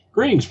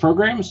Greetings,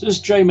 programs. This is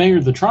Jay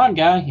Mayer, the Tron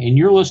Guy, and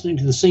you're listening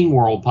to the Scene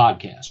World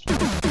podcast.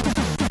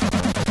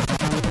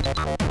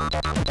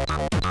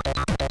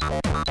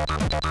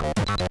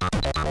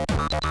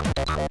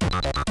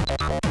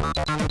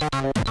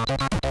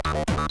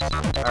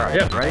 All right,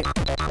 yep. Ready?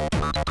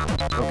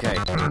 Okay.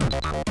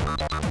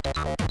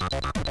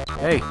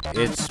 Hey,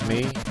 it's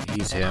me,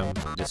 he's him,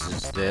 this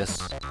is this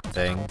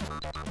thing.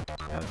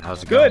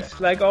 How's it going? Good,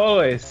 like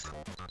always.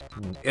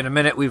 In a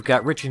minute, we've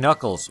got Richie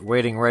Knuckles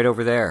waiting right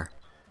over there.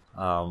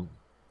 And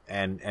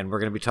we're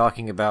going to be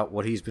talking about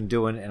what he's been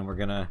doing, and we're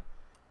going to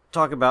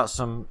talk about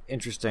some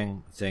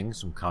interesting things,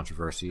 some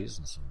controversies,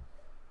 and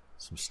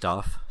some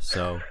stuff.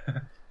 So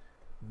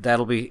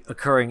that'll be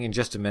occurring in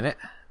just a minute.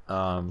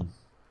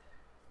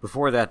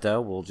 Before that,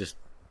 though, we'll just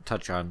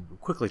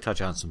quickly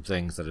touch on some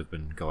things that have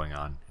been going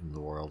on in the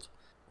world.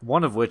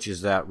 One of which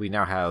is that we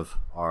now have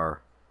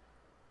our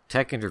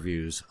tech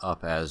interviews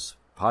up as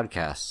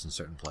podcasts in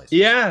certain places.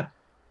 Yeah.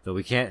 So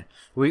we can't.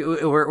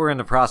 We're in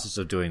the process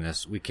of doing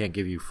this. We can't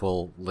give you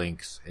full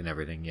links and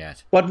everything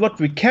yet. But what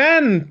we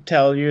can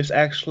tell you is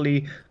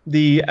actually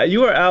the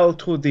URL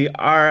to the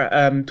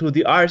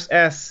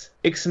RSS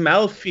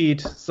XML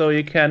feed, so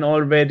you can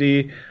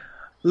already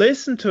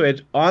listen to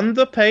it on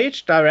the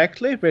page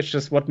directly, which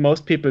is what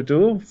most people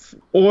do,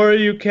 or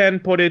you can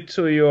put it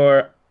to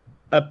your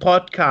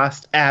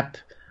podcast app.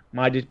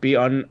 Might it be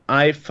on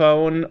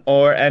iPhone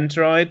or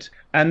Android?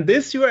 And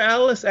this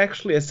URL is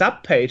actually a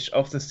subpage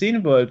of the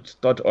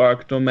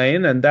sceneworld.org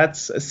domain, and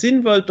that's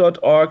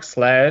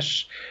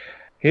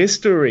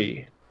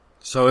sceneworld.org/history.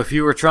 So if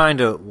you were trying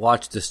to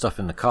watch this stuff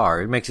in the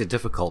car, it makes it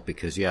difficult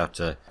because you have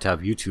to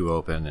have YouTube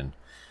open, and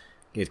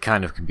it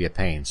kind of can be a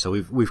pain. So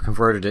we've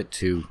converted it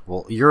to,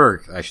 well,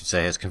 I should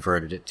say, has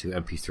converted it to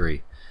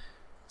MP3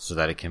 so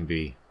that it can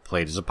be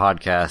played as a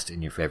podcast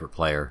in your favorite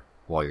player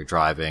while you're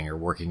driving or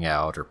working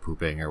out or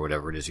pooping or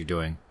whatever it is you're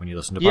doing when you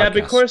listen to podcasts. Yeah,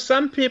 because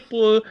some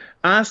people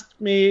asked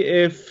me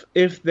if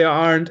there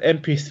aren't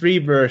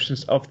MP3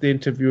 versions of the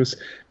interviews,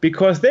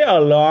 because they are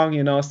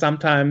long,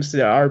 sometimes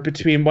they are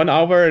between 1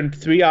 hour and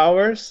 3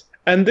 hours.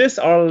 And these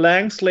are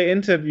lengthy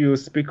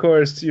interviews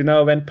because,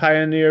 when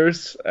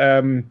pioneers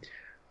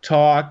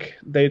talk,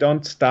 they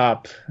don't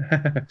stop.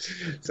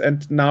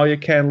 And now you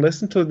can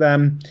listen to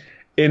them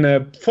in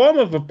a form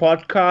of a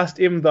podcast,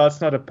 even though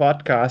it's not a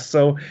podcast.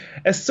 So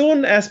as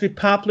soon as we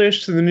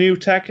publish the new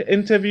tech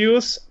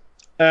interviews,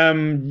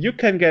 you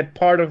can get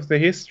part of the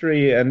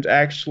history and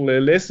actually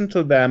listen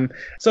to them.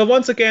 So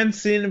once again,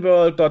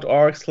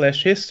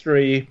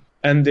 sceneworld.org/history,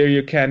 and there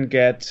you can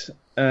get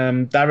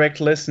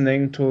direct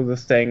listening to the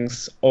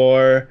things,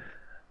 or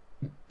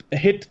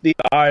hit the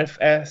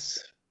RSS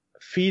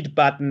feed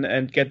button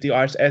and get the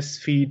RSS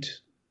feed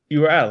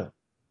URL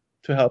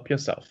to help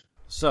yourself.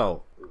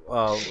 So,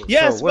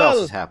 yes, what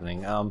else is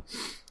happening?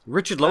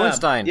 Richard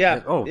Lowenstein.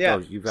 Yeah.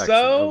 You've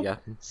actually.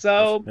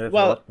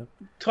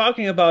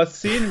 Talking about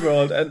Scene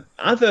World and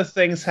other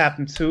things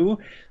happen too.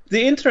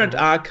 The Internet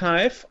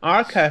Archive,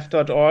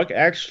 archive.org,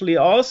 actually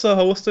also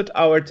hosted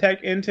our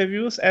tech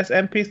interviews as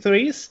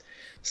MP3s.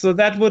 So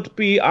that would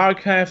be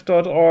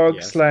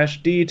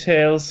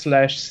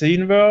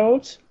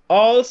archive.org/details/sceneworld.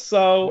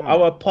 Also,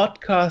 our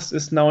podcast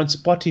is now on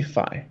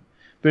Spotify,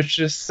 which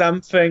is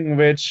something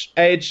which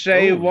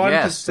AJ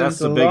wanted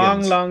since a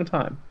long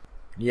time.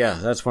 Yeah,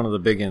 that's one of the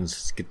big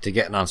ins to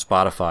getting on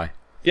Spotify.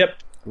 Yep.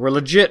 We're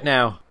legit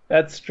now.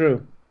 That's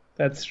true.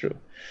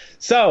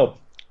 So,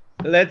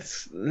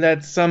 let's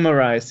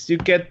summarize. You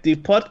get the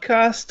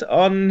podcast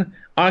on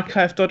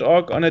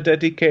archive.org on a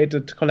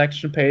dedicated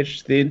collection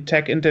page, the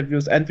tech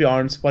interviews, and we are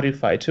on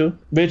Spotify too,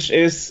 which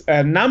is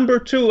number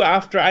 2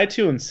 after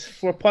iTunes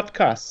for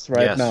podcasts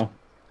now.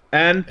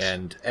 And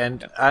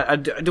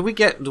do we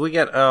get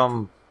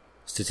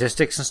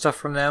statistics and stuff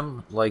from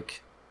them?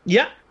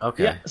 Yeah.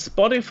 Okay. Yeah,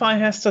 Spotify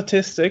has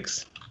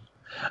statistics.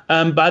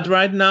 But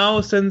right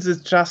now, since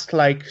it's just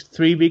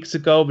 3 weeks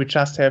ago, we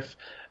just have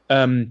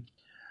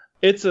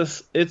it's a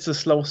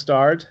slow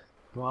start.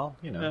 Well,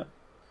 it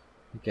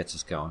gets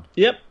us going.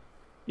 Yep.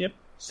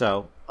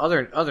 So,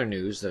 other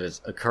news that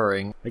is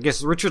occurring, I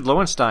guess Richard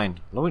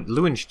Lowenstein.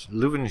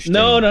 Loewenstein.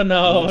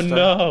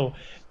 No.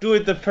 Do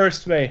it the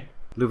first way.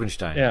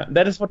 Loewenstein. Yeah,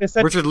 that is what they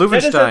said. Richard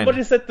Loewenstein. That is what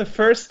he said the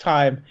first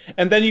time,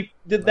 and then you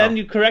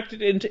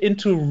corrected it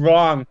into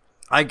wrong.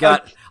 I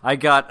got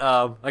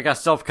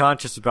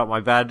self-conscious about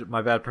my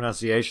bad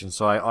pronunciation,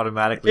 so I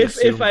automatically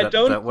assumed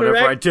that whatever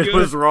I did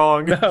was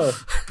wrong. No.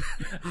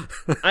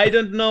 I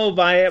don't know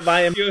why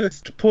I'm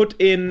used put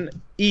in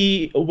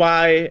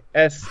EYS-EEN.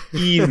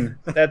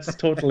 That's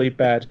totally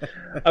bad.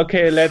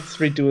 Okay, let's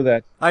redo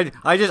that.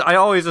 I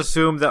always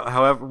assume that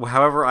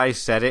however I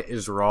said it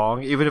is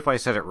wrong, even if I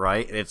said it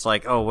right. It's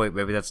like, oh wait,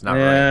 maybe that's not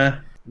right.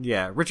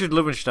 Yeah, Richard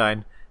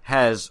Loewenstein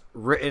has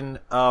written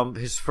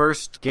his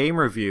first game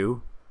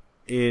review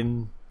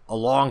in a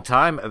long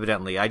time,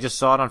 evidently. I just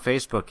saw it on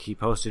Facebook. He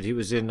posted he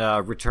was in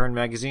Return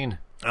magazine.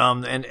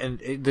 And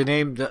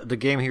the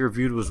game he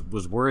reviewed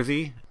was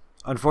Worthy.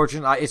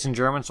 Unfortunately, it's in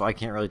German, so I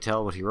can't really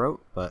tell what he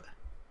wrote, but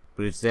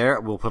But it's there.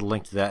 We'll put a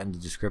link to that in the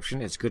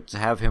description. It's good to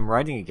have him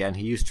writing again.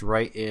 He used to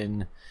write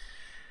in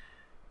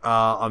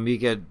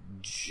Amiga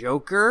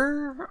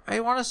Joker, I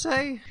want to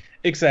say.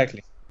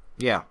 Exactly.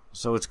 Yeah,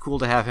 so it's cool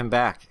to have him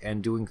back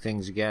and doing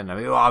things again. I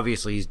mean,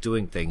 obviously he's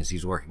doing things.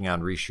 He's working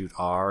on Reshoot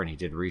R, and he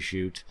did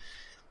Reshoot,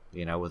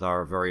 with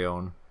our very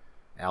own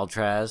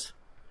Altraz.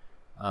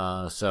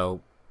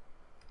 So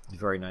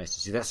very nice to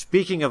see that.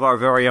 Speaking of our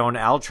very own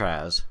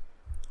Altraz,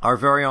 our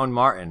very own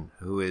Martin,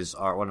 who is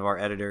one of our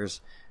editors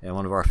and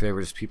one of our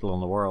favorite people in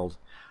the world,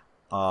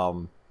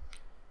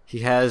 he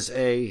has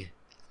a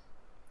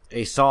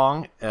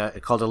song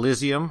called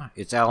Elysium.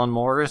 It's Alan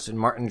Morris and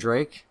Martin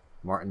Drake.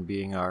 Martin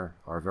being our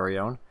very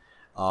own.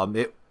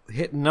 It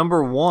hit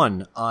number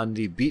 1 on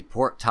the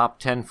Beatport Top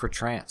 10 for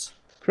Trance.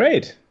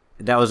 Great.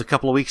 That was a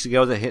couple of weeks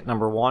ago that hit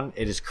number 1.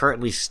 It is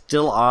currently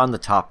still on the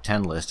top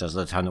 10 list as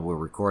of the time that we're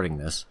recording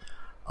this.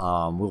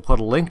 We'll put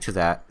a link to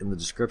that in the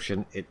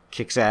description. It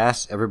kicks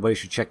ass. Everybody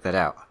should check that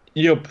out.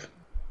 Yup.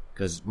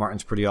 Because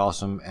Martin's pretty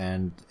awesome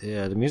and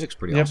the music's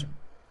pretty awesome.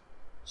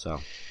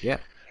 So, yeah.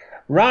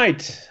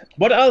 Right.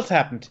 What else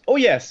happened? Oh,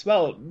 yes.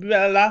 Well,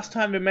 last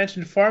time we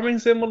mentioned Farming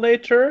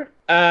Simulator,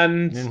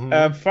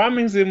 and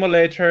Farming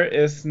Simulator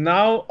is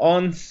now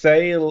on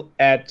sale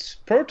at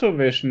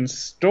Protovision's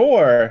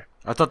store.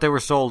 I thought they were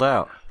sold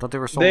out. They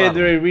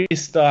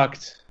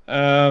restocked.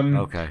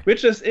 Okay.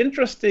 Which is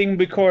interesting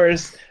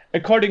because,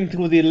 according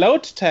to the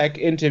LoadTech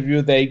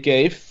interview they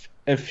gave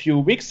a few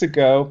weeks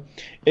ago,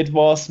 it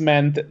was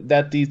meant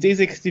that the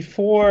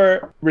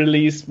Z64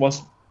 release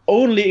was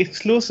only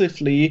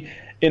exclusively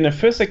in a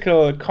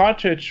physical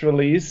cartridge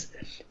release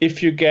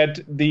if you get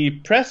the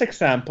press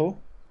example.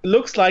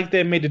 Looks like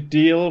they made a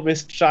deal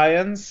with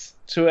Giants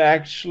to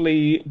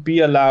actually be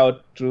allowed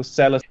to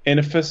sell it in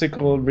a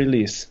physical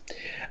release.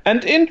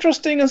 And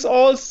interesting is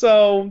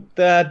also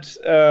that,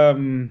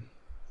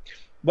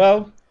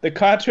 the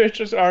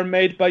cartridges are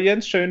made by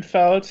Jens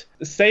Schoenfeld.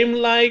 Same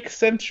like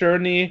Zen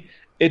Journey,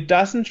 it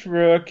doesn't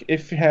work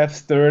if you have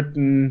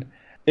certain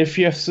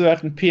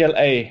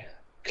PLA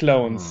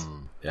clones.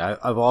 Yeah,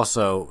 I've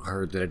also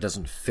heard that it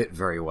doesn't fit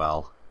very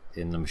well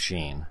in the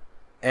machine.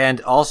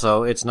 And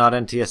also, it's not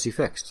NTSC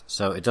fixed,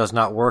 so it does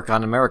not work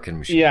on American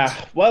machines. Yeah,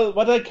 well,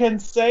 what I can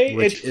say,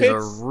 it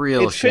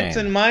fits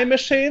in my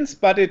machines,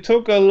 but it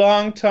took a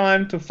long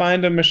time to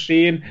find a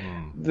machine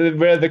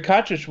where the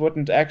cartridge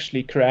wouldn't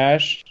actually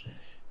crash.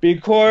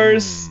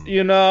 Because,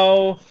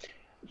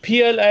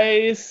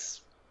 PLAs,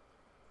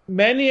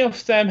 many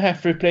of them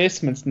have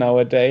replacements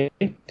nowadays.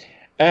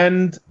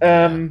 And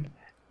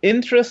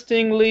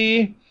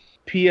interestingly,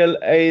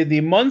 PLA,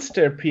 the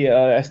Monster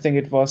PLA, I think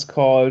it was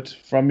called,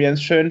 from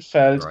Jens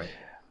Schoenfeld, right.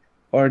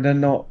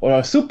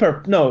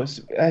 Super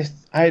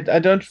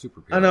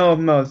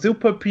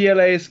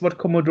PLA is what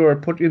Commodore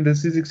put in the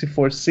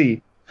C64C.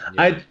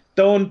 Yeah. I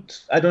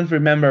don't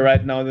remember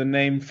right now the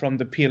name from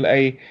the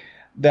PLA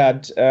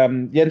that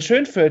Jens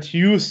Schoenfeld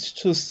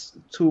used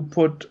to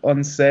put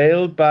on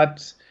sale,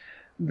 but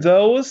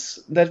those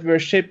that were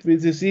shipped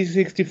with the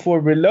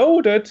C64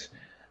 Reloaded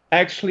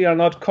actually are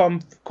not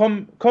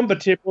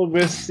compatible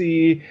with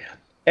the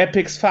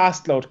Epic's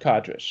Fast Load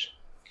cartridge.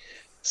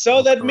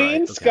 So that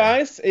means,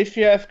 guys, if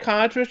you have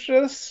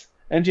cartridges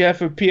and you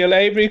have a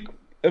PLA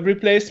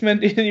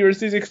replacement in your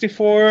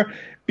C64,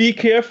 be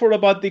careful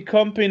about the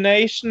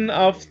combination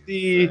of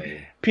the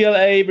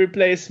PLA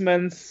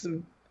replacements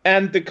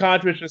and the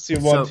cartridges you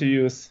want to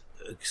use.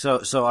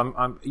 So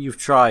you've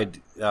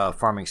tried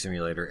Farming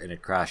Simulator and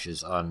it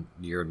crashes on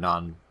your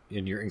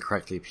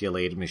incorrectly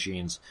PLA'd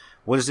machines.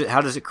 What is it? How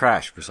does it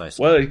crash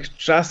precisely? Well, it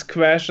just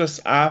crashes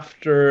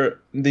after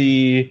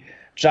the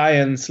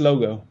Giants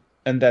logo,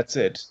 and that's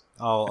it.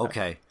 Oh,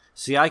 okay.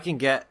 See, I can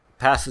get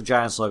past the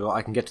Giants logo.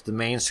 I can get to the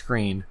main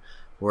screen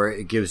where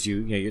it gives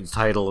you, your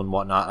title and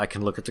whatnot. I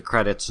can look at the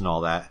credits and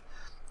all that.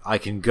 I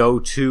can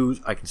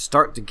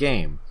start the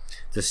game.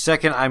 The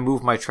second I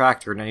move my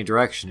tractor in any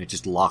direction, it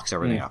just locks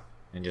everything up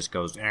and just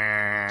goes.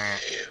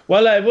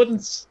 Well, I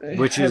wouldn't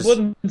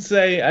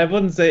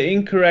say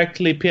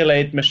incorrectly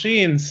PLA'd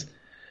machines.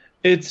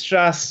 It's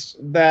just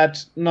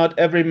that not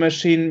every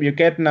machine you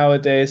get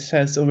nowadays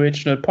has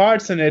original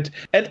parts in it,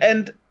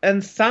 and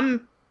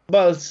some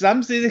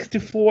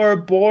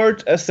C64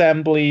 board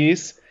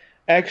assemblies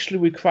actually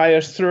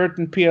require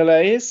certain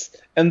PLAs,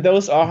 and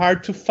those are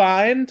hard to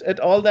find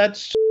and all that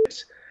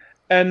shit.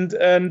 And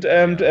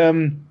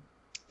the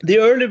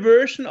early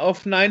version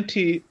of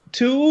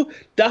 92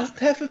 doesn't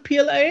have a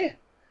PLA.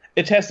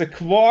 It has a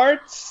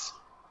quartz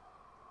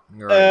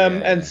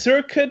and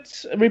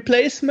circuit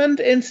replacement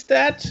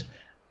instead.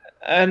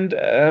 And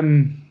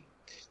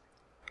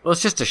well,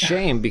 it's just a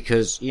shame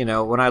because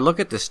when I look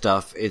at this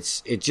stuff,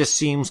 it just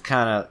seems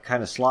kind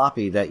of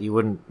sloppy that you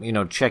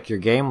wouldn't check your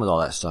game with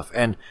all that stuff.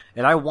 And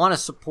I want to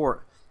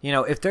support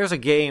if there's a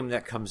game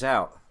that comes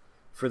out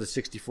for the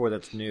 64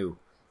 that's new,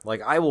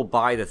 like I will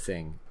buy the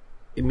thing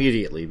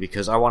immediately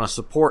because I want to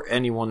support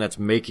anyone that's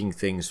making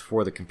things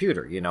for the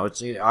computer.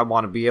 I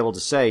want to be able to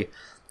say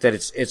that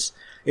it's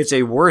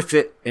a worth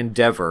it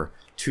endeavor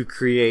to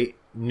create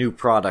new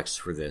products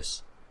for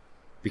this.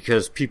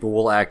 because people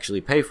will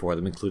actually pay for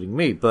them, including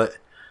me. But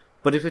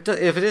if it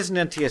isn't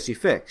NTSC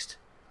fixed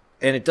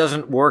and it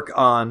doesn't work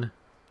on,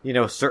 you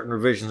know, certain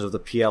revisions of the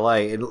PLA,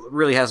 it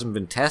really hasn't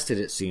been tested.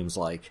 It seems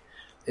like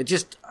it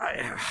just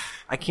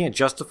I can't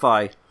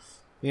justify,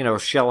 you know,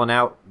 shelling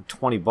out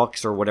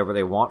 $20 or whatever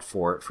they want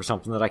for it for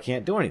something that I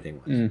can't do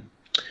anything with.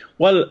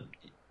 Well,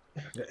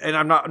 and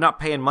I'm not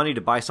paying money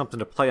to buy something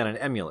to play on an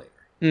emulator.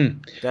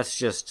 That's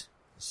just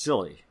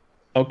silly.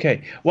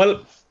 Okay.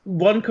 Well,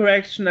 one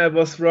correction, I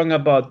was wrong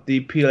about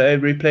the PLA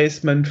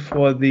replacement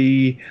for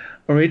the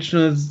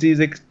original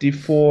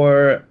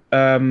Z64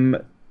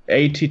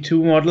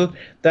 82 model.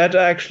 That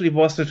actually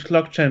was a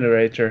clock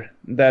generator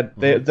that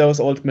those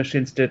old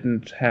machines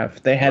didn't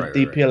have. They had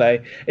the PLA.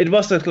 It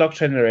was a clock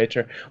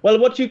generator. Well,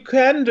 what you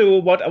can do,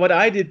 what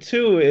I did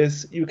too,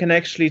 is you can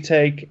actually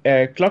take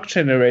a clock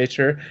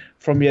generator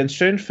from Jens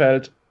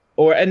Schönfeld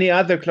or any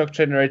other clock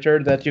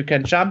generator that you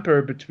can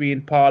jumper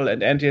between PAL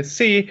and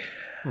NTSC,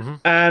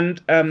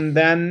 and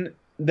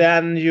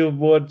then you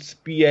would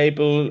be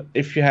able,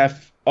 if you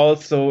have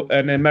also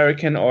an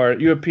American or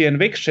European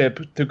VIC chip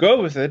to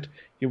go with it,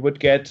 you would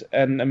get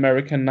an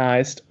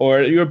Americanized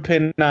or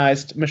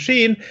Europeanized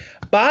machine.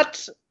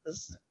 But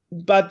as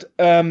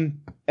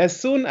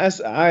soon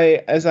as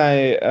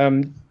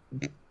I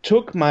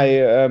took my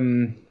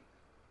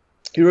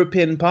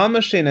European PAL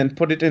machine and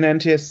put it in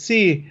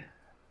NTSC,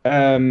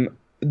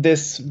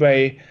 this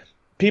way,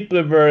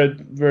 people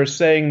were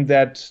saying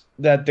that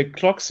the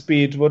clock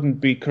speed wouldn't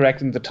be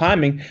correct in the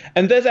timing,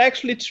 and that's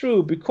actually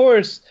true,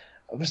 because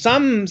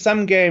some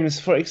games,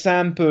 for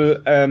example,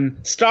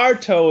 Star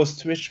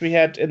Toast, which we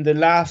had in the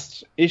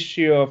last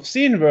issue of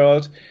Scene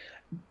World,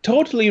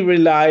 totally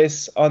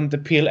relies on the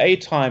PLA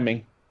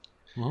timing.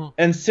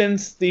 And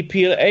since the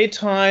PLA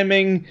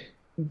timing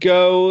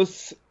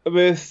goes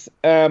with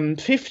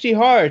 50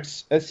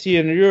 Hertz, as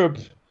here in Europe,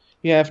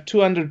 you have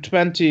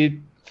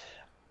 220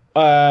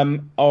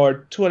 or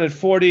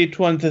 240,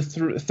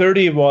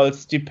 230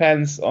 volts,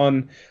 depends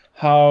on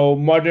how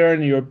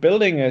modern your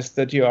building is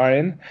that you are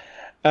in.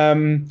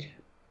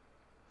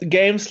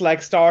 Games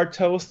like Star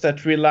Toast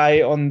that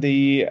rely on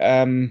the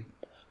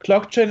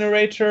clock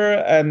generator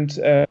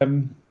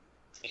and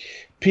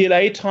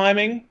PLA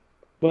timing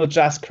will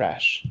just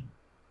crash.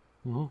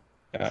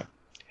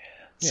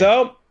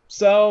 So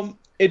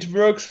it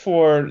works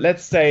for,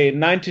 let's say,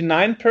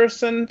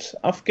 99%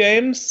 of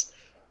games,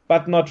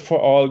 but not for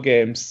all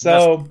games.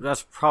 So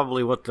that's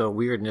probably what the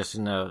weirdness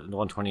in the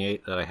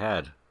 128 that I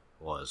had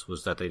was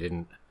that they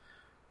didn't,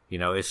 you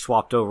know, it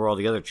swapped over all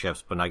the other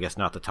chips, but I guess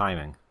not the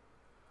timing.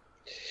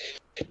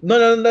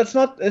 No, that's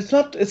not.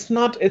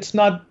 It's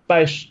not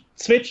by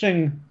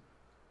switching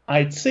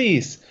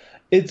ICs.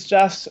 It's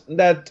just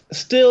that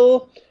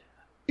still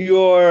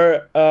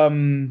your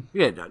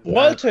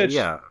voltage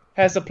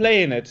has a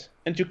play in it,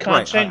 and you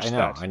can't change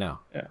that. I know.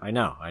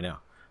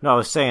 No, I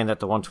was saying that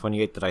the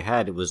 128 that I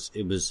had, it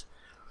was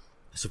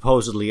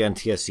supposedly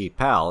NTSC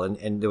PAL,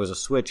 and there was a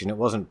switch, and it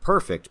wasn't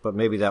perfect, but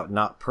maybe that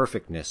not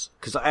perfectness,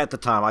 because at the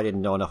time I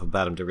didn't know enough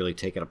about them to really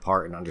take it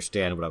apart and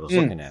understand what I was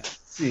looking at.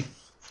 See.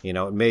 You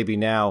know, maybe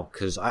now,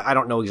 because I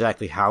don't know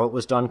exactly how it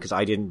was done, because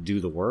I didn't do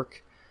the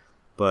work,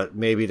 but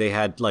maybe they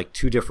had like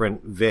two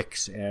different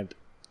VICs and,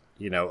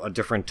 you know, a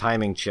different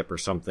timing chip or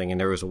something, and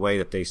there was a way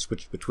that they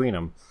switched between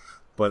them.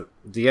 But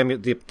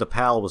the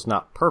PAL was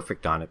not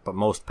perfect on it, but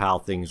most PAL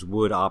things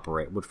would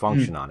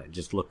function on it. It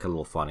just looked a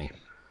little funny.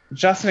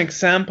 Just an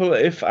example,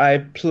 if I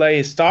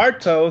play Star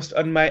Toast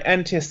on my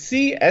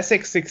NTSC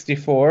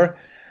SX64,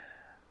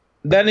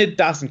 then it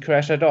doesn't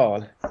crash at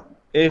all.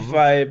 If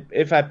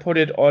I put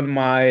it on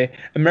my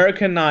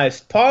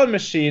Americanized PAL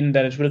machine,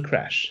 then it will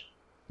crash.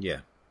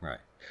 Yeah, right.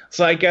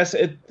 So I guess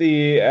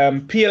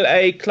the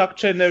PLA clock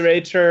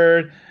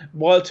generator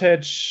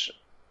voltage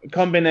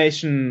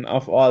combination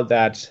of all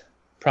that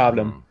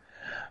problem.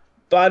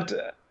 But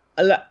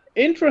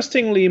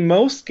interestingly,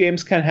 most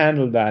games can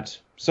handle that.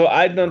 So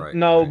I don't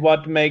know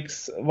what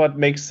makes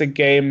a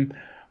game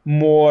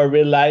more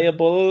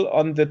reliable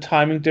on the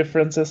timing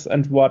differences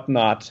and what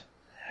not.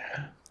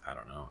 I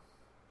don't know.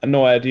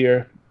 No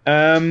idea.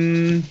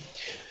 But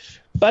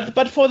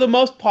for the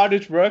most part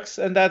it works,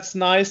 and that's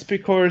nice,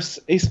 because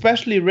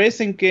especially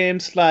racing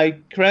games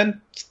like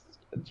Grand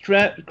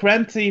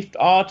Theft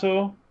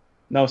Auto.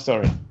 No,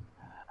 sorry.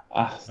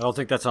 I don't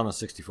think that's on the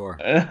 64.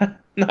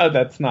 No,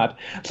 that's not.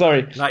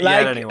 Sorry. Not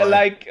yet, anyway.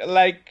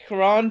 Like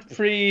Grand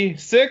Prix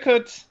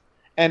Circuit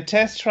and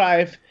Test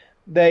Drive,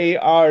 they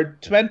are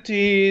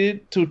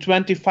 20 to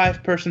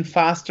 25%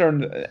 faster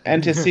on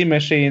NTSC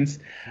machines,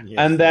 yes,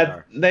 and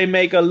that they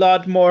make a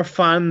lot more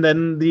fun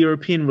than the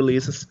European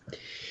releases.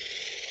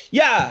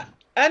 Yeah,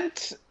 and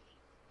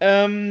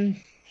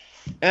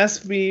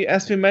as we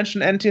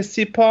mentioned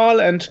NTSC PAL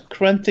and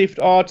Grand Theft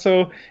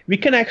Auto, we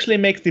can actually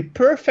make the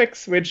perfect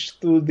switch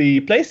to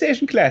the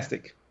PlayStation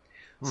Classic.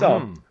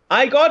 So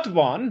I got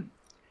one,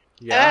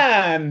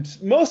 and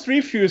most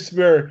reviews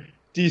were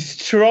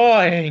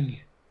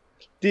destroying.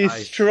 I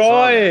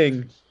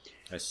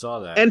saw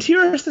that. And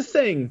here's the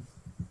thing.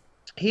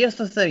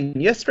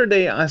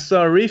 Yesterday I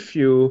saw a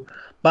review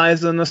by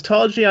the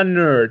Nostalgia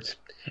Nerd,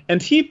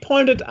 and he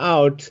pointed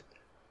out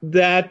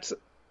that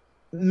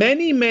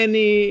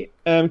many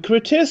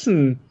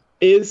criticism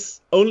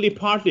is only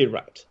partly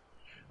right.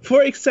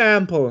 For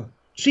example,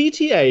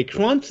 GTA,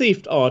 Grand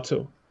Theft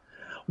Auto.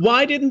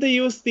 Why didn't they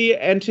use the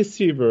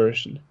NTC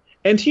version?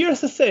 And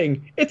here's the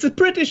thing, it's a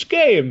British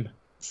game,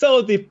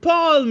 so the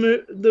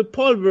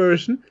PAL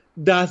version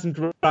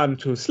doesn't run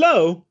too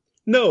slow.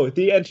 No,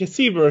 the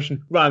NTC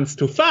version runs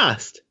too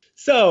fast.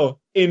 So,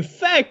 in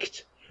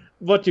fact,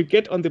 what you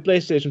get on the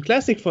PlayStation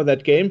Classic for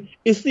that game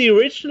is the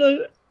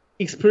original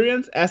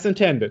experience as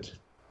intended.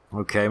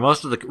 Okay,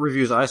 most of the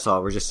reviews I saw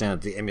were just saying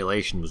that the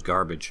emulation was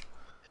garbage.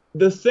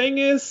 The thing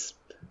is,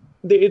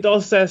 it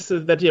also says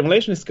that the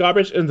emulation is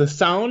garbage in the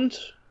sound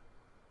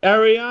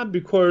area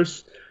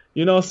because,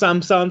 you know,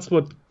 some sounds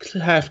would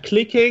have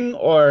clicking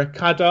or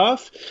cut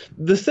off.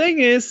 The thing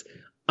is,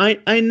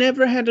 I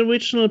never had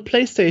original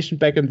PlayStation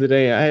back in the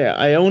day.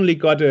 I only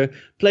got a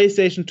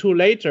PlayStation 2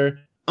 later.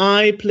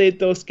 I played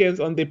those games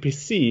on the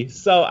PC,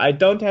 so I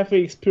don't have the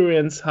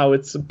experience how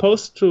it's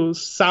supposed to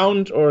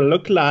sound or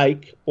look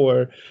like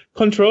or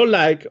control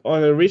like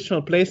on an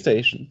original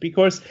PlayStation.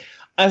 Because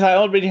as I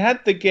already had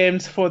the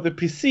games for the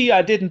PC,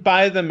 I didn't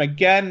buy them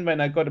again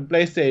when I got a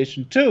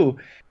PlayStation 2.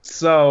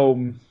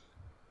 So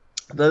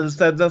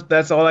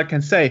that's all I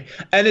can say.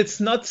 And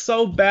it's not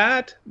so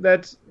bad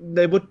that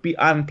they would be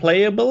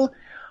unplayable.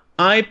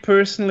 I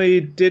personally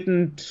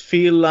didn't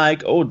feel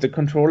like, oh, the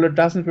controller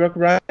doesn't work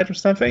right or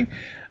something.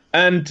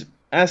 And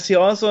as he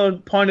also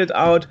pointed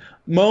out,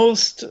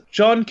 most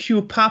John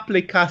Q.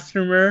 Public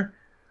customer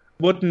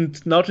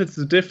wouldn't notice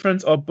the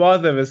difference or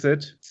bother with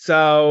it.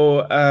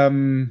 So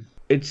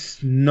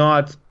it's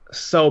not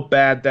so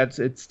bad that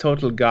it's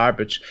total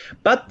garbage.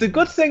 But the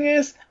good thing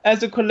is,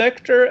 as a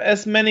collector,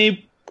 as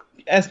many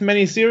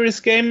serious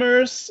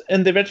gamers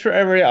in the retro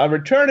area are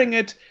returning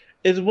it,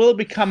 it will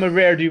become a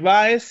rare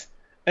device,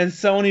 and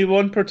Sony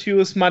won't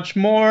produce much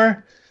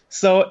more,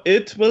 so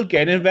it will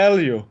gain in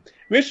value.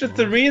 Which is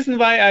the reason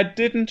why I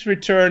didn't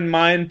return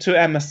mine to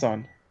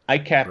Amazon. I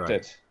kept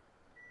it.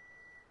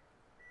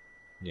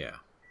 Yeah.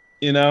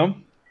 You know?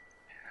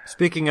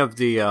 Speaking of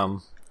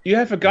the... you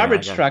have a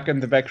garbage truck in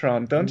the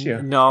background, don't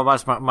you? No,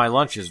 my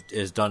lunch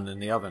is done in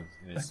the oven.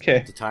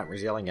 Okay. The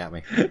timer's yelling at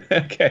me.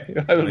 Okay,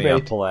 I will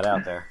wait. Pull that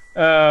out there.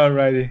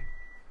 Alrighty.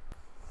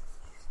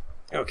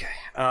 Okay.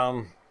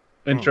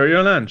 Enjoy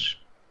your lunch.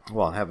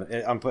 Well,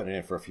 I'm putting it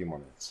in for a few more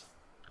minutes.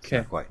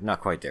 Okay. Not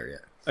quite there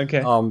yet.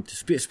 Okay.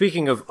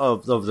 Speaking of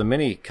the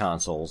mini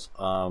consoles,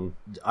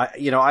 I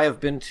have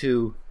been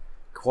to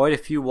quite a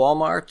few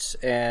Walmarts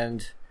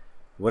and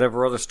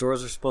whatever other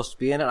stores are supposed to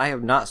be in it. I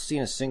have not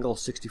seen a single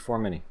 64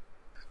 mini.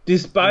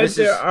 Despite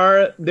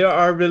there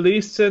are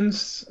released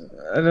since,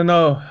 I don't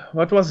know,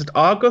 what was it,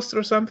 August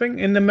or something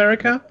in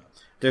America?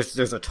 There's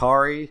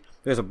Atari.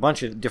 There's a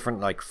bunch of different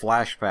like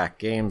flashback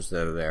games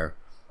that are there,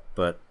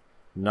 but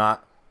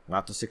not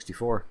the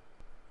 64.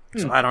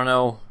 So I don't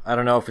know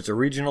if it's a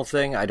regional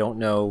thing. I don't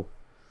know,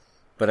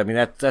 but I mean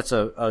that's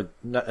a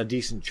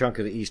decent chunk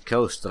of the East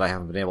Coast that I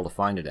haven't been able to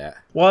find it at.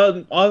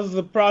 Well, also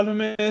the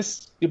problem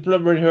is, you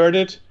probably heard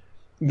it,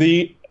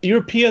 the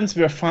Europeans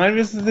were fine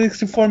with the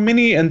 64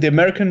 mini, and the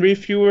American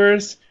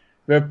reviewers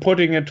were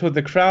putting it to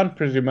the ground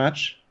pretty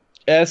much.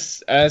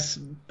 As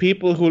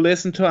people who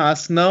listen to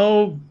us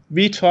know,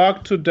 we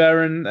talked to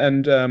Darren,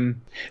 and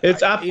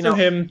it's up to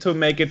him to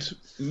make it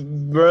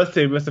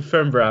worthy with the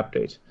firmware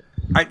update.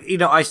 I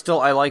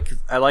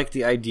like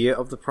the idea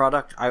of the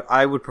product.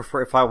 I would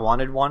prefer, if I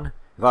wanted one,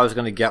 if I was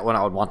going to get one,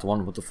 I would want the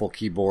one with the full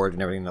keyboard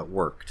and everything that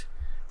worked.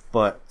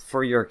 But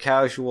for your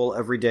casual,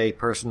 everyday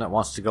person that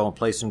wants to go and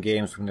play some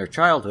games from their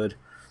childhood,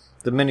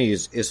 the Mini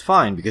is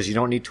fine, because you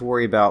don't need to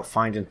worry about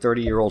finding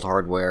 30-year-old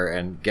hardware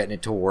and getting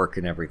it to work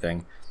and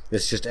everything.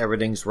 It's just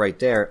everything's right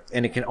there,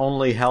 and it can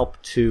only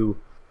help to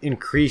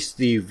increase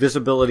the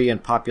visibility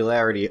and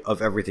popularity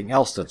of everything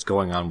else that's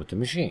going on with the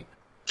machine.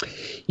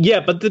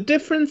 Yeah, but the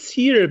difference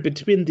here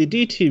between the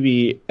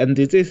DTV and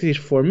the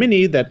Z64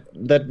 Mini that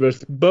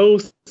was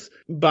both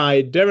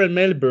by Darren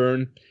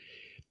Melbourne,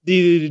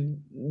 the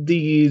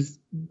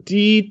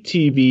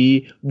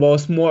DTV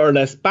was more or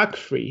less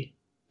bug-free,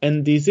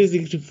 and the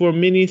Z64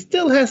 Mini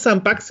still has some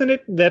bugs in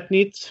it that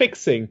needs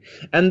fixing,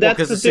 and that's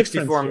the difference. Because the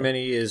 64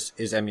 Mini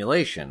is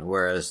emulation,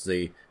 whereas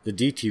the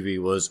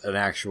DTV was an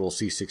actual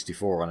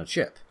C64 on a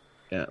chip.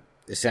 Yeah,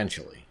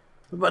 essentially.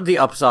 But the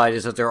upside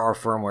is that there are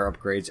firmware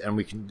upgrades, and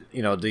we can,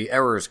 the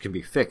errors can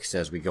be fixed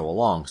as we go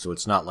along, so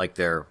it's not like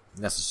they're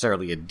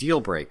necessarily a deal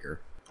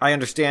breaker. I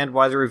understand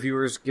why the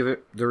reviewers give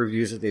it the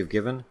reviews that they've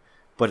given,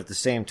 but at the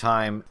same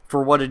time,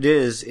 for what it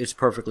is, it's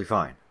perfectly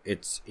fine.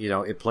 It's,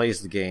 it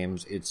plays the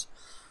games.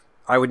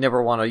 I would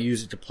never want to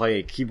use it to play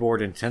a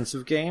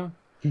keyboard-intensive game,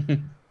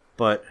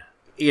 but,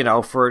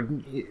 for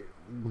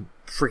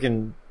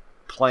freaking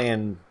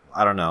playing,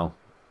 I don't know,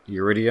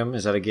 Iridium,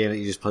 is that a game that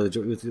you just play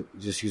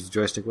just use the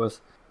joystick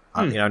with?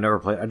 I've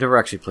never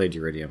actually played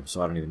Iridium,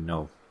 so I don't even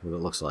know what it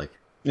looks like.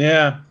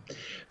 Yeah.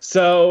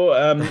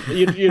 So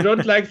you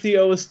don't like the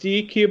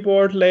OSD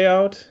keyboard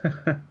layout?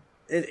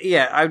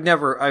 I've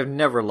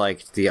never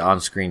liked the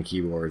on-screen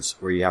keyboards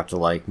where you have to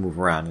like move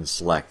around and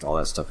select all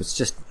that stuff. It's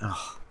just,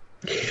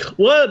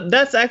 Well,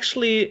 that's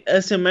actually,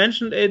 as you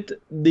mentioned it,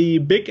 the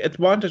big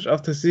advantage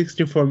of the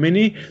 64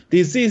 Mini.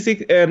 The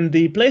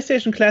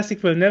PlayStation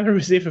Classic will never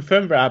receive a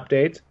firmware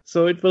update,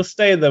 so it will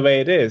stay the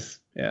way it is.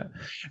 Yeah,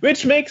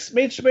 which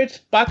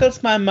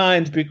buckles my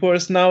mind,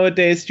 because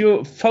nowadays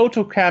your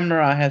photo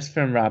camera has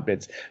firmware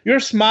updates, your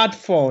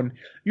smartphone,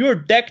 your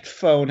DeCT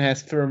phone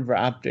has firmware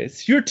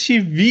updates, your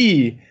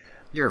TV,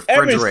 your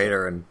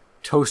refrigerator and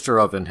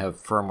toaster oven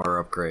have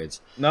firmware upgrades.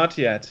 Not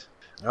yet.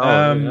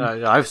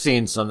 Oh, I've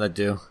seen some that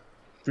do.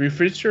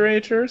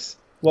 Refrigerators?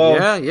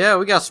 Well, yeah,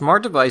 we got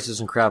smart devices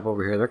and crap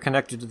over here. They're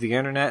connected to the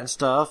internet and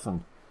stuff.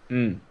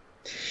 And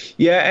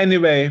yeah.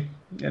 Anyway.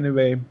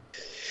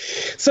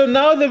 So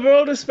now the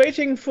world is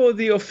waiting for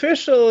the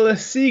official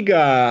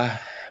Sega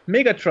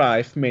Mega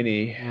Drive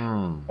Mini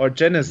or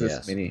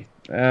Genesis Mini.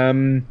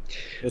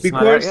 It's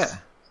because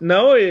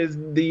not out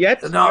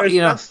yet.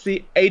 No, that's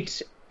the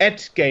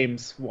 8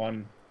 games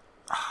one.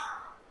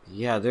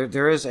 Yeah,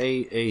 there is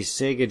a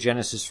Sega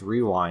Genesis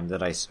Rewind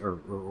that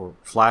or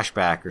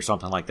Flashback or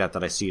something like that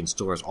I see in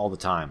stores all the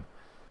time.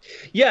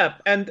 Yeah,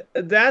 and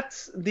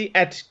that's the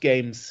 8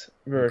 games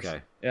version.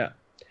 Okay. Yeah.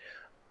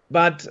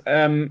 But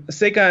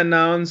Sega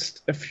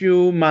announced a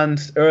few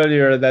months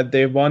earlier that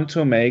they want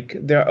to make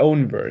their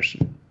own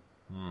version.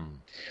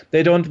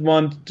 They don't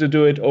want to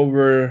do it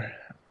over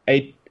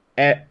 8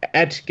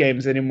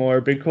 games anymore,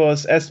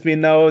 because, as we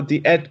know,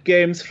 the 8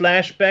 games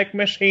flashback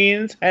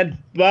machines had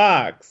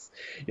bugs.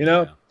 You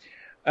know,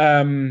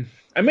 I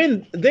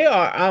mean, they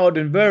are out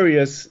in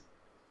various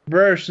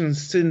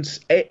versions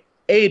since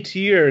 8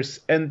 years,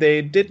 and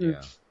they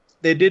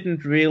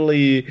didn't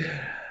really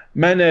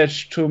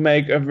manage to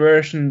make a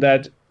version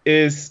that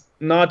is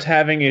not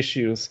having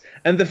issues.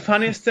 And the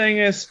funniest thing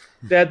is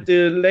that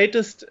the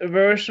latest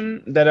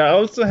version that I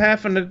also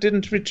have and I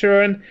didn't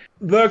return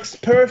works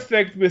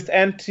perfect with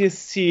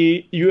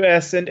NTC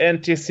US and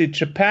NTC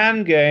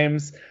Japan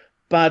games,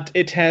 but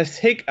it has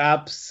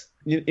hiccups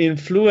in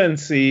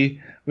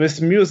fluency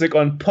with music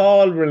on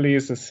PAL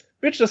releases,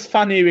 which is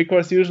funny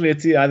because usually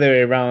it's the other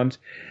way around.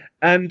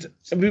 And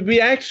we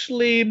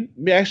actually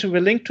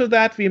linked to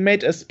that. We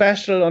made a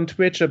special on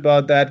Twitch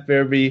about that,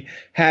 where we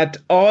had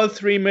all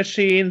 3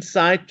 machines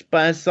side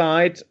by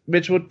side,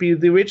 which would be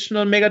the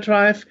original Mega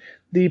Drive,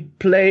 the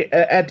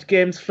at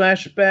Games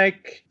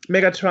Flashback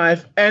Mega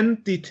Drive,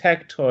 and the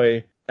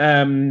Tectoy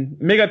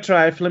Mega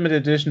Drive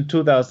Limited Edition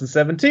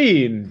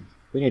 2017.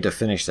 We need to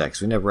finish that,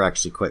 because we never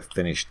actually quite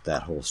finished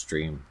that whole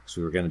stream.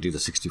 So we were going to do the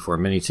 64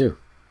 Mini too.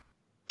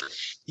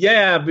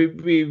 Yeah,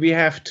 we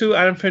have 2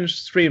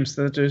 unfinished streams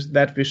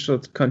that we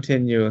should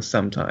continue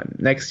sometime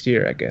next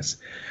year, I guess.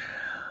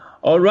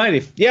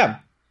 Alrighty, yeah.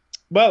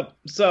 Well,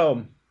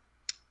 so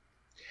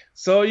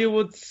you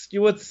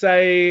would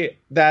say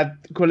that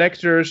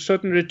collectors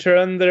shouldn't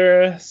return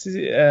their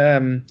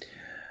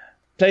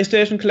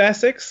PlayStation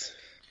Classics?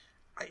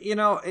 You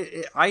know,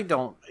 I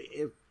don't.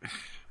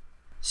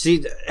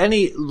 See,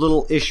 any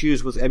little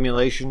issues with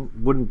emulation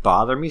wouldn't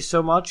bother me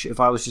so much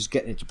if I was just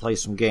getting it to play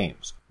some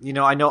games. You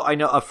know, I know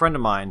a friend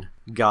of mine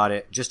got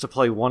it just to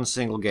play one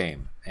single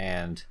game,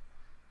 and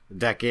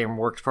that game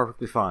works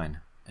perfectly fine.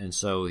 And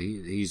so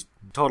he's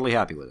totally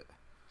happy with it.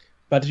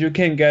 But you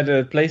can get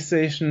a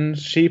PlayStation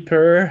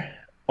cheaper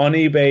on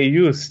eBay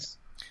used.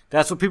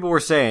 That's what people were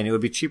saying. It would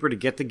be cheaper to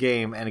get the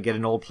game and to get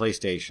an old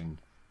PlayStation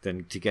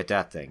than to get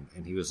that thing.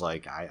 And he was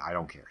like, I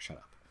don't care. Shut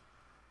up.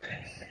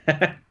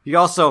 You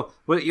also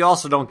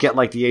don't get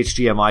like the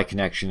HDMI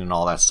connection and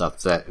all that stuff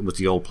that with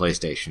the old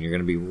PlayStation. You're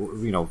going to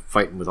be,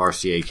 fighting with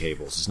RCA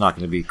cables. It's not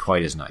going to be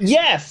quite as nice.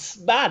 Yes,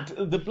 but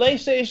the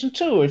PlayStation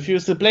 2, if you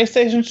use the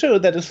PlayStation 2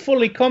 that is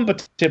fully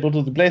compatible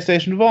to the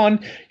PlayStation 1,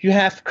 you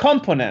have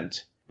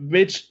Component,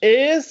 which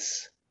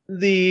is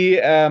the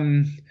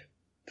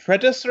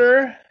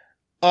predecessor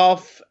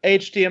of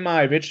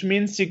HDMI, which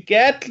means you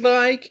get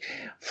like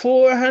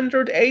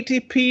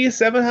 480p,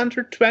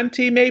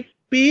 720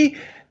 maybe.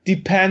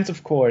 Depends,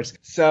 of course.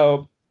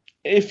 So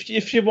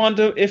if you want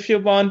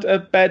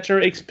a better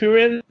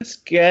experience,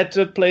 get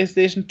a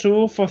PlayStation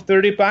 2 for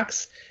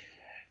 $30.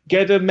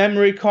 Get a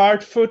memory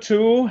card for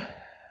 2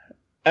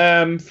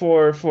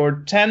 for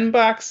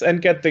 $10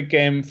 and get the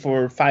game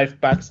for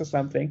 $5 or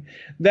something.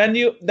 Then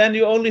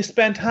you only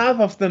spend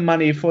half of the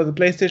money for the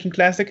PlayStation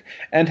Classic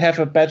and have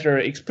a better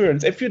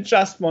experience. If you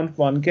just want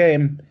one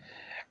game.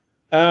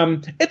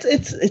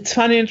 It's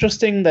funny,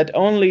 interesting that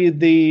only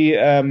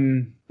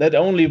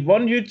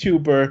one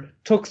YouTuber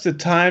took the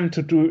time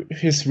to do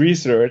his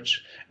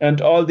research, and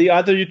all the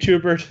other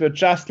YouTubers were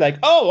just like,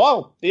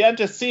 "Oh, the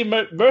NTSC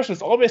version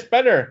is always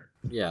better."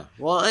 Yeah,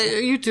 well,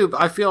 YouTube,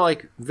 I feel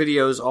like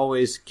videos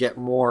always get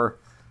more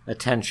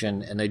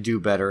attention, and they do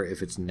better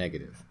if it's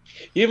negative,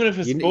 even if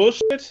it's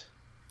bullshit.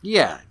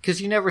 Yeah, because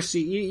you never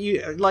see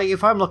you like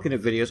if I'm looking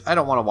at videos, I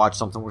don't want to watch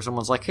something where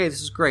someone's like, "Hey,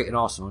 this is great and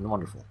awesome and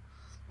wonderful."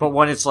 But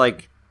when it's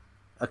like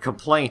a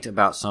complaint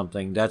about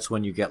something, that's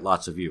when you get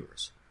lots of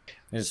viewers.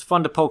 And it's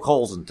fun to poke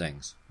holes in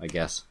things, I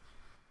guess.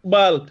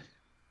 Well,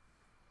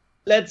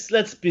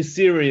 let's be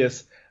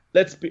serious.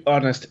 Let's be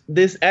honest.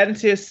 This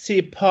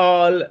NTSC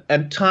PAL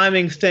and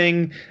timing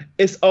thing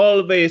is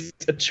always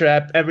a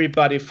trap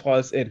everybody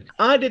falls in.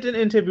 I did an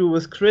interview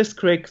with Chris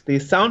Crick, the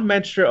sound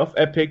manager of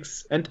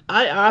Epix, and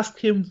I asked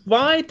him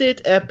why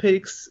did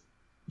Epix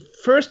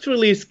first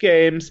release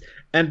games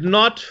and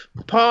not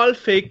PAL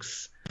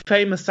fix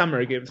famous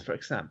summer games, for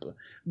example.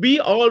 We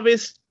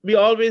always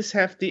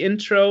have the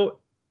intro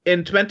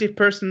in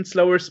 20%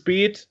 slower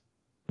speed.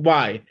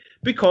 Why?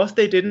 Because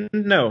they didn't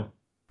know.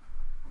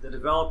 The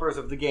developers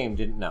of the game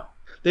didn't know.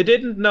 They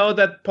didn't know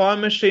that PAL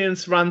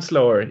machines run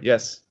slower.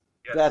 Yes.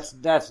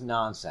 That's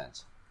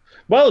nonsense.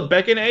 Well,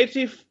 back in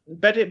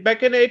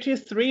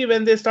 '83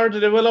 when they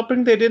started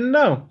developing, they didn't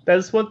know.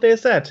 That's what they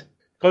said.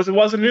 Because it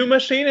was a new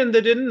machine and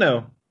they didn't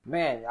know.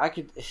 Man,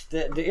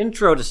 the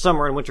intro to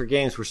summer and winter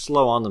games were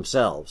slow on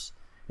themselves,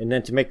 and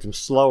then to make them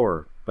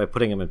slower by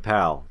putting them in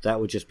PAL, that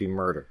would just be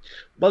murder.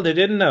 Well, they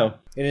didn't know.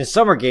 And in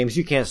summer games,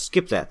 you can't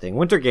skip that thing.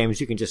 Winter games,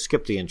 you can just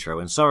skip the intro.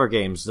 In summer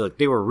games,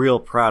 they were real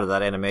proud of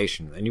that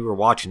animation, and you were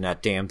watching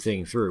that damn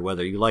thing through,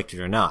 whether you liked it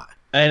or not.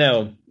 I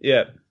know,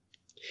 yeah.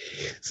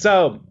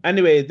 So,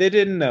 anyway, they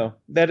didn't know.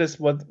 That is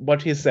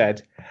what he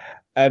said.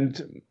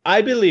 And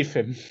I believe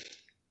him.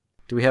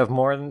 Do we have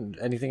more than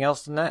anything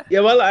else than that? Yeah,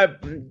 well,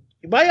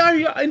 why are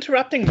you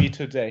interrupting me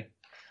today?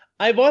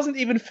 I wasn't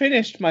even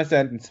finished my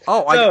sentence.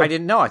 Oh, I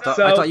didn't know. I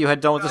thought you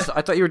had done with this.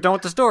 I thought you were done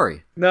with the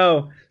story.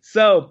 No.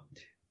 So,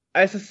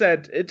 as I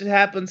said, it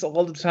happens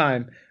all the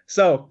time.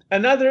 So,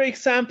 another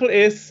example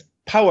is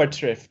Power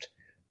Drift.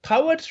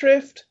 Power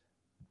Drift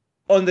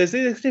on the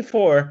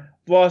C64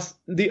 was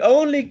the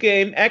only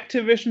game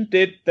Activision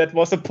did that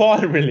was a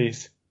PAL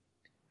release.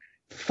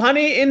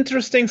 Funny,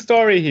 interesting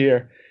story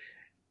here.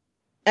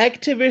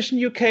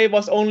 Activision UK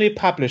was only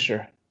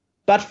publisher.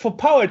 But for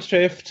Power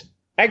Drift,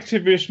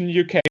 Activision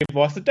UK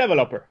was the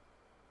developer.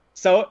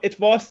 So it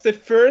was the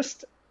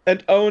first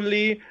and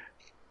only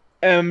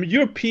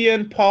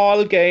European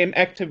PAL game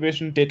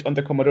Activision did on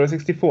the Commodore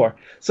 64.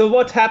 So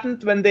what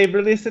happened when they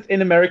released it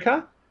in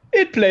America?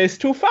 It plays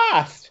too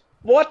fast.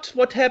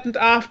 What happened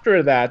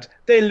after that?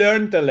 They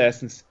learned the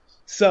lessons.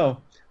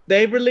 So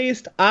they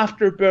released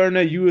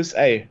Afterburner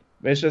USA,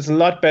 which is a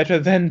lot better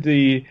than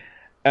the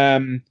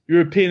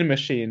European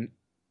machine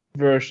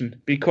version,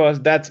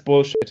 because that's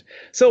bullshit.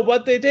 So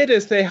what they did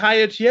is they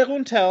hired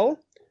Jeroen Tel,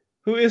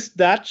 who is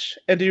Dutch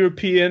and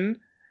European,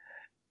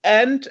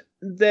 and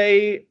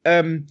they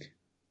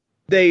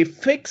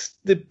fixed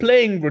the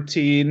playing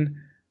routine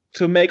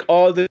to make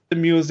all the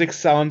music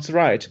sounds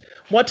right.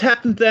 What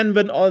happened then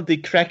when all the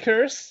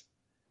crackers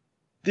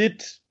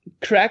did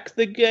crack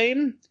the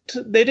game?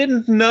 They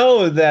didn't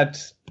know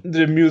that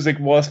the music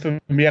was from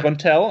Jeroen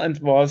Tel and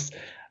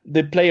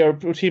the player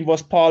routine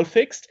was PAL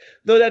fixed.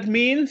 Though that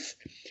means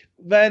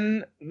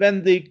when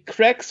the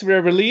cracks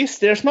were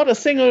released, there's not a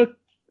single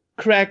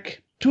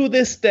crack to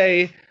this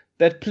day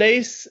that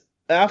plays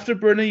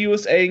Afterburner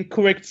USA in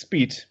correct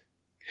speed.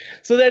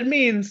 So that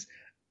means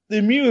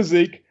the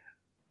music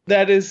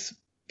that is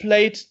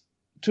played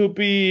to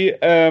be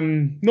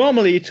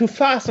normally too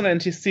fast on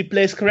NTSC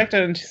plays correct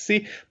on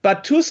NTSC,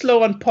 but too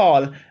slow on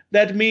PAL.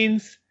 That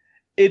means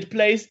it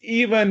plays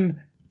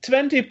even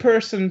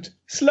 20%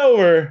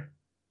 slower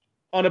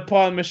on a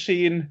PAL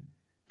machine,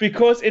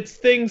 because it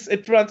thinks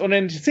it runs on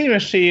an NTSC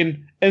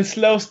machine and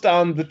slows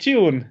down the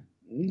tune.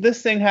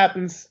 This thing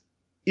happens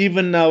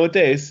even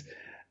nowadays.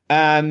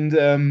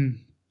 And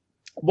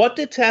what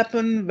did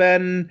happen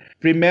when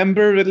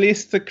Remember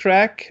released the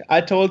crack? I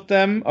told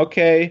them,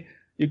 okay,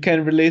 you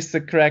can release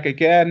the crack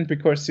again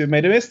because you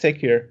made a mistake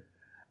here.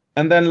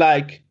 And then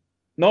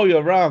no,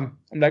 you're wrong.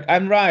 I'm like,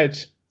 I'm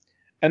right.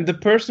 And the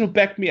person who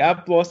backed me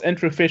up was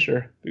Andrew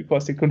Fisher,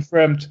 because he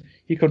confirmed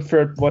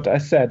what I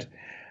said.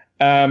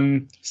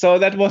 So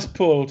that was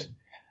pulled.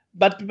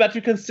 But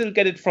you can still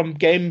get it from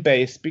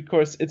GameBase,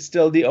 because it's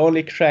still the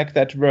only crack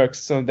that works,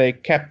 so they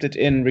kept it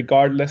in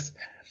regardless.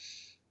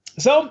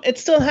 So it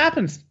still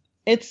happens.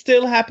 It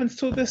still happens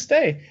to this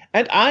day.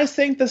 And I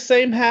think the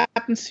same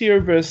happens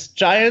here with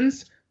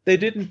Giants. They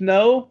didn't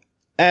know,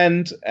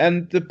 and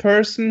the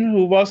person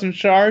who was in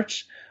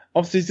charge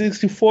of the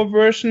 64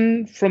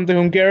 version from the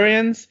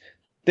Hungarians,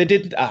 they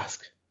didn't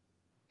ask.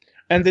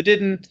 And they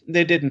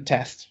didn't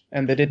test,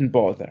 and they didn't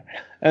bother.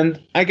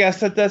 And I guess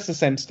that's the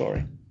same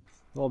story.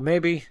 Well,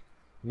 maybe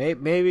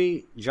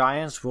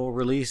Giants will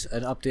release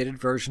an updated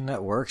version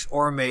that works,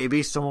 or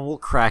maybe someone will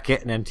crack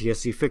it and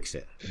NTSC fix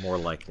it. More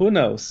likely. Who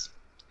knows?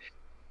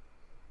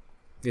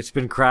 It's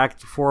been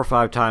cracked 4 or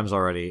 5 times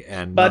already,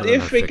 and but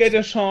if we get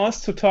a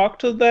chance to talk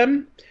to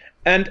them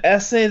and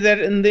essay that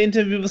in the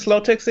interview with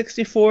Lowtech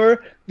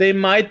 64, they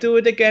might do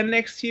it again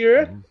next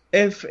year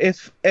if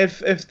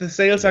the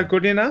sales are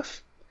good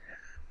enough.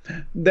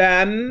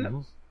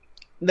 Then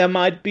there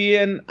might be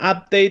an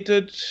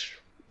updated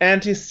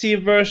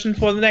NTSC version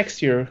for the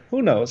next year.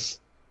 Who knows?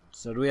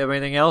 So do we have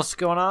anything else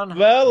going on?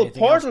 Well, anything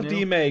Portal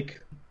demake.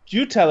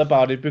 You tell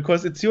about it,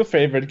 because it's your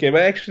favorite game.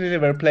 I actually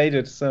never played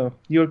it, so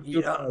you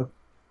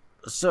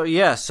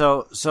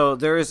So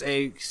there is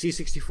a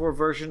C64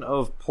 version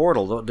of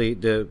Portal,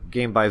 the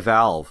game by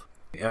Valve,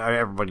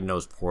 Everybody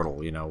knows Portal,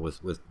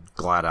 with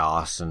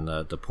GLaDOS and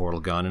the Portal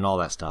gun and all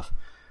that stuff.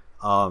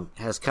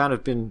 Has kind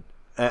of been,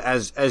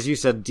 as you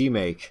said,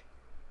 demake.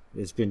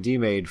 It's been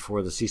demade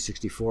for the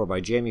C64 by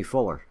Jamie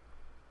Fuller.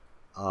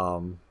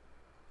 And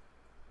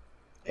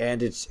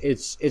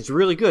it's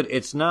really good.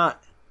 It's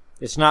not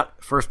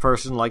first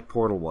person like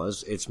Portal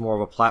was. It's more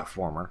of a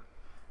platformer,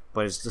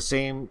 but it's the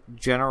same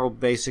general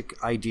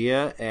basic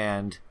idea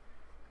and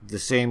the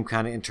same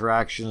kind of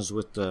interactions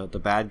with the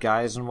bad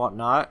guys and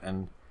whatnot.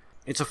 And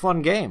it's a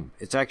fun game.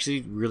 It's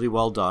actually really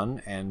well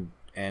done and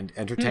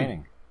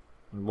entertaining.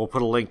 And we'll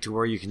put a link to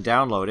where you can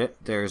download it.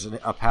 There's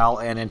a PAL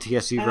and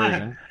NTSC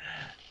version.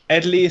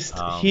 At least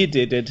he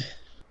did it.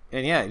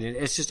 And yeah,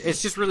 it's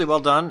just really well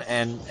done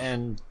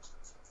and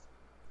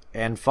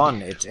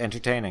fun. It's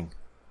entertaining.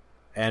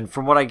 And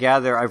from what I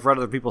gather, I've read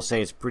other people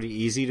say it's pretty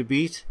easy to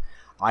beat.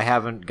 I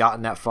haven't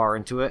gotten that far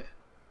into it.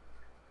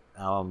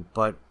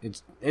 But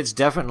it's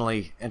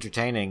definitely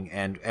entertaining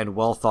and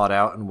well thought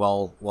out and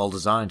well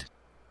designed.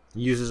 It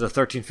uses a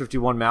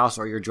 1351 mouse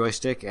or your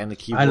joystick and the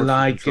keyboard. I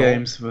like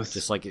games with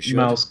just like it should.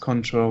 Mouse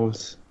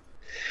controls.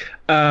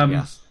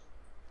 Yes.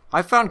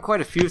 I've found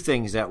quite a few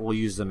things that will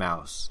use the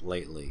mouse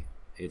lately.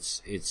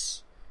 It's.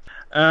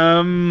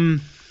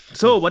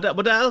 So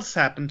what else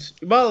happened?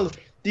 Well,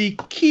 the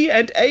Key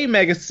and A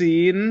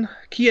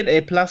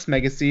Plus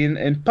magazine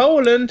in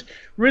Poland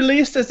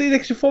released a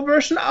C64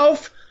 version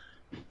of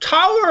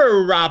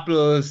Tower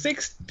Rappel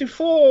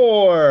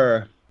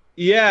 64.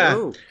 Yeah,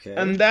 okay.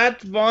 And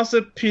that was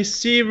a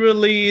PC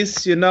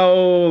release,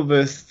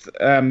 with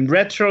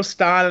retro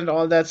style and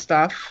all that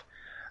stuff.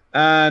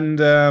 And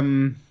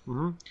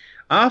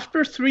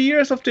after 3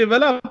 years of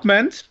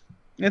development,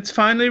 it's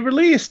finally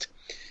released.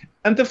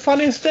 And the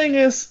funniest thing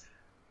is,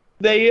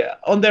 they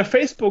on their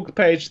Facebook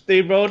page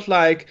they wrote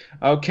like,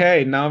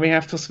 okay, now we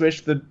have to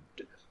switch the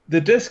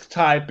disc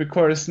type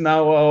because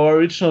now our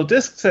original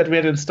discs that we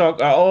had in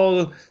stock are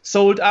all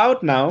sold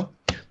out now.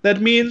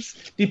 That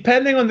means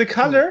depending on the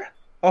color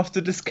of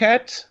the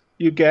diskette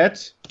you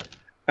get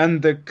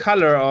and the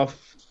color of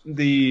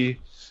the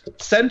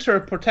center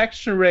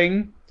protection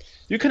ring,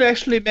 you can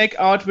actually make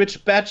out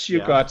which batch you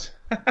got.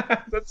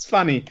 That's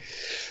funny.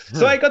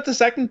 So I got the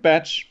second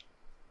batch.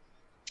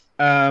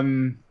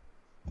 And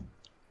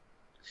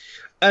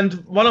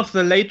one of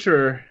the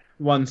later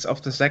ones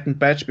of the second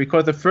batch,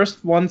 because the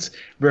first ones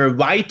were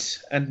white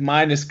and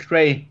mine is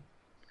gray.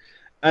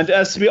 And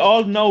as we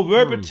all know,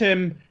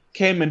 Verbatim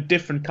came in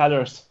different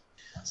colors.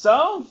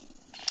 So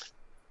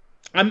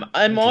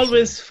I'm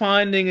always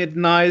finding it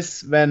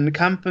nice when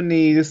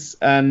companies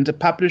and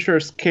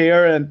publishers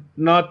care and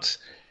not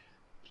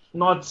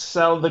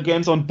sell the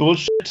games on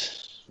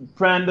bullshit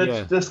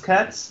branded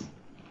diskettes.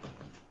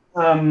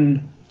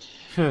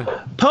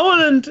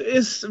 Poland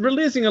is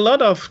releasing a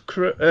lot of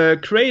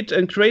great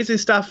and crazy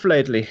stuff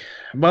lately.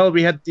 Well,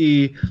 we had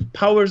the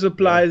Power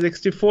Supply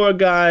 64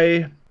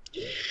 guy.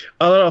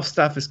 A lot of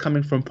stuff is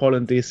coming from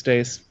Poland these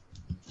days.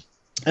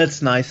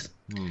 It's nice.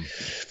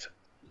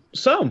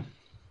 So,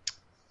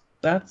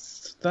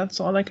 that's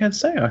all I can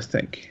say, I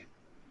think.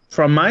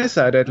 From my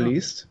side, at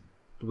least.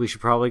 We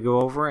should probably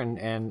go over and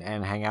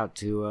hang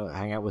out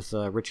with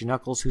Richie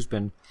Knuckles, who's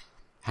been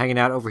hanging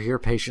out over here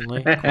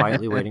patiently,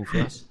 quietly waiting for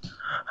us.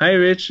 Hi,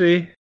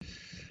 Richie.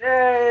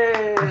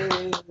 Yay!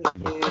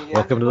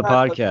 Welcome to the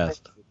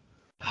podcast.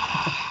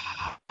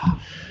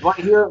 Want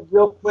to hear a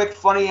real quick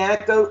funny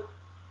anecdote?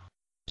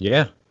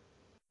 Yeah.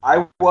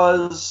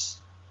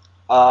 There's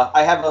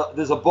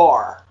a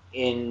bar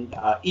in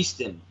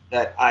Easton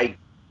that I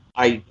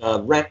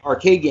rent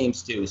arcade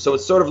games to. So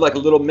it's sort of like a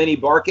little mini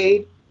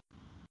barcade.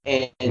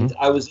 And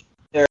I was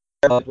there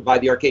to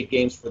provide the arcade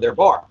games for their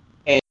bar.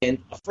 And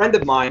a friend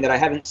of mine that I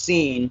haven't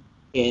seen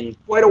in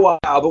quite a while,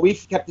 but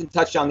we've kept in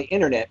touch on the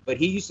internet, but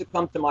he used to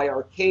come to my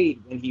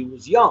arcade when he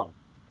was young.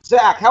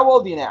 Zach, how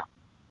old are you now?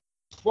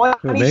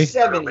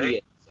 27 he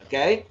is,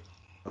 okay?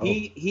 Oh.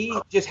 He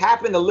just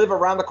happened to live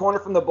around the corner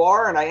from the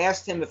bar, and I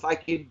asked him if I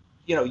could,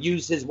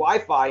 use his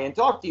Wi-Fi and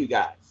talk to you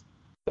guys.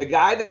 The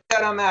guy that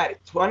I'm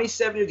at,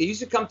 27 years, he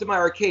used to come to my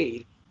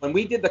arcade when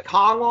we did the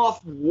Kong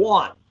Off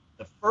 1,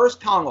 the first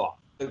Kong Off.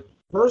 The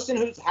person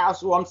whose house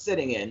who I'm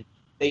sitting in,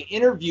 they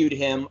interviewed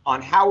him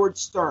on Howard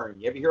Stern.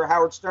 You ever hear of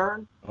Howard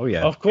Stern? Oh,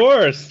 yeah. Of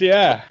course,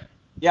 yeah.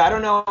 Yeah, I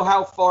don't know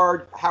how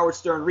far Howard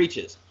Stern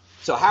reaches.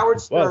 So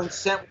Howard Stern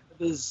sent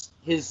his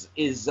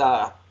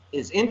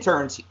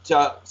interns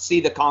to see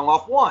the Kong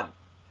Off 1.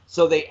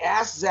 So they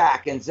asked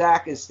Zach, and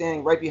Zach is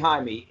standing right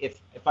behind me.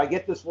 If I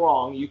get this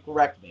wrong, you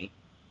correct me.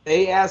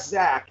 They asked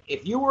Zach,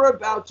 if you were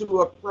about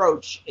to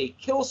approach a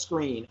kill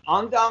screen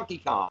on Donkey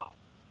Kong,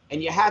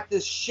 and you had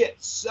this shit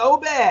so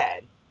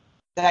bad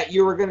that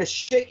you were going to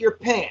shit your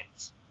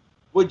pants,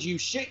 would you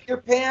shit your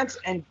pants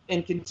and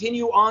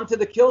continue on to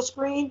the kill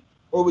screen,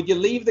 or would you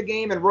leave the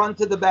game and run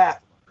to the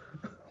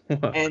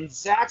bathroom? And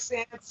Zach's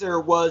answer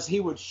was he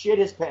would shit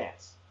his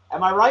pants.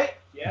 Am I right?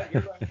 Yeah,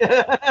 you're right.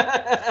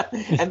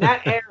 And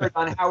that aired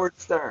on Howard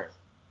Stern.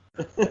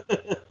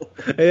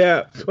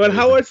 Yeah, well,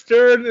 Howard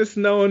Stern is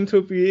known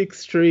to be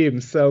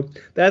extreme, so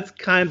that's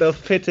kind of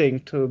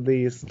fitting to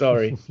the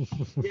story.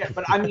 Yeah,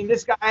 but I mean,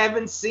 this guy, I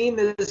haven't seen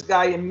this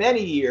guy in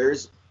many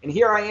years, and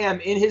here I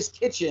am in his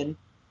kitchen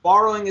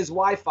borrowing his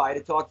Wi-Fi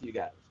to talk to you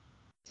guys.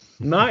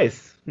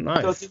 Nice.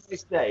 So it's a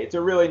nice day. It's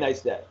a really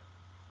nice day.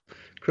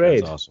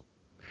 Great. That's awesome.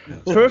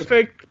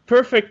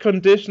 Perfect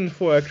condition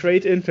for a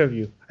great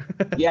interview.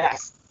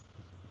 Yes.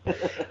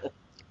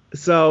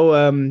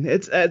 So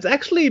it's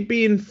actually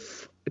been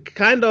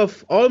kind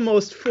of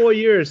almost 4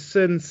 years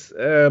since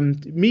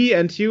me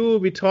and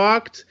we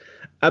talked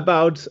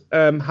about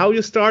how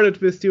you started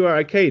with your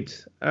arcade.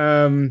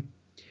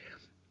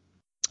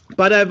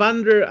 But I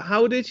wonder,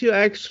 how did you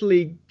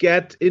actually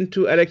get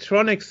into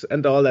electronics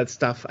and all that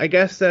stuff? I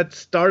guess that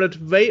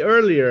started way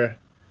earlier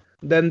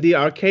than the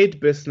arcade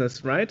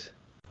business, right?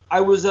 I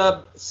was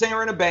a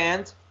singer in a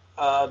band.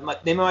 The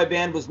name of my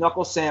band was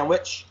Knuckle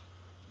Sandwich.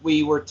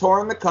 We were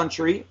touring the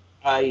country.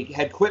 I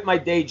had quit my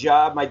day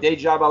job. My day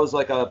job, I was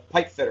like a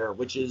pipe fitter,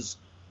 which is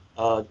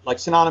like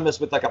synonymous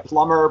with like a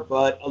plumber,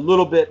 but a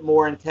little bit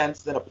more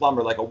intense than a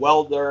plumber, like a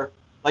welder,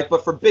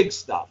 but for big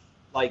stuff,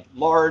 like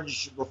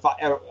large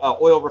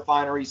oil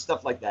refineries,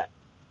 stuff like that.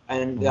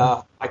 And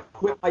I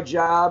quit my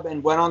job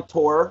and went on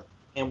tour,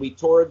 and we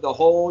toured the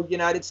whole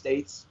United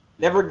States.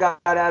 Never got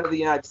out of the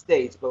United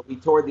States, but we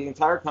toured the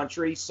entire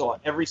country, saw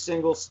every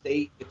single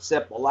state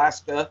except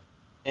Alaska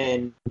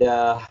and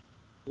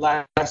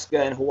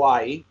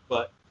Hawaii,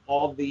 but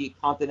all the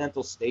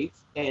continental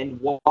states.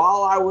 And while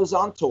I was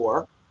on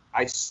tour,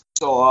 I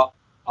saw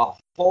a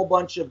whole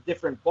bunch of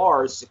different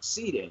bars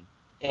succeeding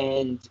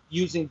and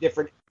using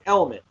different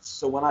elements.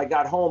 So when I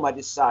got home, I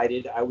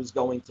decided I was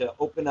going to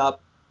open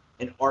up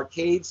an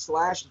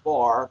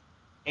arcade/bar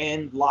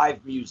and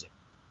live music.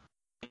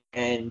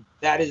 And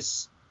that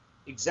is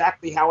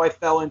exactly how I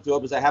fell into it,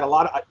 because I had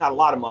not a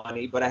lot of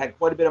money, but I had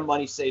quite a bit of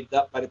money saved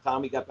up by the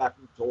time we got back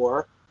from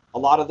tour. A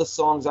lot of the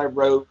songs I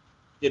wrote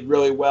did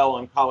really well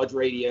on college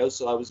radio,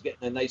 so I was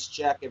getting a nice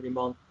check every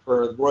month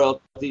for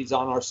royalties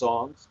on our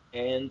songs.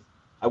 And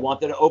I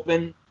wanted to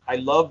open. I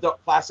loved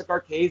classic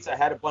arcades. I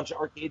had a bunch of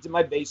arcades in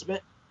my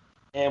basement.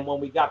 And when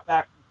we got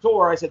back from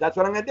tour, I said, that's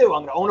what I'm going to do.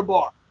 I'm going to own a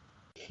bar.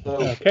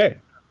 So okay.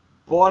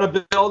 Bought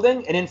a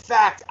building, and in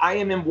fact, I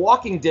am in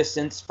walking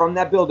distance from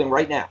that building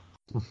right now.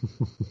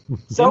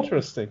 So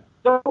interesting.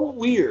 So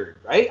weird,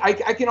 right?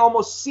 I can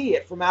almost see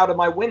it from out of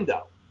my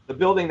window, the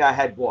building that I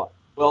had bought.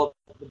 Well,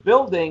 the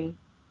building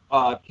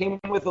came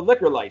with a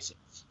liquor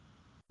license.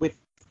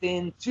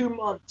 Within 2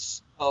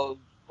 months of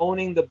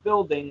owning the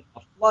building,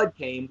 a flood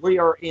came. We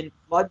are in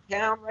Flood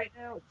Town right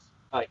now.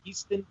 It's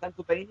Easton,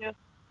 Pennsylvania,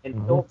 and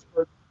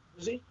Phillipsburg,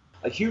 Jersey.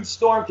 A huge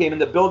storm came,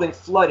 and the building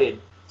flooded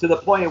to the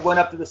point it went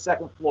up to the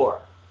second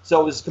floor.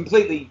 So it was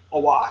completely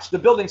awash. The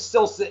building's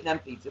still sitting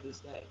empty to this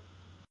day.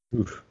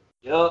 Oof.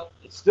 Yep,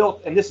 it's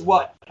still, and this is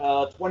what,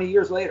 20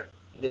 years later,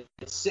 and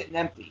it's sitting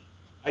empty.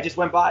 I just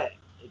went by it.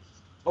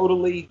 It's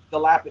totally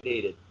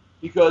dilapidated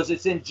because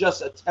it's in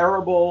just a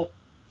terrible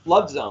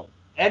flood zone.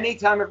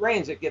 Anytime it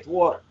rains, it gets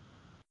water.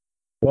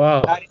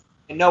 Wow.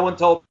 And no one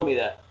told me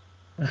that.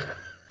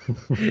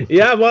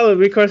 Yeah, well,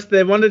 because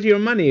they wanted your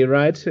money,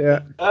 right?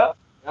 Yeah. Yep.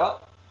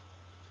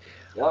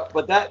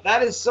 But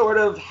that is sort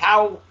of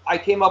how I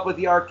came up with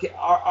the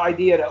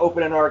idea to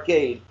open an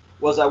arcade.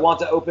 Was I want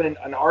to open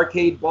an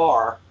arcade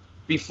bar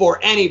before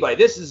anybody.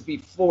 This is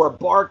before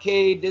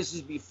Barcade. This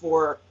is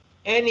before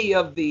any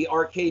of the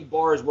arcade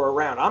bars were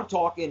around. I'm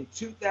talking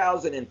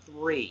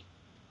 2003.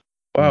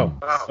 Wow.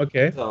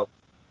 Okay. So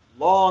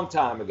long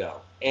time ago.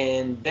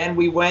 And then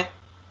we went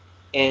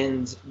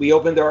and we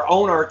opened our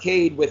own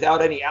arcade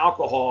without any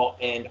alcohol,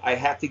 and I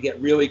had to get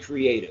really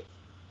creative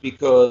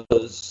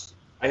because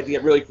I had to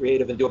get really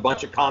creative and do a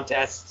bunch of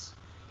contests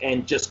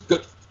and just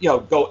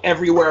go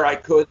everywhere I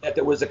could that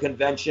there was a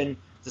convention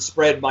to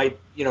spread my,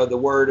 the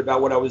word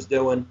about what I was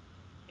doing,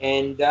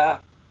 and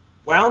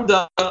wound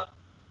up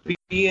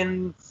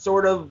being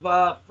sort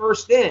of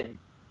first in.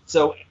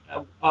 So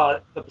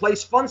the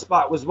place Fun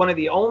Spot was one of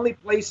the only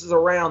places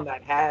around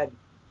that had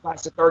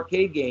classic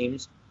arcade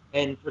games,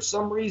 and for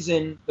some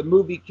reason the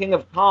movie King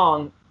of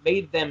Kong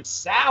made them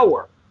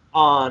sour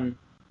on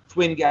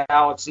Twin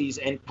Galaxies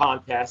and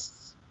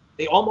contests.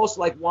 They almost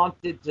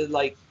wanted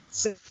to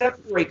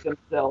separate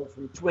themselves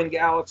from Twin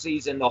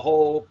Galaxies and the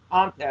whole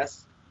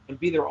contest and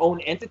be their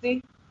own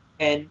entity,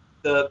 and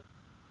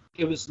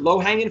it was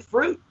low-hanging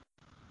fruit.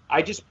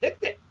 I just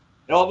picked it,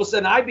 and all of a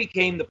sudden I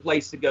became the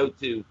place to go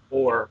to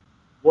for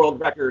world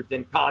records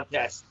and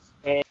contests,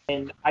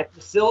 and I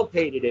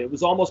facilitated it. It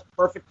was almost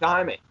perfect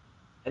timing.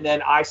 And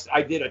then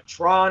I did a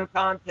Tron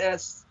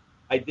contest.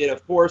 I did,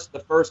 of course,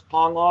 the first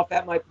Pong Off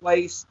at my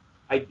place.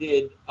 I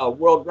did a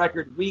world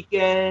record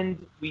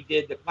weekend. We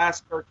did the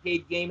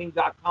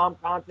ClassicArcadeGaming.com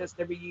contest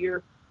every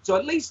year. So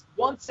at least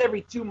once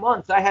every 2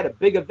 months, I had a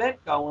big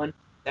event going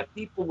that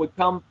people would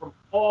come from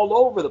all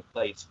over the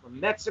place, from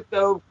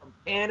Mexico, from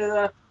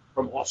Canada,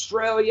 from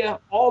Australia,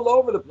 all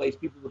over the place.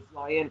 People would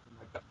fly in from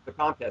the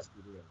contest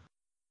we were in.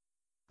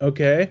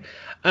 Okay.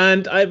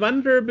 And I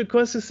wonder,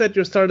 because you said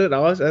you started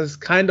out as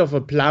kind of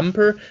a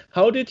plumber,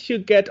 how did you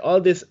get all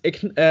this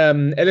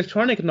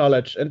electronic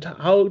knowledge, and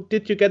how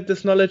did you get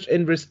this knowledge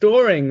in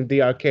restoring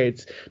the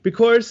arcades?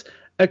 Because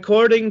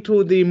according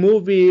to the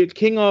movie The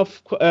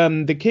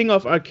King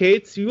of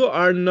Arcades, you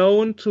are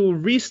known to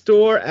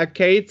restore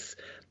arcades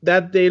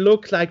that they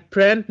look like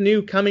brand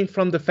new coming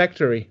from the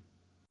factory.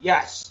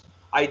 Yes.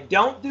 I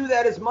don't do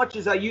that as much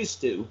as I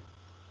used to,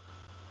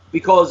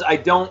 because I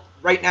don't.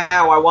 Right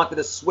now, I wanted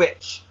to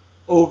switch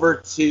over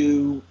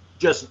to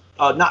just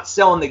not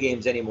selling the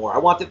games anymore. I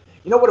wanted,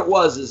 you know what it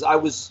was, is I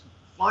was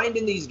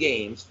finding these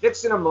games,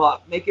 fixing them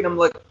up, making them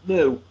look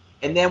new,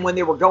 and then when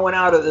they were going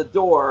out of the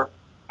door,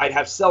 I'd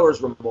have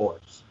seller's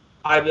remorse.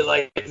 I'd be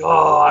like,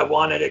 oh, I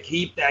wanted to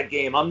keep that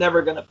game. I'm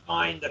never going to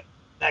find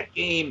that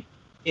game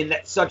in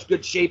such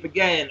good shape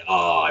again.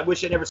 Oh, I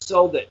wish I never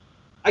sold it.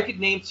 I could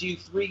name to you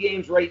 3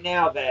 games right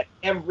now that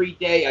every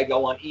day I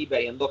go on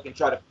eBay and look and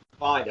try to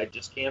find. I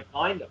just can't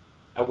find them.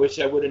 I wish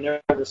I would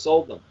have never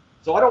sold them.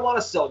 So I don't want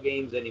to sell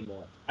games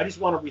anymore. I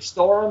just want to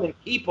restore them and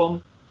keep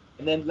them,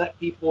 and then let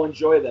people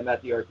enjoy them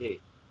at the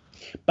arcade.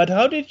 But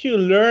how did you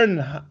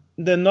learn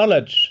the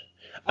knowledge?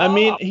 I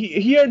mean,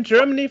 here in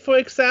Germany, for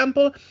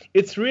example,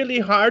 it's really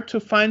hard to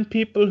find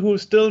people who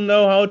still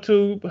know how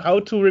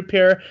to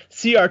repair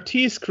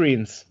CRT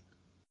screens.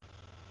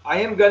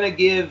 I am going to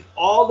give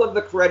all of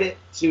the credit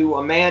to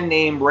a man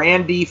named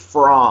Randy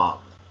Fromm.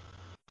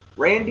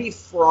 Randy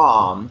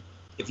Fromm,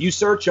 if you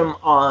search him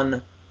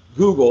on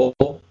Google,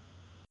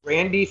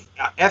 Randy,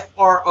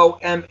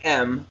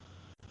 F-R-O-M-M,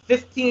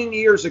 15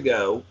 years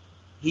ago,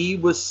 he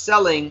was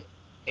selling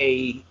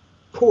a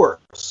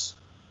course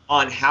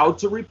on how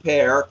to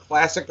repair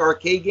classic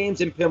arcade games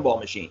and pinball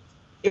machines.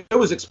 It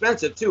was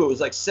expensive, too. It was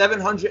like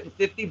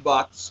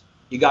 $750.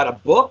 You got a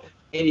book,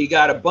 and you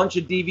got a bunch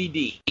of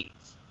DVDs.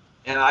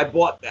 And I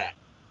bought that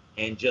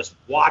and just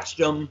watched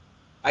them.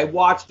 I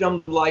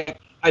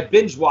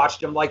binge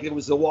watched them like it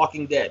was The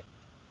Walking Dead.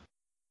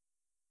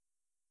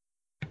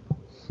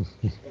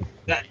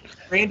 That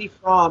Randy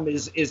Fromm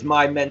is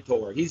my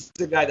mentor. He's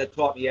the guy that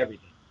taught me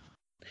everything.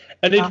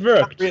 And it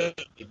worked. Not really,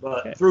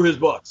 but through his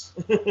books.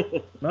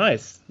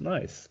 Nice.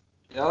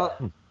 Yeah.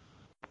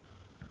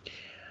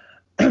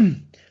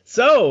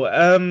 So,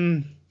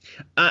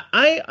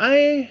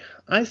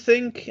 I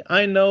think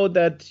I know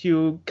that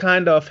you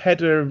kind of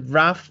had a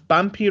rough,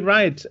 bumpy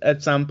ride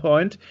at some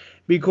point,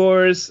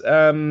 because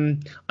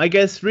I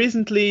guess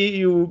recently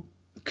you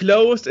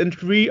closed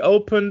and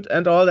reopened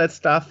and all that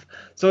stuff.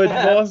 So it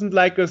wasn't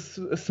like a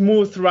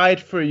smooth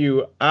ride for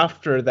you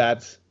after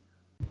that.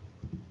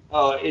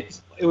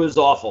 It was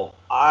awful.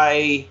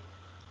 The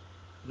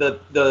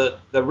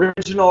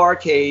original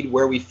arcade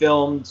where we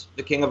filmed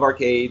The King of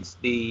Arcades,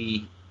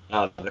 the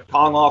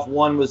Kong Off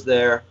 1 was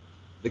there.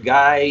 The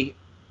guy,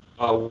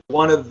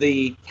 one of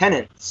the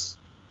tenants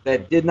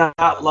that did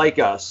not like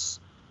us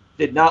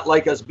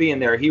being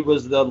there. He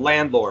was the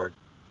landlord.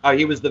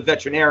 He was the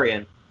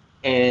veterinarian,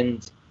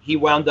 and he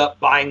wound up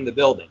buying the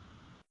building.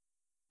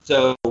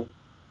 So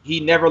he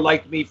never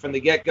liked me from the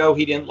get-go.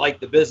 He didn't like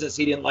the business.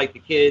 He didn't like the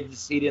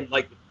kids. He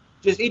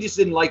just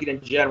didn't like it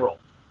in general.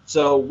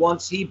 So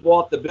once he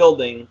bought the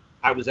building,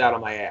 I was out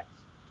on my ass.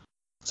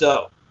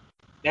 So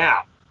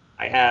now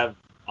I have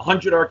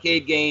 100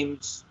 arcade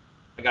games.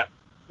 I got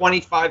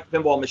 25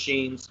 pinball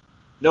machines.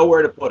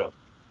 Nowhere to put them.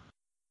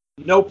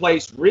 No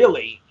place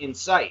really in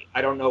sight.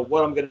 I don't know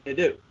what I'm going to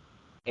do.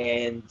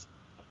 And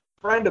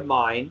a friend of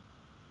mine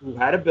who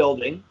had a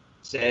building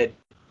said,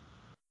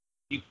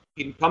 you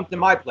can come to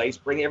my place,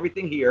 bring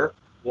everything here.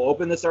 We'll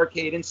open this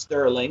arcade in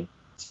Sterling.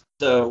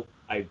 So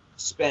I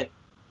spent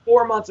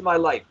 4 months of my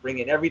life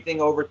bringing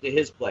everything over to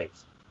his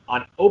place.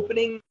 On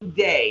opening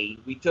day,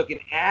 we took an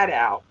ad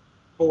out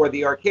for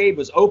the arcade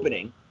was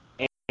opening,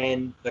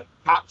 and the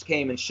cops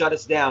came and shut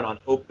us down on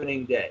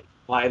opening day.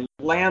 My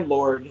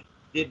landlord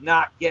did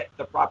not get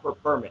the proper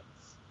permits.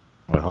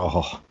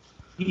 Oh.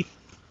 He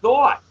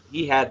thought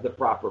he had the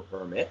proper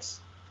permits,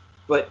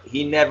 but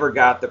he never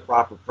got the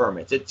proper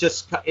permits.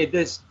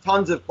 There's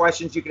tons of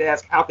questions you could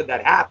ask. How could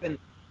that happen?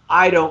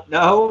 I don't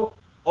know.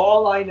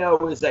 All I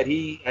know is that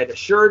he had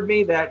assured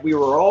me that we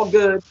were all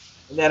good.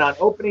 And then on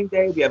opening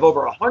day, we have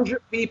over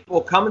 100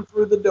 people coming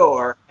through the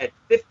door at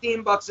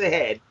 $15 a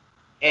head,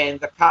 and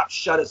the cops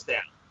shut us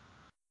down.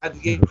 I had to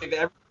give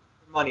everyone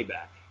money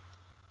back.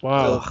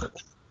 Wow. So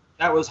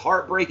that was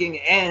heartbreaking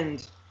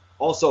and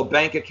also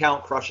bank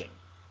account crushing.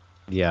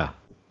 Yeah,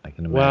 I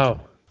can imagine. Wow.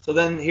 So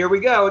then here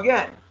we go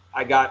again.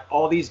 I got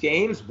all these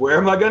games. Where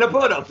am I going to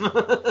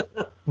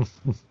put them?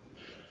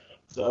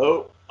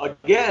 So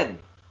again,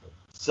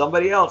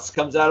 somebody else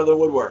comes out of the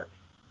woodwork.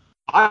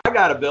 I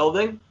got a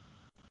building.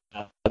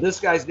 This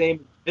guy's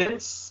named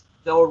Vince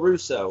Del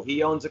Russo.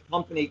 He owns a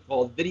company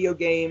called Video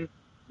Game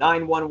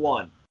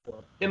 911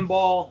 or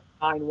Pinball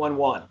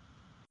 911.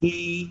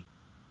 He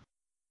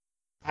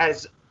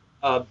has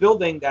a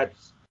building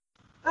that's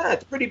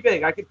it's pretty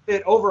big. I could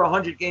fit over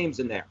 100 games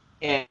in there.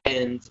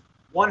 And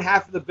one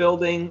half of the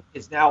building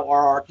is now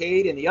our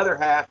arcade, and the other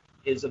half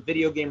is a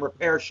video game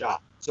repair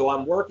shop. So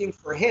I'm working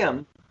for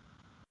him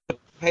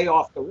pay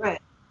off the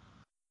rent,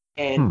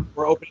 and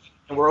we're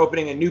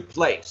opening a new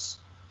place.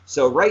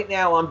 So right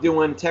now I'm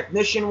doing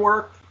technician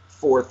work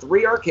for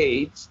 3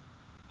 arcades.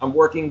 I'm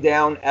working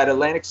down at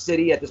Atlantic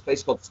City at this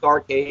place called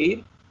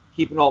Starcade,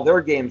 keeping all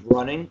their games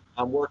running.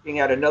 I'm working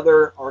at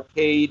another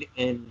arcade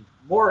in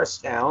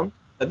Morristown.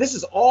 Now, this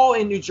is all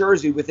in New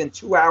Jersey within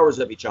 2 hours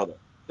of each other.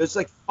 There's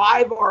like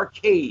 5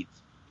 arcades.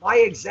 My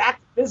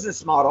exact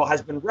business model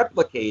has been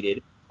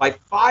replicated by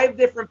 5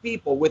 different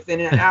people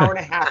within an hour and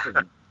a half of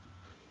me,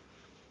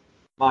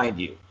 mind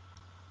you.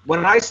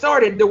 When I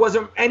started, there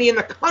wasn't any in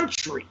the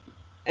country.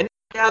 And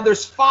now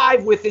there's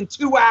 5 within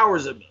 2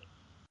 hours of me.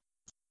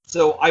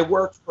 So I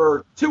work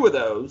for 2 of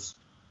those,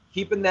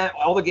 keeping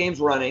all the games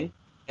running.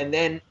 And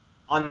then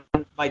on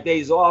my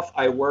days off,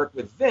 I work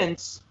with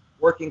Vince,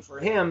 working for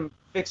him,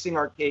 fixing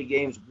arcade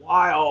games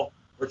while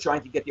we're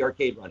trying to get the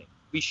arcade running.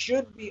 We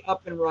should be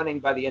up and running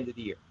by the end of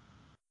the year.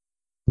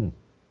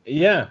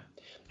 Yeah.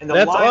 And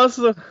that's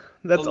also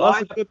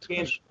good.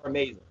 Games are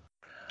amazing.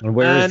 And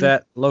where is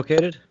that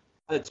located?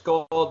 It's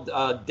called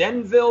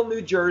Denville,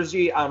 New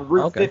Jersey, on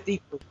Route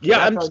 50.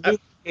 Yeah,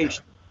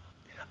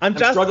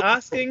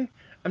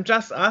 I'm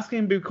just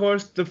asking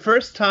because the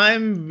first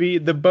time the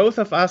both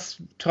of us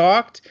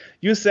talked,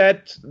 you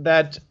said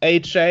that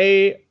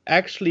HA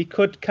actually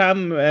could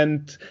come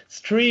and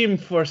stream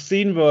for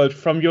Scene World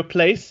from your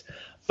place,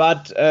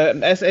 but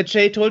as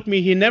HA told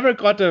me, he never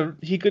got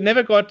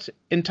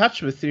in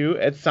touch with you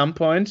at some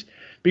point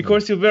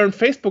because you weren't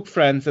Facebook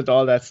friends and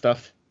all that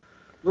stuff.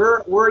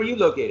 Where are you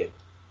located?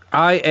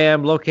 I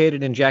am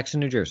located in Jackson,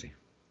 New Jersey.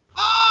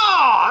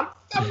 Oh,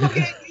 I'm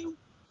looking at you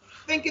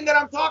thinking that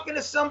I'm talking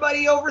to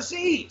somebody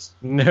overseas.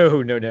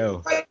 No.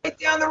 Right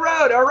down the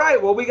road. All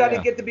right. Well, we got to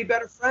get to be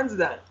better friends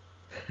then.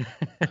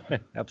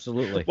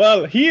 Absolutely.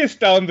 Well, he is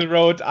down the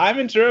road. I'm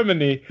in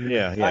Germany.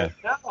 Yeah.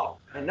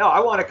 I know. I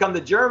want to come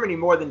to Germany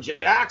more than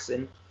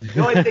Jackson.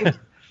 The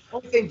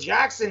only thing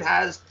Jackson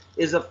has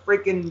is a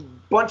freaking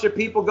bunch of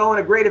people going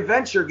to Great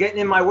Adventure getting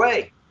in my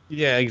way.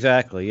 Yeah,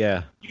 exactly.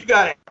 Yeah. You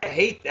gotta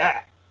hate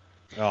that.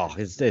 Oh,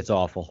 it's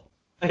awful.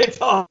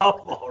 It's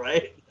awful,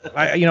 right?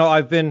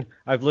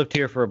 I've lived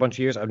here for a bunch of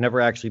years. I've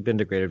never actually been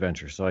to Great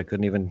Adventure, so I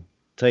couldn't even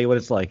tell you what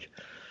it's like.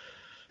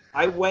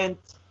 I went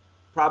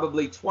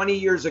probably 20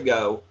 years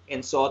ago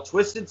and saw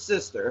Twisted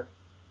Sister,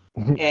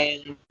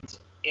 and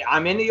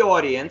I'm in the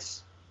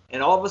audience,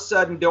 and all of a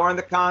sudden during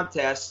the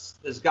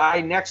contest, this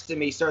guy next to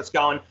me starts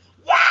going,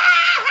 "Wow!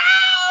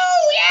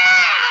 Yeah!"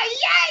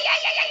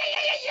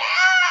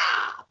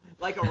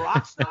 Like a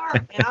rock star,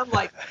 and I'm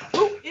like,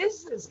 "Who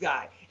is this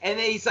guy?" And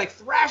then he's like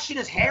thrashing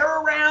his hair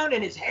around,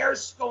 and his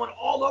hair's going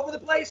all over the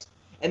place.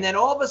 And then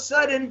all of a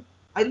sudden,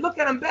 I look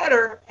at him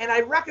better, and I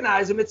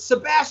recognize him. It's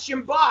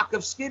Sebastian Bach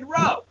of Skid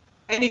Row.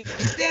 And he's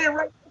standing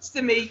right next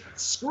to me,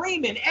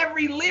 screaming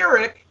every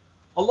lyric,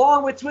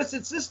 along with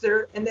Twisted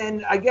Sister. And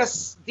then I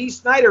guess Dee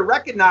Snider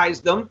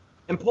recognized him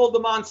and pulled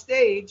him on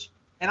stage.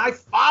 And I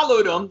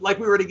followed him like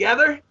we were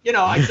together.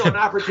 I saw an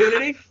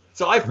opportunity.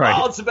 So I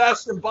followed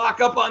Sebastian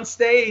Bach up on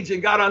stage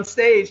and got on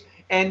stage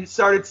and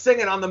started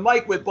singing on the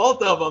mic with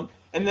both of them.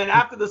 And then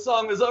after the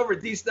song was over,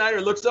 Dee Snider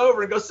looks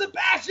over and goes,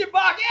 "Sebastian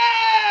Bach,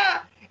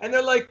 yeah!" And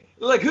they're like,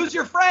 "Who's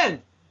your friend?"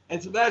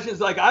 And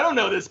Sebastian's like, "I don't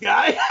know this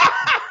guy."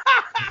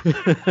 And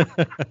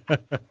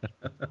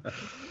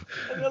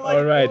they're like,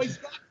 all right.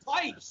 "Oh,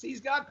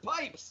 he's got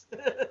pipes.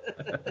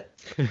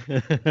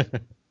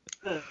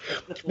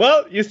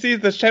 Well, you see,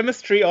 the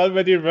chemistry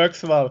already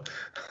works well.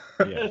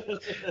 Yeah.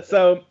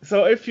 So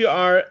if you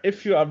are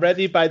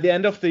ready by the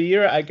end of the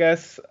year, I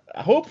guess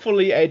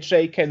hopefully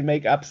HA can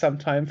make up some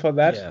time for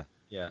that.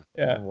 Yeah.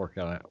 Yeah. Work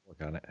on it.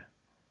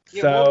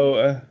 Yeah,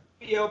 so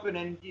be open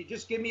and you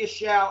just give me a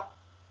shout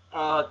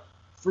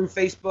through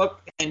Facebook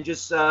and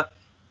just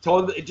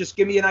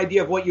give me an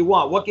idea of what you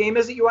want. What game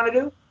is it you want to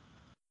do?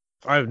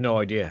 I have no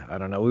idea. I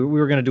don't know. We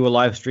were going to do a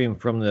live stream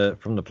from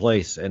the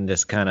place and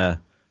just kind of,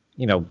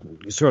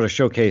 sort of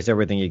showcase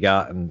everything you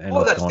got and what's going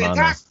on. Oh, that's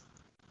fantastic.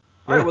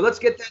 All right, well, let's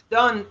get that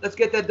done. Let's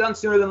get that done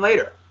sooner than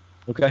later.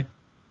 Okay.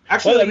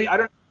 Actually,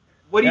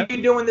 what are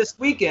you doing this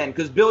weekend?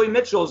 Because Billy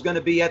Mitchell is going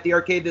to be at the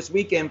arcade this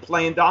weekend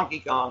playing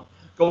Donkey Kong.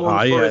 All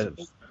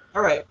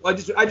right. Well,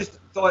 I just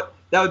thought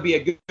that would be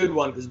a good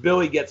one because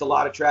Billy gets a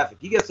lot of traffic.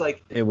 He gets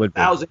like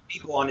 1,000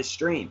 people on his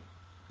stream.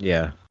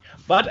 Yeah.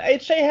 But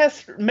HA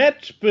has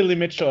met Billy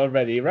Mitchell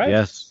already, right?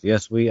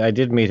 Yes. I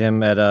did meet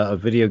him at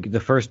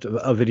the first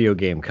video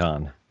game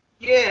con.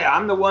 Yeah,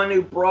 I'm the one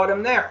who brought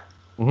him there.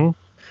 Mm-hmm.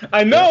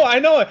 I know.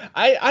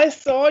 I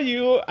saw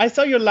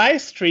your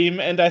live stream,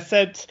 and I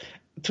said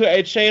to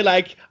HA,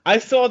 like, I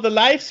saw the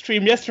live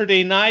stream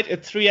yesterday night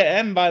at 3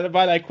 a.m.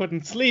 while I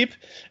couldn't sleep.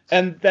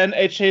 And then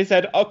HA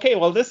said, okay,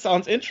 well, this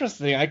sounds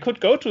interesting. I could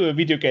go to a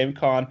video game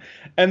con.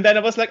 And then I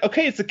was like,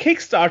 okay, it's a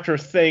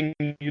Kickstarter thing,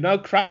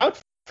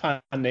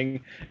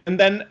 crowdfunding. And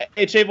then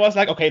HA was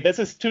like, okay, this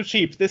is too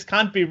cheap. This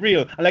can't be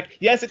real. I'm like,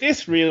 yes, it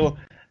is real.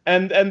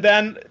 And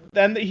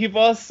then he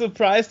was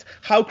surprised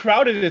how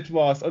crowded it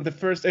was on the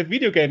first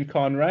video game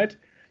con, right?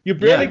 You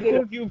barely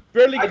could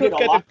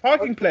get a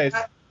parking place.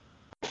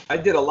 I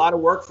did a lot of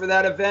work for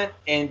that event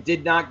and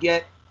did not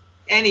get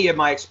any of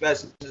my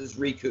expenses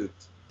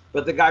recouped.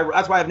 But the guy,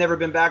 that's why I've never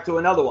been back to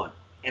another one.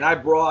 And I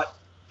brought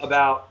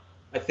about,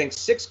 I think,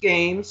 6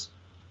 games,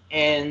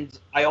 and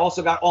I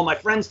also got all my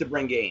friends to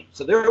bring games.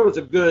 So there was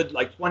a good,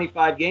 like,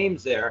 25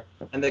 games there,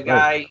 and the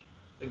guy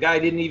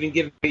didn't even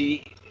give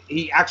me,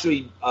 he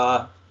actually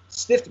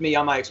stiffed me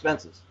on my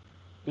expenses.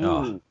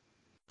 Oh.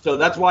 So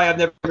that's why I've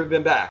never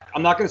been back.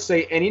 I'm not going to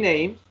say any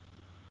names,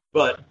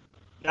 but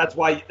that's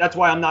why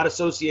I'm not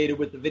associated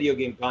with the Video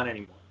Game Con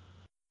anymore.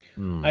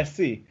 I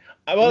see.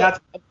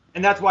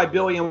 And that's why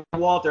Billy and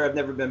Walter have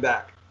never been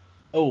back.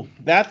 Oh,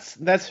 that's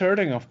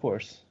hurting, of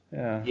course.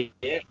 Yeah.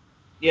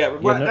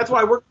 That's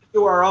why we're going to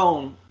do our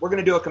own. We're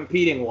going to do a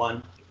competing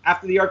one.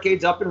 After the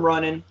arcade's up and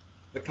running,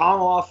 the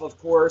Con-Off, of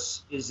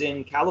course, is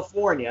in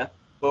California,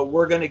 but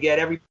we're going to get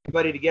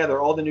everybody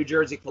together, all the New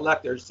Jersey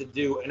collectors, to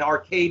do an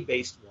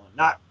arcade-based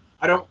one.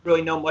 I don't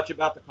really know much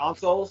about the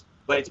consoles,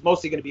 but it's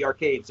mostly going to be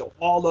arcade. So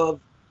all of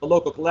the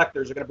local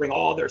collectors are going to bring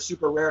all their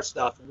super rare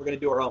stuff, and we're going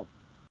to do our own.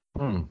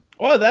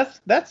 Well,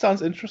 that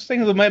sounds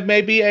interesting. So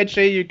maybe,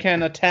 AJ, you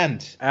can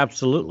attend.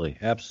 Absolutely.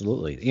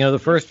 You know, the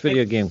first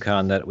Video Game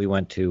Con that we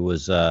went to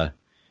was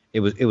it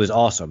was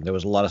awesome. There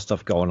was a lot of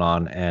stuff going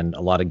on and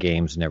a lot of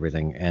games and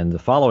everything. And the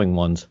following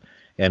ones,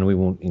 and we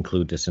won't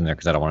include this in there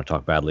because I don't want to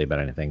talk badly about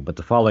anything, but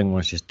the following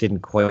ones just didn't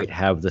quite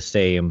have the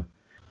same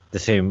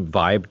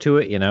vibe to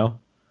it, you know?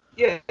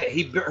 Yeah,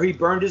 he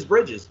burned his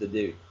bridges, the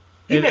dude.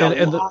 He made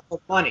a lot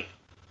of money.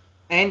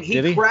 And he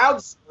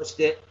crowdsourced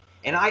it.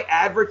 And I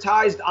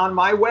advertised on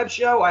my web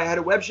show. I had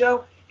a web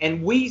show,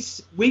 and we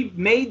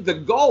made the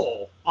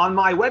goal on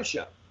my web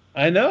show.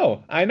 I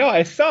know.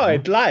 I saw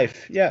it live.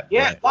 Yeah.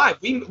 Yeah, live.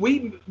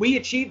 We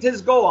achieved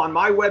his goal on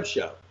my web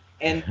show,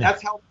 and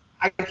that's how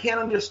I can't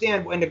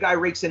understand when the guy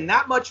rakes in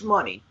that much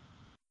money,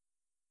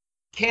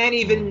 can't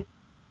even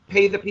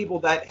pay the people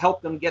that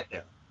helped them get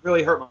there.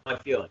 Really hurt my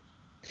feelings.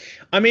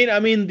 I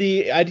mean,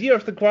 the idea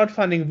of the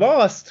crowdfunding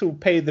was to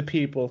pay the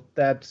people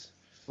that.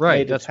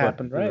 Right, that's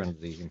happened, what right? Under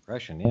the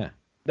impression, yeah.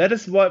 That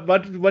is what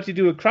you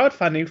do a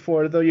crowdfunding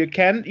for, though. You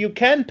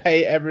can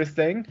pay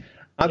everything,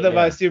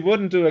 otherwise you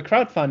wouldn't do a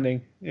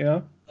crowdfunding. You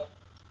know.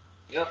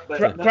 Yeah,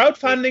 but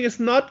crowdfunding is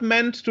not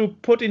meant to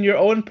put in your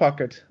own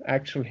pocket,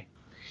 actually.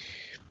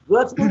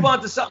 Let's move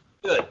on to something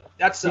good.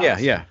 That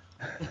sucks. Yeah.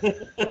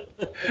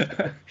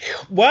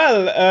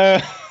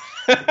 Well,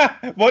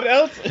 what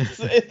else is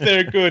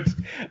there good?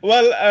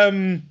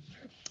 Well,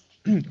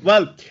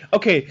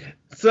 okay.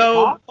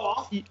 So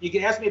you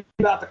can ask me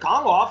about the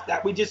Con-Off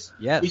that we just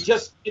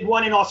did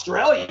one in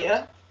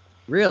Australia.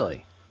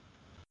 Really?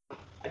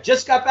 I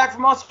just got back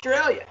from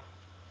Australia.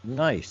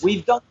 Nice.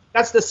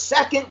 That's the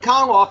second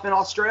Con-Off in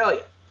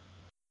Australia.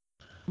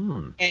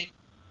 And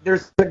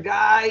there's a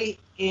guy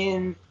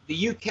in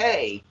the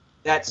UK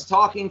that's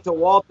talking to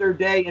Walter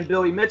Day and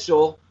Billy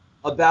Mitchell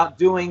about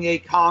doing a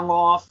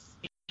Con-Off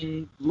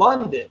in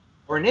London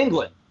or in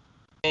England.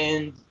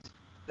 And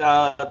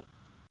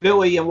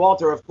Billy and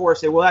Walter, of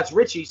course, say, well, that's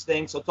Richie's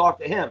thing, so talk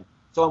to him.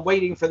 So I'm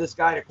waiting for this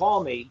guy to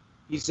call me.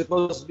 He's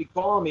supposed to be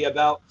calling me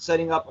about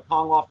setting up a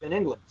Con-Off in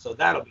England, so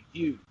that'll be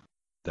huge.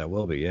 That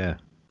will be, yeah.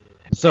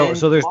 So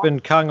there's been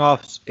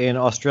Con-Offs in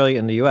Australia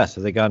and the U.S.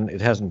 Have they gone?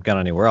 It hasn't gone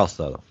anywhere else,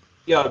 though.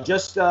 Yeah,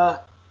 just the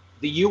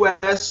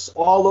U.S.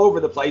 all over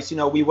the place. You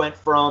know, we went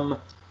from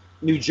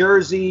New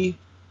Jersey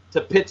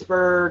to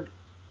Pittsburgh,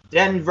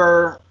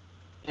 Denver,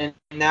 and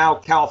now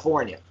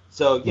California.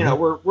 So, you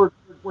know,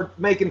 we're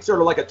making sort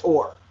of like a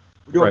tour.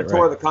 We're doing a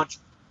tour of the country.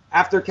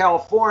 After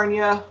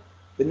California,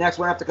 the next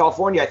one after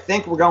California, I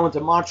think we're going to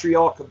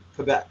Montreal,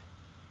 Quebec.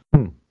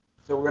 So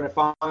we're going to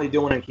finally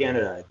do one in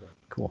Canada, I think.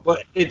 Cool.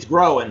 But it's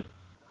growing.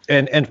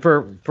 And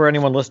for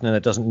anyone listening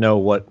that doesn't know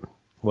what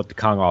the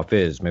Con-Off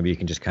is, maybe you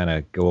can just kind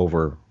of go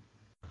over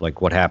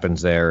like what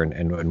happens there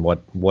and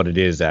what it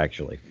is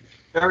actually.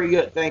 Very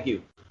good. Thank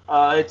you.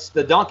 It's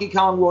the Donkey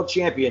Kong World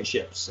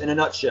Championships in a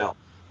nutshell.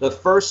 The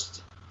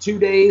first 2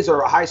 days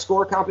are a high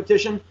score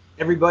competition.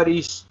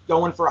 Everybody's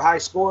going for a high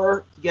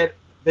score to get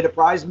a bit of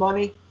prize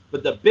money,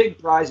 but the big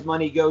prize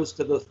money goes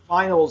to the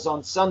finals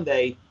on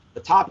Sunday.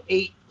 The top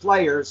 8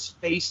 players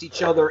face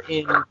each other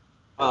in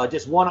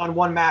just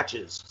one-on-one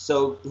matches.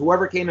 So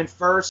whoever came in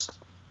first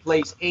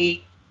plays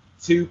 8,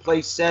 2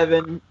 plays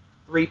 7,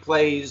 3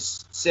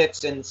 plays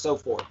 6, and so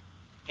forth.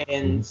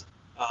 And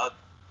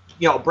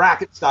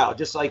bracket style,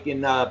 just like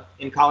in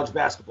college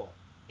basketball.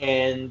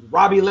 And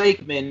Robbie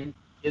Lakeman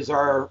is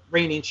our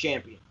reigning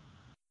champion.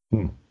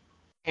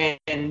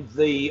 And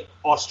the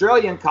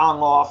Australian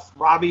Con-Off,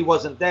 Robbie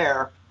wasn't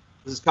there.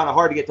 This is kind of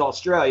hard to get to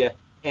Australia.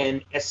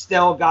 And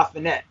Estelle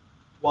Gaffinet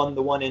won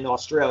the one in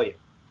Australia.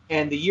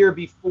 And the year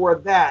before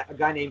that, a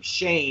guy named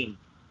Shane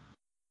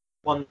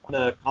won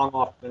the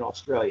Con-Off in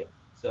Australia.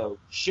 So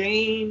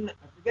Shane,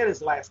 I forget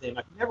his last name.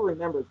 I can never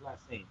remember his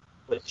last name.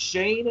 But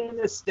Shane and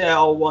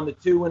Estelle won the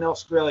 2 in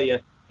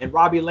Australia. And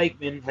Robbie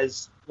Lakeman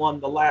has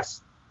won the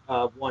last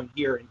one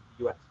here in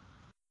the U.S.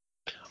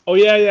 Oh,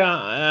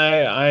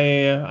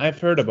 yeah. I've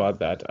heard about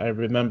that. I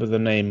remember the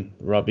name,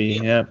 Robbie.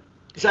 Yeah.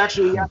 It's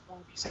actually at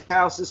Robbie's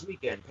house this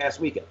past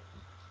weekend.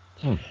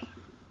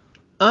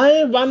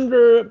 I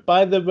wonder,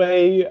 by the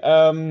way,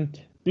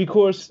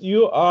 because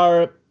you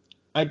are,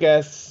 I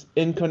guess,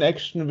 in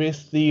connection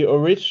with the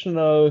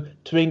original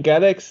Twin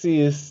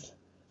Galaxies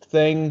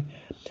thing,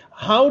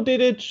 how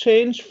did it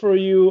change for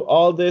you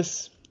all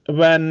this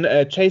when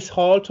Chase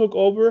Hall took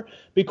over?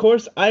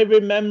 Because I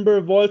remember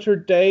Walter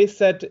Day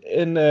said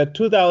in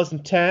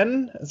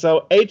 2010,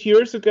 so 8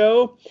 years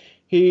ago,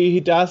 he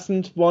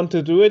doesn't want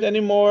to do it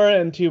anymore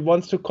and he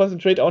wants to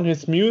concentrate on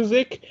his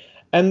music.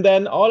 And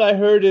then all I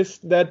heard is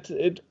that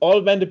it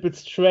all went a bit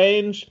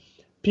strange.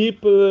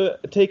 People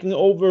taking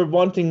over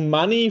wanting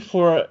money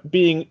for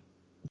being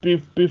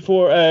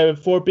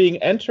for being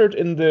entered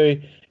in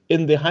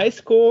the high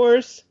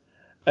scores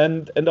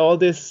and all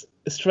these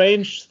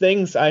strange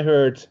things I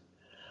heard.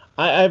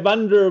 I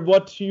wonder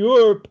what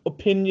your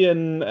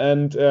opinion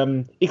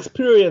and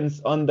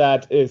experience on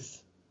that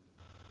is.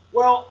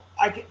 Well,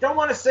 I don't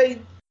want to say,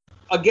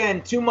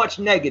 again, too much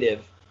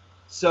negative,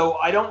 so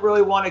I don't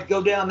really want to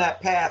go down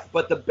that path.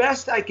 But the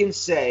best I can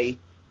say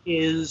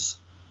is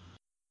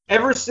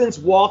ever since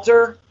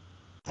Walter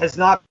has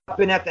not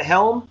been at the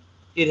helm,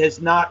 it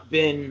has not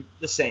been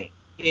the same.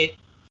 It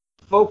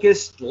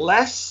focused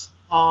less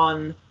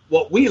on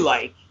what we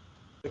like,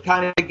 the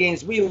kind of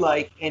games we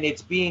like, and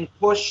it's being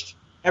pushed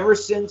ever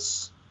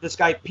since this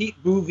guy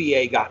Pete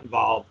Bouvier got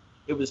involved.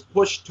 It was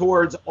pushed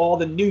towards all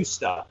the new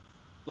stuff,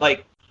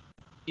 like,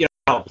 you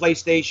know,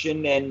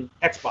 PlayStation and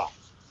Xbox.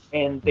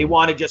 And they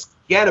want to just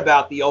forget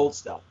about the old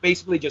stuff,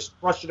 basically just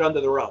brush it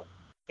under the rug.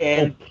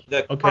 And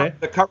the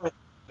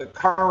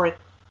current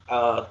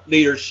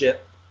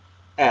leadership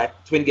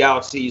at Twin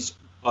Galaxies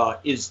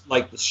is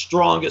like the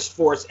strongest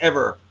force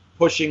ever,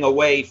 pushing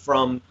away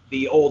from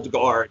the old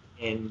guard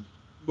and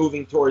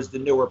moving towards the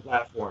newer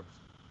platforms,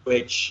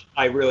 which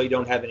I really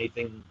don't have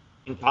anything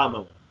in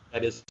common with.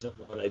 That isn't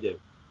what I do.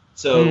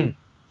 So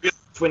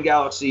Twin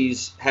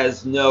Galaxies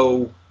has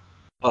no,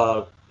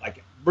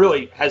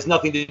 really has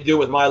nothing to do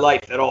with my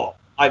life at all.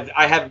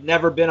 I have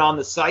never been on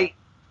the site.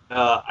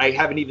 I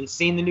haven't even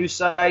seen the new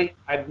site.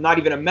 I'm not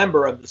even a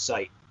member of the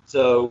site.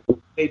 So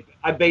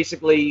I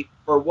basically,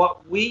 for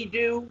what we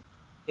do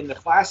in the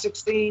classic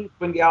scene,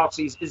 Twin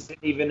Galaxies isn't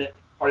even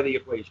part of the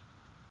equation.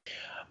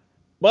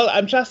 Well,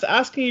 I'm just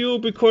asking you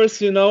because,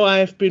 you know,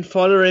 I've been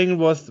following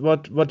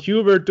what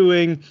you were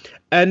doing,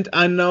 and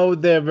I know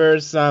there were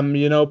some,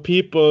 you know,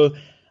 people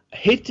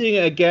hitting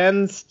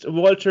against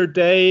Walter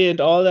Day and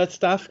all that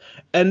stuff,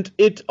 and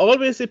it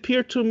always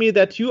appeared to me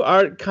that you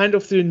are kind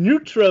of the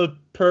neutral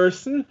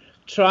person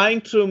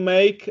trying to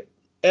make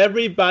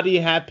everybody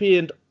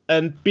happy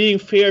and being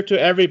fair to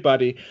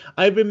everybody.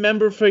 I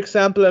remember, for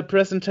example, a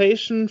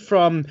presentation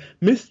from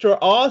Mr.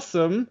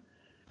 Awesome,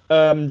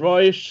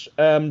 Roy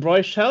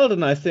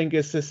Sheldon, I think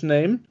is his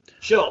name.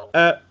 Sure.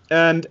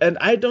 And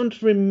I don't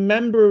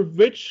remember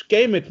which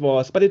game it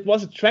was, but it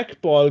was a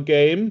trackball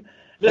game.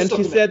 Missile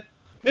and he said,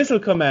 Missile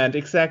Command,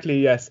 exactly,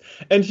 yes.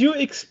 And you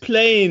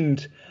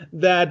explained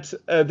that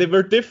there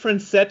were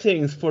different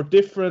settings for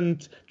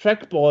different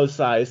trackball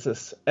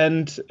sizes.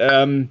 And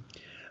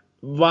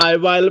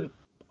while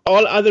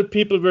all other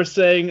people were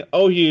saying,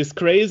 oh, he is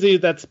crazy,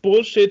 that's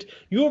bullshit,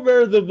 you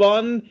were the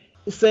one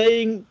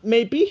saying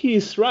maybe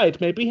he's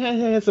right, maybe he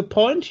has a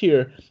point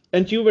here,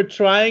 and you were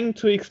trying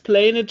to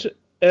explain it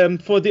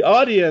for the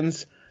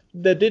audience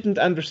that didn't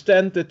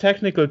understand the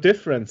technical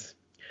difference.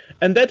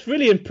 And that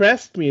really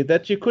impressed me,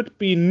 that you could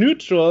be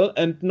neutral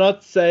and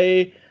not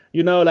say,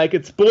 you know, like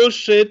it's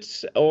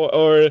bullshit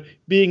or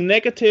being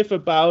negative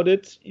about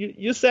it.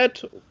 You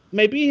said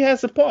maybe he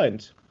has a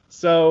point.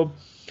 So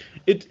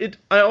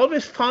I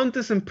always found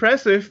this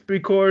impressive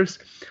because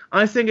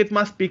I think it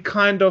must be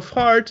kind of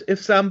hard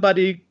if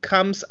somebody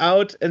comes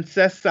out and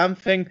says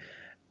something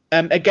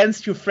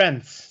against your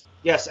friends.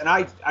 Yes, and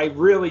I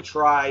really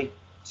try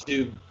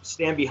to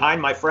stand behind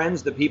my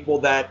friends, the people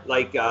that,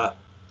 like,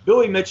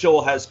 Billy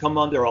Mitchell has come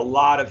under a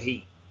lot of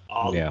heat,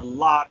 a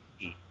lot of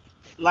heat.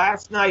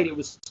 Last night it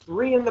was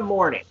 3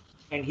 a.m.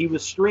 and he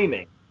was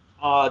streaming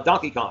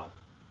Donkey Kong,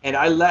 and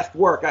I left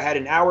work. I had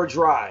an hour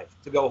drive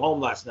to go home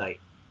last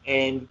night.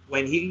 And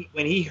when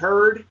he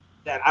heard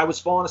that I was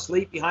falling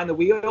asleep behind the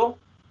wheel,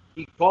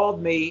 he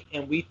called me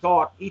and we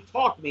talked. He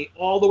talked me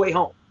all the way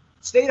home.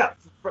 Stayed up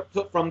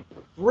from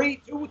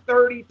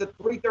 2:30 to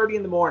 3:30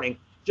 in the morning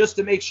just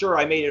to make sure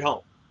I made it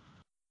home.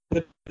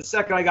 The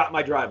second I got in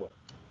my driveway,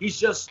 he's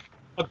just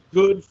a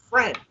good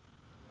friend.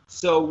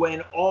 So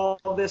when all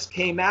this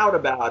came out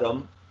about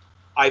him,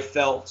 I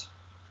felt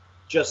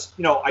just,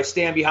 you know, I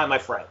stand behind my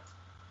friend,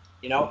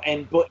 you know,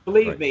 and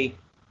believe me,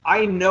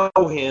 I know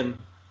him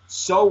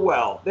so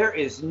well. There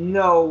is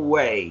no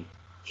way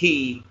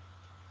he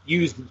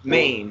used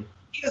MAME.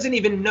 He doesn't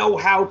even know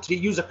how to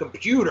use a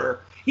computer.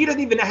 He doesn't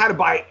even know how to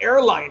buy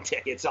airline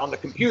tickets on the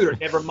computer,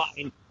 never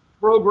mind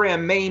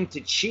program MAME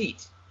to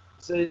cheat.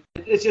 So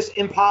it's just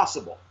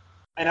impossible.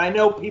 And I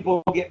know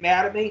people get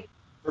mad at me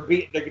for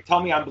they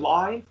tell me I'm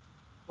blind,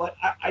 but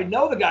I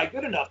know the guy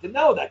good enough to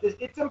know that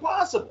it's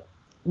impossible.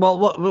 Well,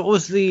 what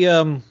was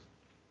the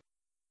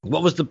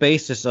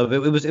basis of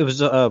it? It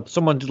was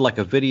someone did like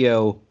a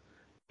video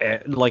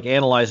like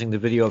analyzing the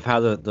video of how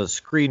the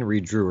screen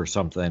redrew or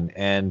something,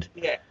 and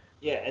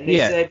and they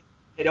said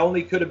it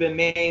only could have been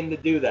MAME to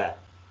do that,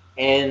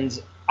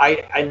 and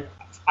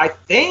I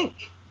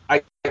think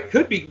I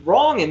could be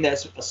wrong in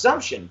this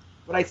assumption,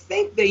 but I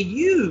think they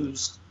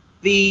used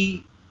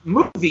the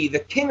movie The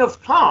King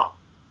of Kong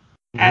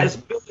as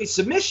Billy's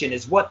submission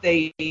is what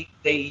they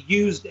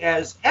used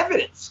as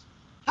evidence.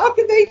 How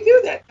could they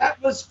do that?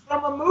 That was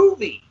from a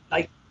movie.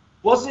 Like,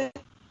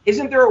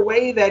 isn't there a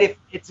way that if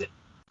it's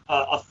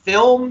a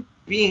film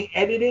being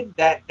edited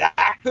that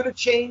could have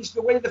changed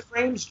the way the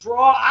frames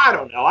draw? I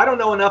don't know. I don't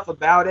know enough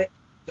about it.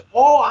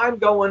 All I'm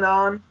going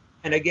on,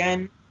 and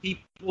again,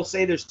 people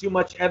say there's too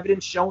much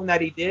evidence showing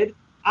that he did.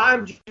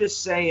 I'm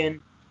just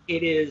saying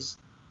it is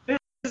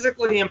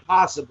physically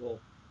impossible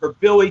for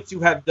Billy to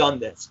have done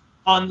this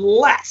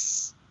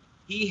unless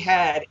he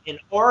had an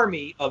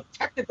army of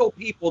technical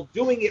people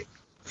doing it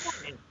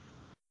for him.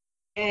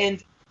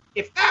 And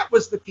if that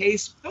was the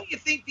case, don't you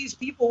think these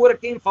people would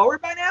have came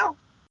forward by now?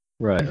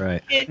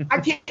 Right.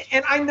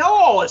 And I know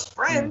all his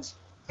friends.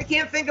 I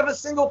can't think of a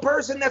single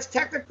person that's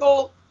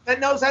technical that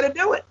knows how to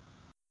do it.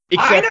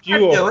 Except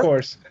you, of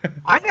course.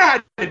 I know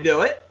how to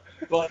do it,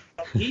 but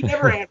he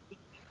never asked me.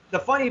 The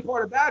funny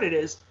part about it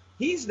is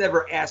he's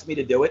never asked me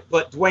to do it,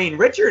 but Dwayne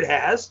Richard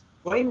has.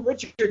 Dwayne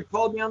Richard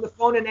called me on the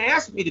phone and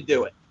asked me to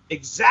do it.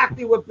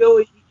 Exactly what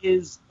Billy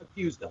is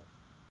accused of.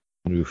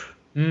 Oof.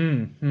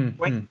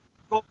 Dwayne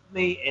called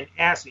me and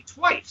asked me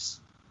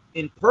twice.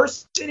 In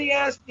person, he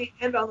asked me,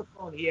 and on the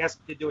phone, he asked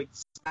me to do it.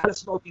 Not a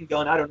smoking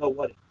gun. I don't know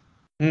what it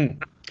is.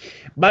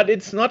 But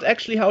it's not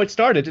actually how it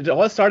started. It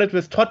all started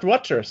with Todd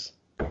Rogers,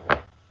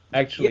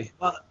 actually. Yeah,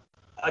 well,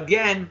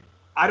 again,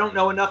 I don't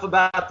know enough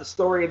about the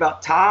story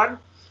about Todd,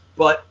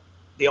 but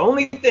the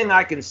only thing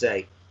I can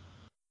say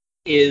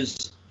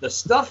is the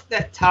stuff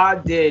that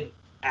Todd did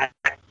at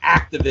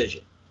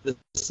Activision, the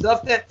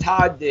stuff that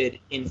Todd did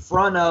in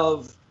front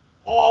of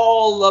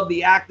all of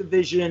the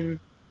Activision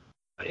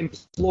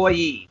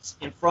employees,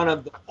 in front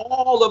of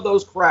all of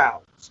those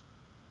crowds.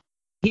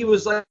 He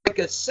was like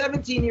a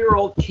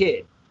 17-year-old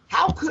kid.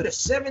 How could a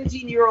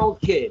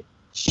 17-year-old kid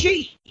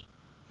cheat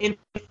in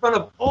front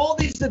of all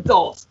these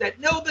adults that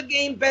know the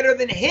game better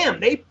than him?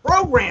 They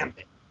programmed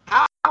it.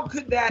 How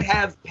could that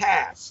have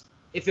passed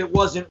if it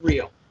wasn't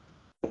real?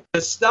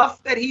 The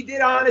stuff that he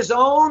did on his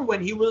own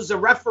when he was a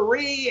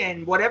referee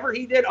and whatever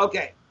he did,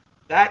 okay,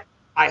 that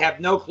I have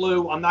no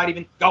clue. I'm not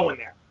even going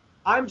there.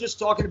 I'm just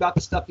talking about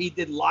the stuff he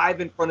did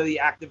live in front of the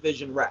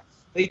Activision refs.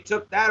 They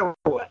took that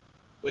away,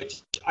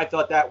 which I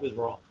thought that was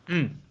wrong.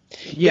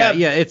 Yeah.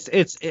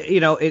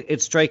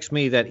 It strikes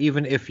me that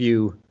even if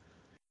you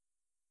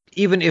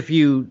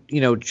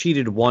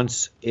cheated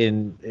once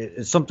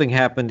in something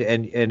happened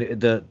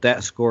and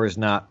that score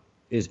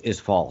is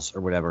false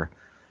or whatever,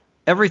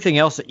 everything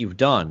else that you've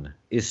done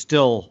is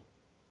still,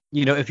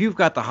 if you've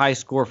got the high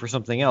score for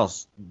something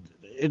else,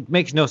 it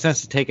makes no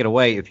sense to take it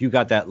away if you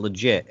got that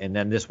legit and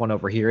then this one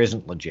over here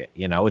isn't legit.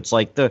 It's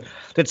like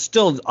that's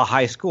still a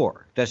high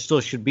score that still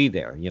should be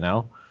there.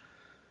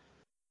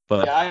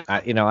 But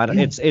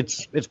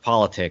it's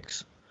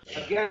politics.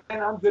 Again,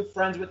 I'm good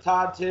friends with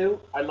Todd too.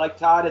 I like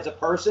Todd as a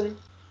person,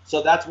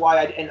 so that's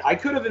why I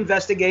could have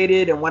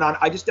investigated and went on.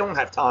 I just don't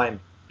have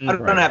time. I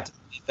don't have to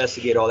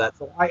investigate all that.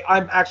 So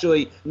I'm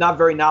actually not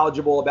very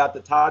knowledgeable about the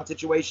Todd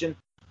situation,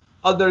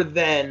 other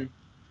than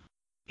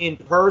in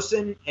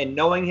person and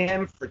knowing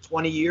him for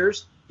 20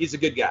 years. He's a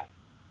good guy.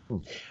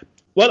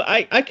 Well,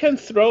 I can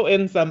throw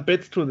in some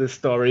bits to this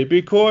story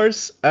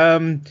because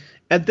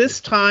at this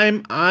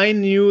time I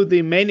knew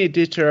the main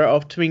editor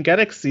of Twin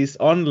Galaxies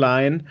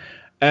Online,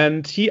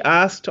 and he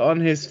asked on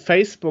his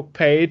Facebook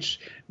page,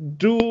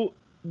 do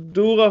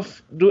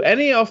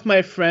any of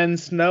my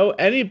friends know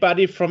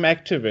anybody from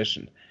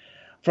Activision,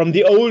 from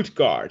the old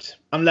guard?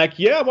 I'm like,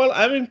 yeah, well,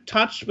 I'm in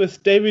touch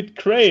with David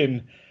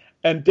Crane.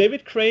 And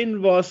David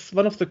Crane was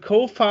one of the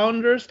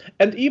co-founders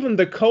and even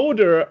the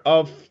coder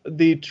of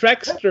the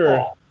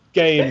Trackster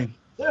game.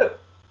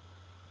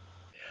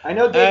 I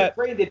know David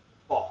Crane did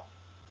football.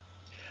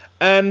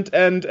 And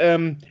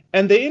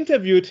they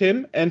interviewed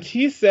him, and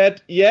he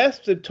said, yes,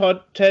 the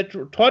Todd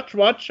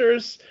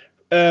Rogers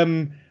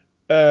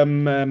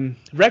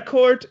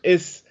record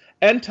is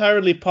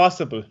entirely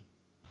possible.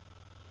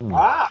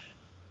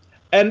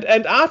 And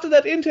after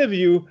that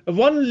interview,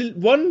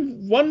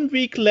 one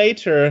week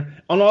later,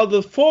 on all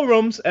the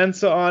forums and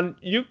so on,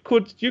 you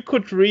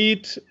could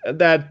read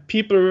that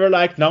people were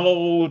like,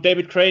 no,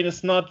 David Crane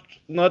is not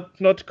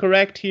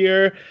correct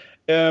here.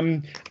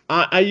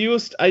 I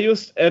used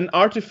an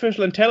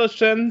artificial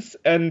intelligence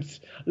and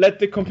let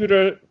the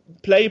computer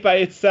play by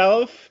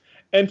itself,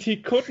 and he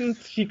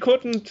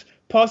couldn't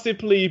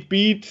possibly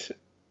beat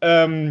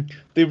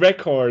the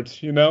record,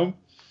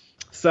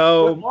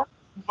 So.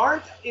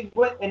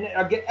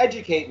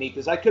 Educate me,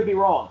 because I could be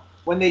wrong.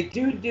 When they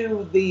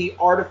do the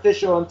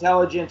artificial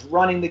intelligence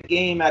running the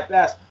game at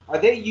best, are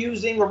they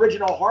using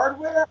original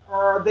hardware or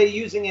are they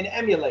using an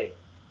emulator?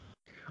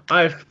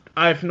 I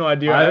have no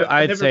idea.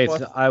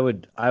 I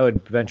would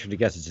venture to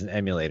guess it's an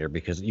emulator,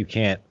 because you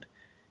can't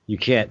you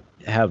can't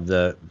have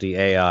the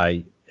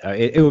AI.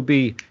 It would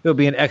be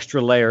an extra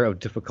layer of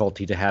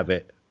difficulty to have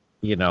it,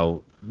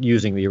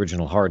 using the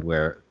original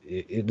hardware.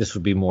 This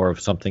would be more of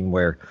something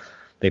where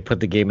they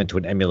put the game into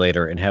an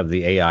emulator and have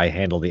the AI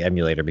handle the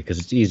emulator because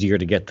it's easier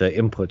to get the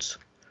inputs.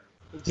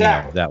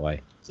 Exactly. That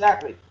way.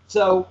 Exactly.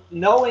 So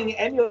knowing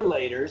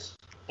emulators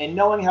and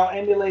knowing how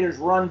emulators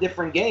run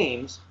different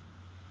games,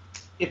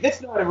 if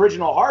it's not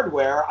original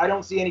hardware, I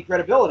don't see any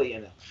credibility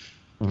in it.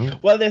 Mm-hmm.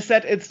 Well, they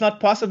said it's not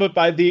possible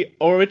by the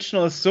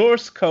original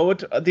source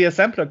code, the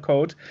assembler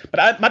code. But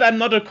I'm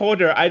not a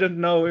coder. I don't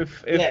know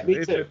if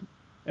me too.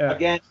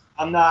 Again,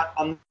 I'm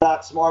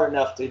not smart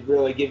enough to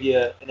really give you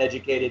an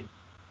educated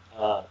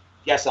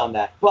guess on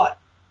that. But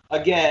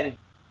again,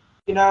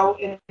 in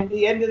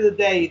the end of the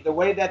day, the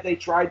way that they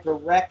tried to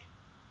wreck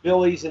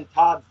Billy's and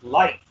Todd's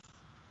life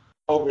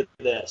over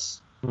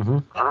this,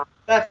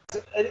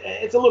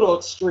 it's a little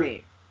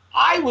extreme.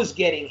 I was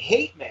getting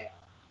hate mail.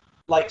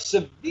 Like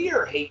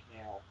severe hate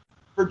mail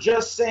for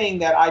just saying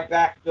that I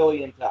backed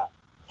Billy and Todd.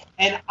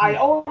 And I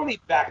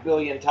only back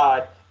Billy and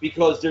Todd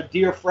because they're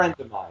dear friends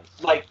of mine.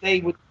 Like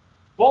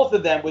both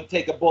of them would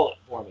take a bullet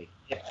for me.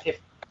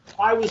 If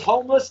I was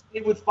homeless,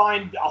 they would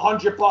find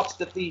 $100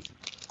 to feed me.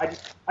 I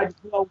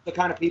just know the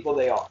kind of people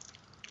they are.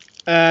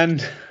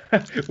 And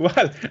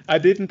well, I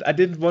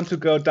didn't want to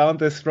go down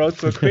this road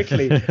so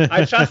quickly.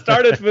 I just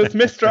started with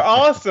Mr.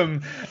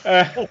 Awesome,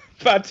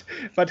 but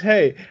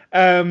hey,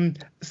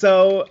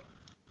 so.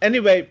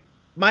 Anyway,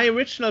 my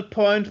original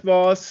point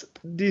was,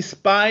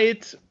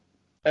 despite,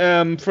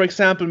 for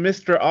example,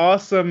 Mr.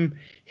 Awesome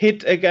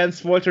hit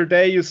against Walter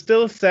Day, you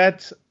still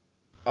said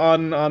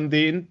on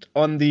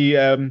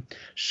the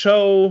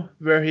show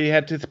where he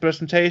had his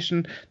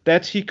presentation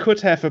that he could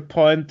have a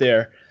point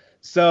there.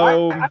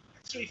 So I'm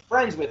actually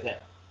friends with him.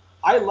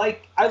 I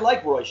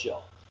like Roy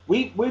Schill.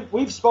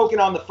 We've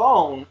spoken on the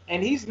phone,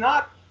 and he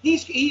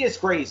is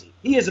crazy.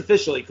 He is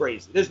officially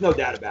crazy. There's no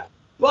doubt about it.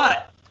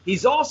 But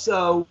he's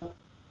also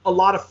a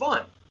lot of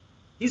fun.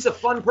 He's a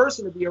fun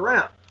person to be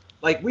around.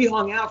 Like, we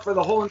hung out for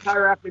the whole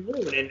entire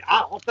afternoon, and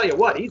I'll tell you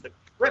what, he's a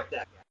trip,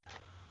 that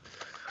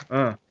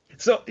guy.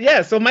 So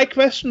my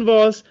question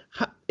was,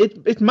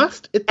 it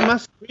must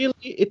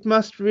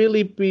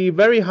really be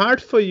very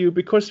hard for you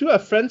because you are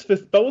friends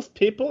with both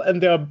people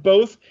and they are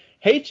both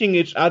hating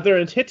each other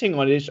and hitting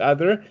on each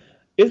other.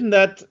 Isn't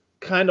that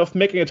kind of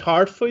making it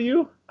hard for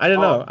you? I don't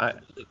know.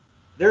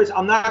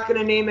 I'm not going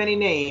to name any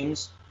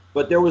names,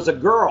 but there was a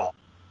girl,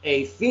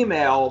 a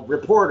female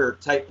reporter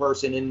type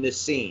person in this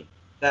scene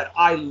that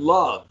I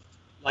loved.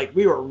 Like,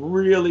 we were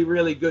really,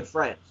 really good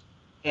friends.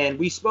 And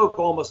we spoke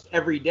almost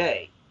every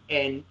day.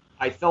 And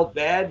I felt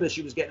bad, but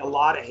she was getting a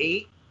lot of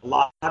hate. A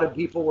lot of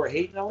people were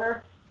hating on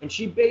her. And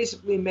she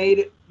basically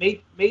made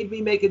me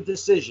make a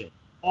decision.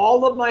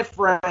 All of my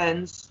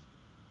friends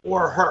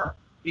or her,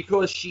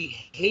 because she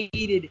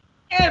hated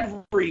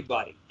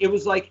everybody. It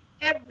was like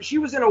she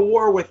was in a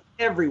war with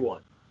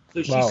everyone.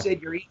 So she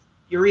said,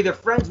 you're either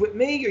friends with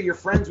me or you're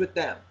friends with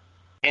them.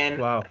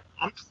 And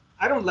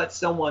I don't let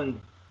someone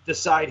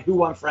decide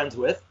who I'm friends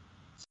with.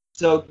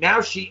 So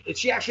now she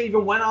actually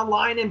even went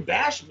online and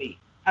bashed me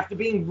after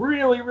being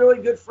really,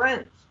 really good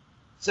friends,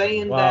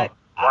 saying that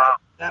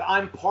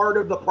I'm part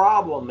of the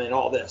problem and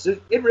all this.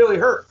 It really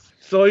hurts.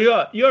 So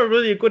you're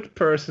really a good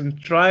person,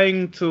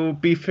 trying to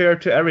be fair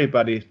to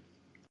everybody.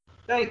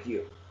 Thank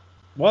you.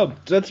 Well,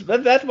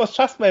 that was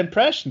just my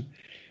impression.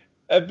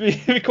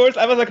 Because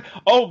I was like,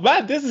 oh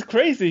man, this is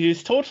crazy.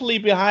 He's totally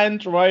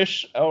behind Roy,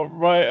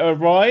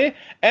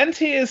 and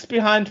he is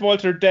behind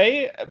Walter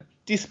Day,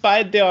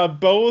 despite they are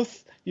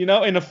both,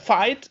 in a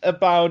fight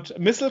about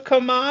Missile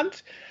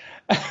Command.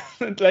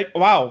 Like,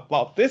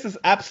 wow, this is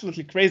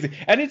absolutely crazy.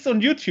 And it's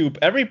on YouTube.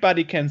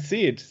 Everybody can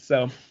see it.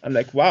 So I'm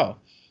like, wow,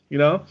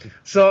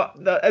 So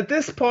at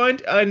this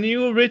point, I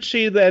knew,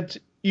 Richie, that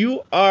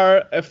you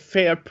are a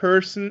fair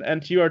person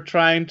and you are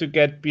trying to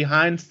get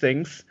behind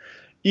things,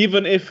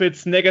 even if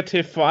it's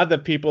negative for other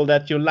people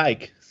that you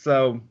like.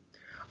 So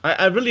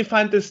I really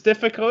find this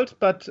difficult,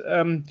 but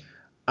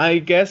I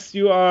guess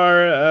you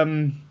are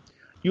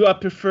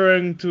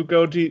preferring to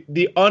go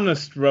the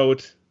honest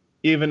road,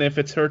 even if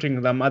it's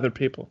hurting them other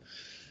people.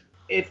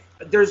 If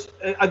there's,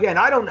 again,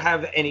 I don't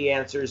have any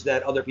answers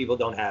that other people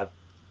don't have.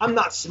 I'm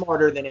not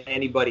smarter than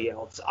anybody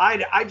else.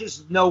 I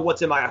just know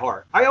what's in my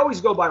heart. I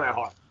always go by my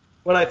heart,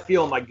 what I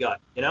feel in my gut,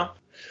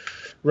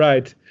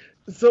 Right.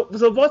 So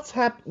what's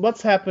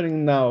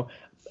happening now?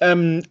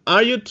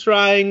 Are you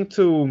trying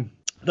to,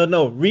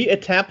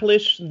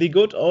 re-establish the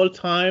good old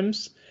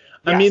times?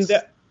 Yes.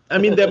 I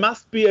mean, there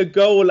must be a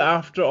goal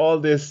after all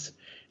this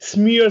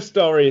smear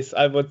stories,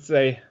 I would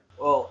say.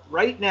 Well,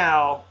 right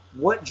now,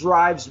 what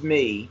drives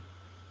me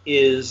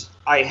is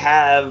I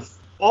have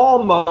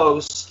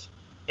almost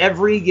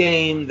every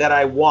game that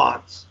I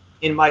want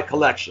in my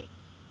collection.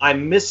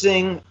 I'm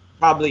missing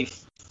probably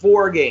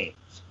 4 games.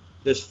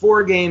 There's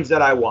 4 games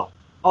that I want.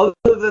 Other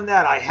than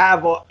that, I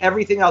have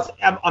everything else.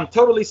 I'm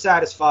totally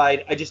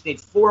satisfied. I just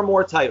need 4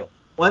 more titles.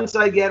 Once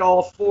I get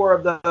all 4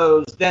 of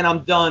those, then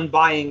I'm done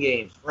buying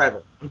games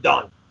forever. I'm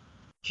done.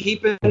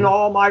 Keeping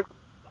all my...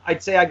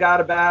 I'd say I've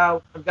got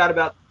about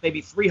maybe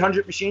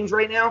 300 machines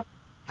right now.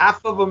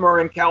 Half of them are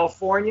in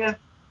California,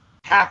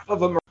 half of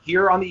them are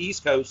here on the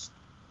East Coast,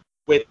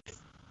 with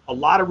a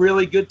lot of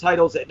really good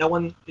titles that no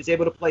one is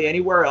able to play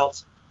anywhere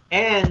else.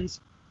 And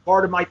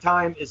part of my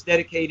time is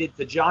dedicated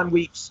to John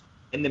Weeks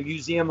and the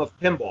Museum of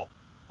Pinball.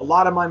 A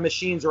lot of my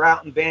machines are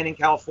out in Banning,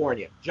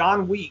 California.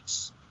 John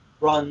Weeks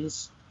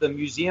runs the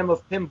Museum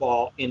of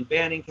Pinball in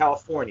Banning,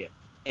 California.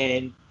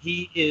 And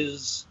he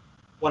is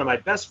one of my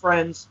best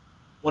friends,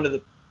 one of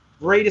the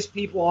greatest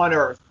people on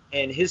earth,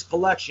 and his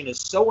collection is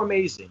so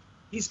amazing.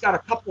 He's got a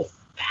couple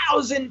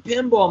thousand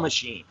pinball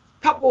machines.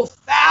 Couple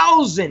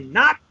thousand,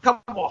 not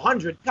couple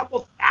hundred,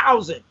 couple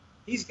thousand.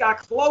 He's got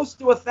close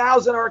to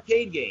 1,000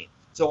 arcade games.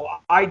 So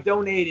I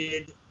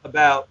donated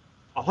about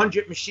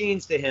 100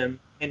 machines to him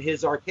and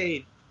his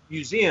arcade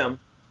museum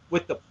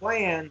with the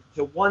plan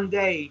to one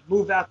day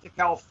move out to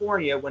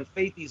California when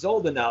Faithy's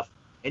old enough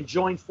and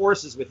join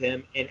forces with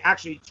him and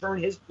actually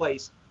turn his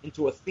place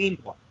into a theme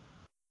park.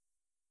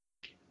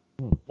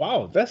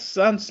 Wow, that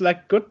sounds like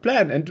a good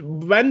plan.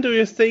 And when do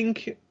you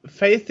think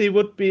Faithy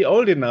would be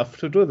old enough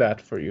to do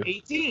that for you?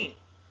 18.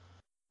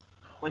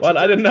 Well,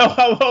 I don't know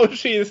how old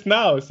she is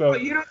now. So well,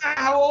 you don't know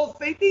how old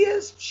Faithy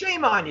is?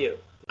 Shame on you.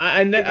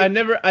 I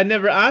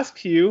never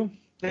asked you.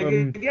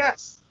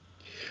 Yes.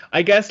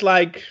 I guess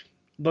like,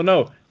 don't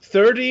know,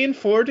 13,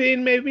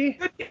 14 maybe?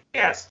 Good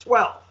guess,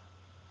 12.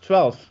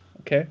 12,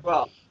 okay.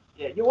 12.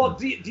 Yeah. Well,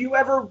 do you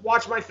ever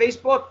watch my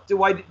Facebook?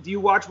 Do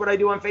you watch what I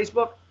do on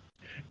Facebook?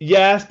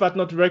 Yes, but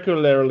not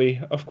regularly,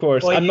 of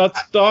course. Well, I'm not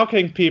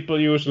stalking people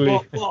usually.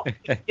 Well,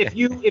 if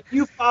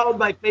you followed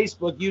my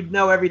Facebook, you'd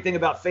know everything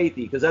about Faithy,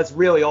 because that's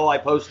really all I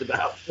post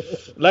about.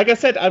 Like I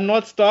said, I'm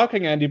not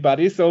stalking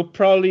anybody, so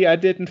probably I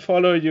didn't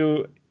follow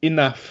you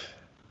enough.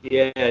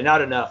 Yeah,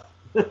 not enough.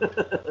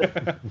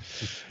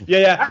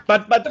 yeah,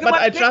 but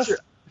I picture. just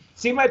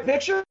see my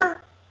picture.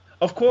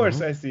 Of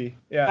course, I see.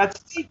 Yeah,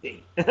 that's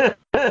Faithy.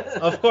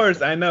 Of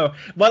course, I know.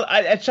 Well,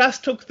 I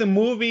just took the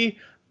movie,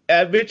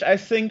 which I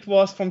think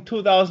was from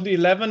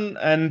 2011,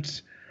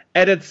 and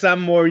added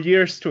some more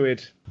years to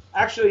it.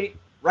 Actually,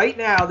 right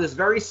now, this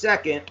very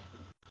second,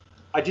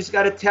 I just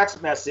got a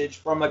text message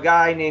from a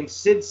guy named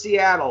Sid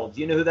Seattle.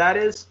 Do you know who that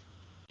is?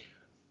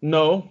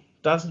 No,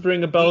 doesn't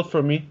ring a bell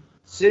for me.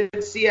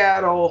 Sid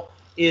Seattle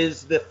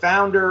is the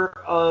founder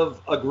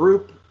of a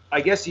group,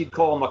 I guess you'd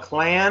call them a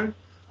clan,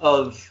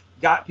 of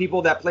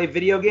people that play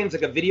video games,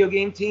 like a video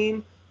game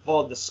team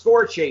called the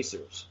Score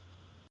Chasers.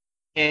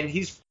 And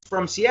he's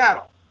from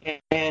Seattle.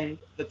 And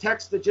the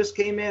text that just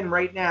came in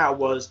right now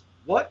was,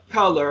 what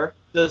color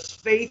does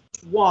Faith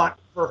want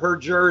for her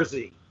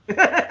jersey?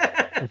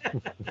 That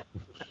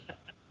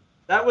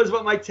was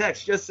what my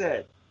text just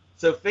said.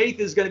 So Faith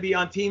is going to be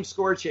on Team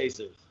Score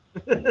Chasers.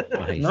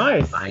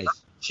 Nice.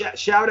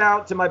 Shout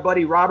out to my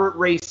buddy Robert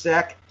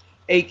Rasek,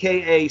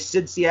 a.k.a.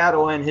 Sid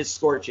Seattle, and his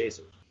Score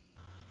Chasers.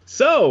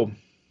 So,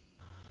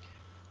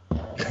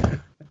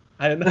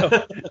 I don't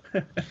know.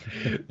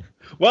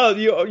 Well,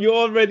 you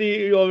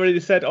already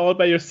said all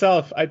by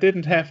yourself. I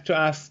didn't have to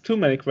ask too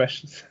many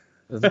questions.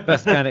 It's the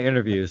best kind of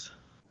interviews.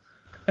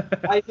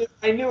 I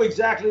knew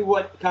exactly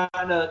what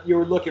kind of you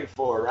were looking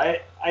for,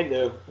 right? I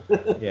knew.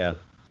 Yeah.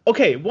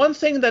 Okay, one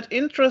thing that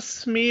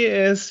interests me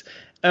is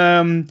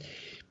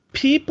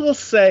people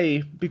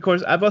say,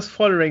 because I was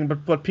following, but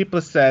what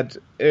people said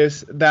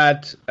is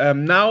that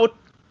now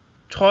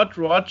Todd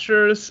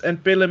Rogers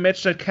and Billy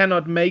Mitchell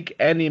cannot make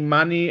any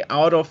money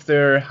out of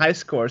their high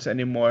scores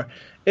anymore.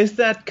 Is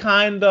that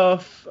kind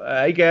of,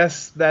 I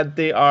guess, that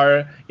they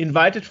are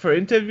invited for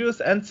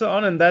interviews and so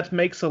on, and that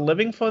makes a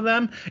living for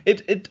them?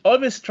 It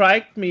always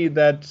struck me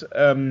that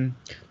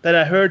that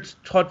I heard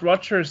Todd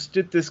Rogers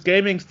did this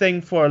gaming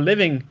thing for a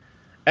living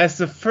as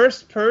the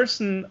first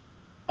person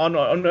on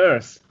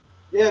Earth.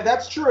 Yeah,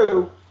 that's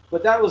true,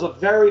 but that was a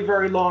very,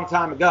 very long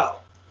time ago.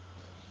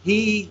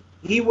 He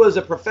was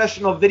a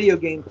professional video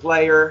game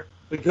player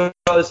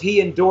because he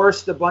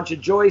endorsed a bunch of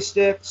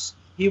joysticks.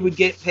 He would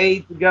get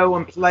paid to go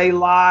and play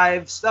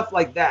live, stuff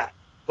like that.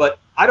 But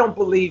I don't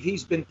believe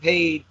he's been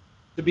paid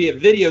to be a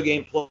video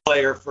game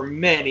player for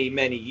many,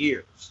 many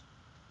years.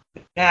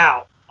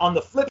 Now, on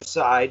the flip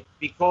side,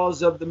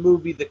 because of the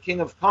movie The King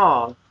of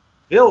Kong,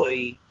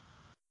 Billy,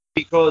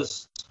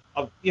 because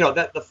of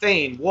that the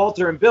fame,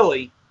 Walter and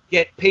Billy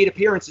get paid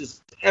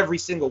appearances every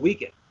single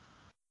weekend.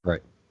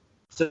 Right.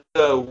 So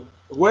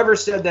whoever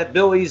said that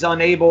Billy's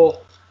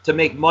unable to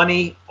make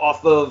money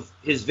off of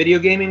his video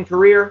gaming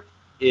career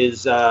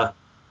is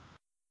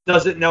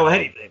doesn't know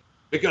anything,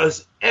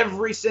 because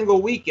every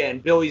single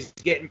weekend Billy's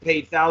getting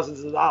paid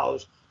thousands of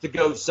dollars to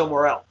go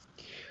somewhere else.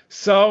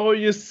 So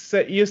you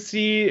say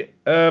so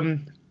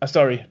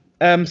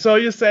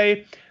you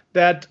say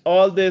that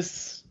all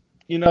this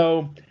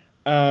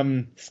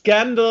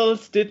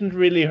scandals didn't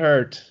really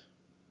hurt.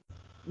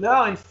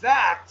 No, in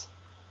fact,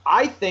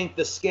 I think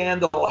the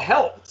scandal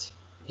helped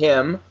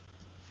him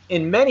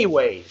in many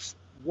ways.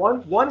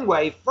 One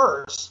way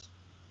first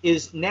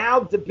is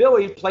now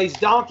Billy plays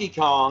Donkey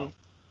Kong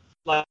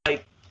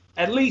like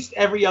at least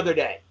every other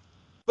day.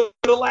 For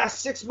the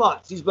last 6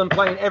 months, he's been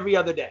playing every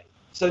other day.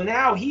 So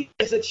now he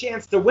has a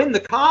chance to win the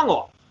Kong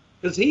off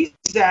because he's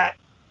at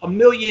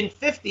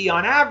 $1,050,000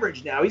 on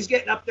average now. He's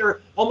getting up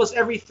there almost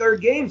every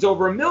third game's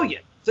over $1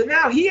 million. So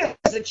now he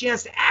has a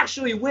chance to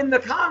actually win the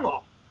Kong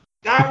off.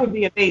 That would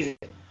be amazing.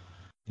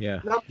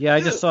 Yeah. Yeah,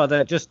 I just saw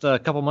that just a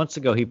couple months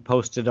ago. He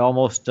posted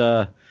almost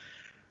over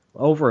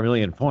 1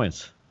 million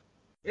points.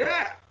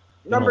 Yeah.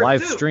 In a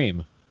live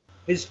stream.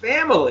 His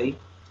family,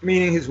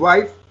 meaning his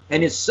wife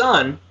and his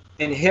son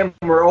and him,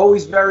 were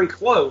always very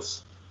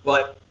close,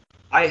 but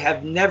I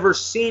have never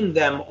seen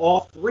them,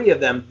 all three of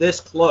them, this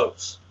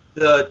close.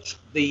 The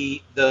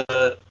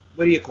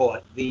what do you call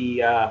it?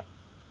 The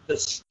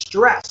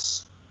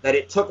stress that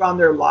it took on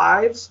their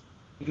lives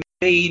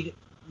made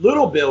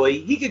Little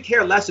Billy, he could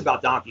care less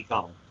about Donkey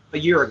Kong a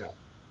year ago.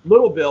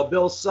 Little Bill,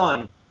 Bill's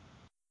son,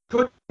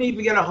 couldn't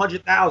even get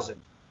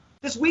 100,000.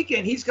 This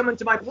weekend, he's coming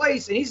to my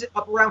place, and he's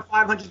up around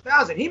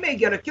 500,000. He may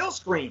get a kill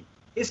screen.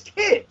 His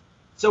kid.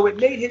 So it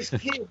made his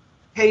kid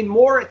pay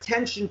more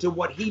attention to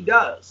what he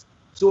does.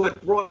 So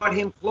it brought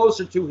him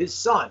closer to his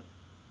son.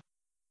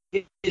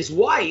 His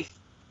wife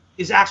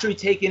is actually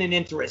taking an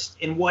interest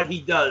in what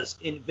he does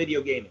in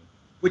video gaming,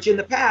 which in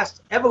the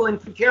past, Evelyn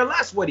could care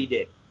less what he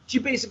did. She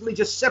basically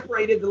just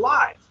separated the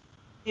lives.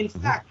 In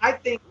fact, I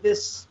think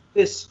this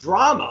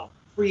drama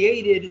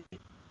created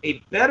a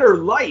better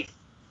life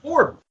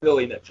for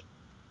Billy Mitchell.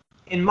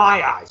 In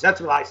my eyes, that's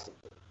what I see.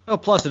 Oh,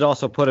 plus it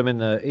also put him in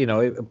the,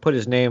 it put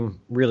his name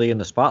really in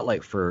the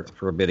spotlight for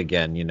a bit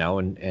again,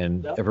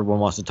 and yep. Everyone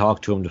wants to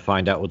talk to him to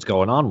find out what's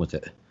going on with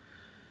it.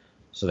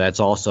 So that's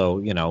also,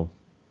 Yeah.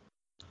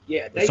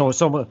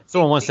 Someone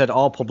once said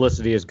all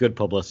publicity is good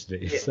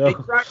publicity. Yeah, so. They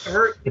tried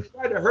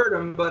to hurt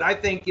him, but I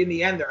think in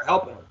the end they're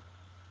helping him.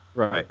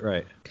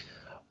 Right.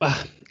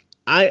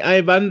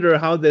 I wonder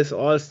how this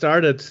all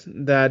started.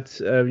 That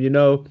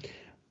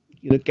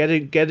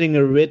getting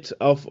rid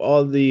of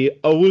all the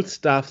old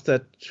stuff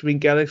that Twin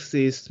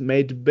Galaxies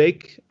made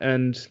big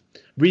and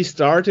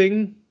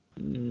restarting.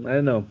 I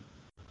don't know.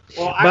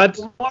 Well,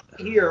 from what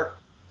I hear,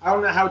 I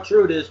don't know how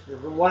true it is,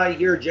 but from what I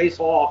hear, Jace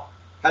Hall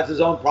has his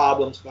own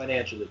problems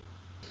financially.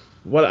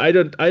 Well, I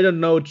don't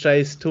know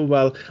Jace too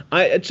well.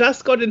 I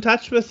just got in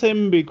touch with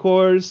him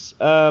because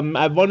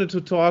I wanted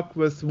to talk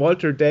with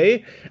Walter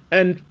Day,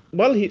 and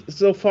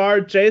so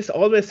far Jace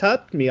always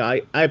helped me.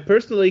 I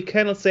personally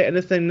cannot say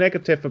anything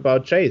negative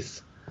about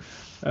Jace.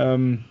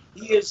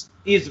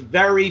 He's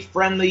very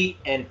friendly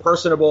and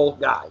personable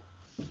guy.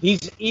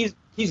 He's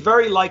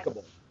very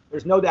likable.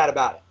 There's no doubt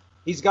about it.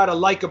 He's got a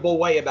likable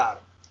way about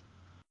him.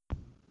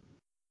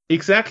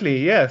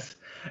 Exactly. Yes,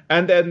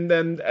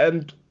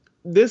 and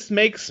this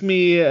makes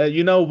me,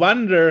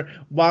 wonder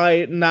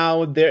why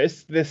now there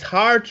is this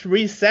hard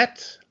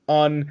reset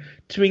on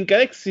Twin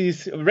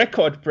Galaxies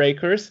record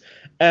breakers.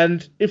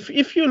 And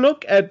if you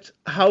look at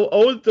how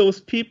old those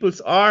peoples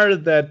are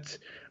that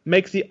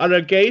make the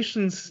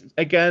allegations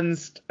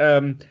against,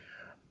 Todd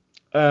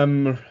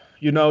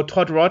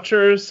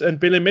Rogers and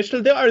Billy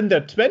Mitchell, they are in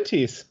their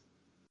 20s.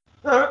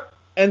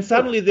 And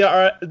suddenly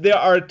they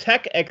are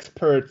tech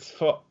experts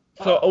for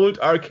old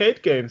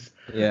arcade games.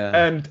 Yeah.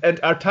 And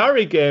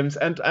Atari games,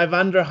 and I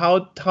wonder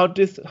how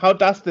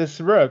does this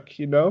work,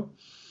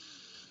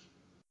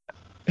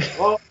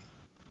 Well,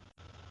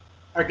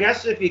 I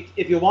guess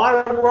if you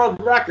want a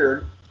world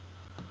record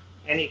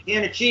and you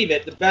can't achieve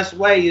it, the best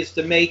way is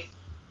to make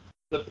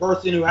the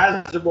person who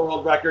has the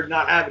world record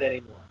not have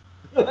it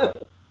anymore.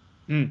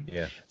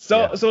 Yeah.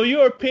 So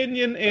your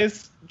opinion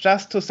is,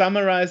 just to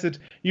summarize it,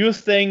 you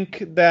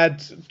think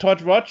that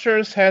Todd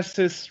Rogers has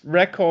his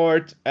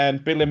record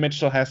and Billy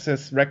Mitchell has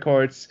his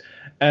records,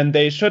 and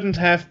they shouldn't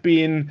have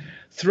been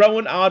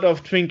thrown out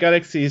of Twin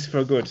Galaxies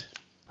for good?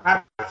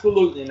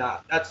 Absolutely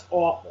not. That's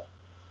awful.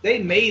 They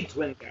made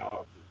Twin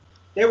Galaxies.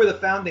 They were the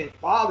founding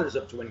fathers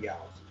of Twin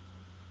Galaxies.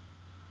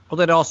 Well,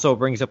 that also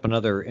brings up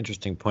another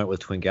interesting point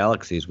with Twin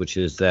Galaxies, which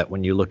is that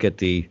when you look at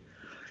the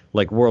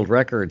world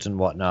records and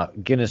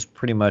whatnot, Guinness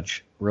pretty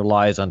much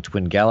relies on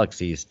Twin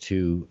Galaxies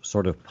to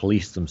sort of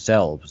police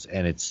themselves.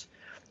 And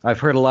I've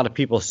heard a lot of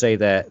people say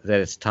that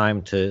it's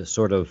time to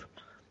sort of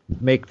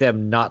make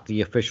them not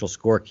the official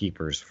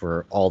scorekeepers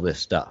for all this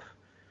stuff.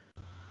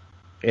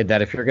 And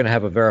that if you're going to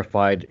have a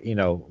verified,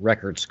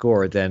 record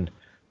score, then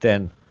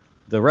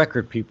the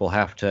record people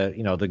have to,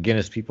 the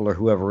Guinness people or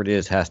whoever it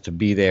is has to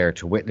be there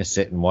to witness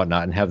it and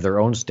whatnot and have their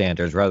own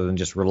standards rather than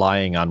just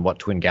relying on what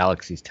Twin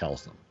Galaxies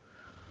tells them.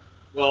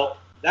 Well,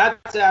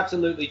 that's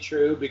absolutely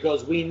true,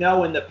 because we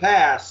know in the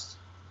past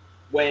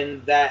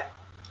when that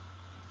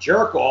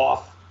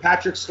jerk-off,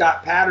 Patrick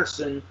Scott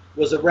Patterson,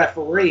 was a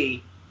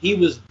referee, he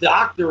was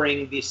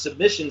doctoring the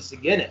submissions to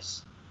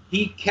Guinness.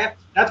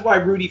 That's why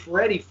Rudy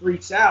Ferretti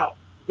freaks out,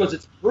 because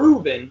it's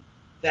proven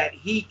that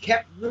he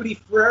kept Rudy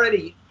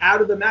Ferretti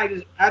out of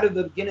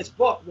the Guinness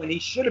book when he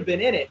should have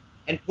been in it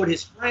and put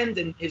his friend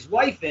and his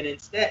wife in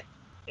instead.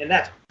 And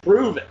that's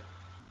proven.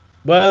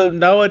 Well,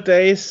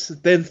 nowadays,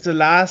 since the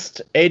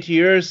last 8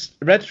 years,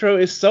 retro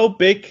is so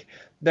big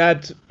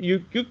that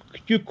you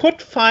could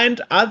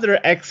find other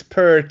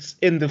experts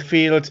in the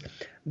field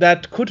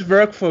that could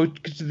work for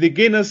the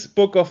Guinness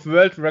Book of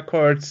World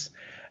Records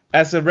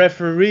as a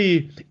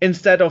referee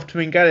instead of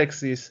Twin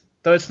Galaxies.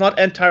 So it's not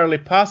entirely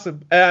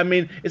possible.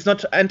 It's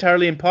not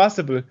entirely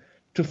impossible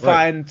to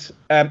find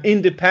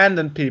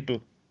independent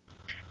people.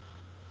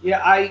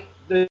 Yeah,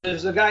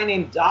 there's a guy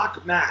named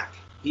Doc Mack.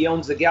 He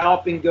owns the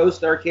Galloping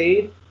Ghost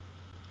Arcade.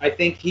 I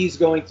think he's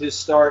going to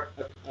start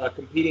a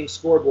competing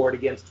scoreboard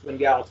against Twin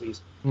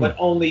Galaxies, but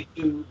only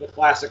to the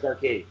classic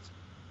arcades.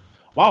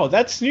 Wow,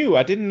 that's new.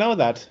 I didn't know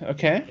that.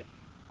 Okay.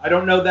 I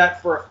don't know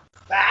that for a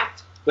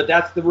fact, but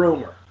that's the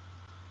rumor.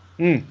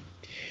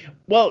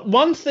 Well,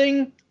 one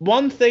thing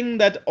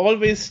that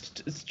always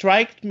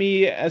struck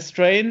me as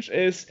strange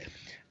is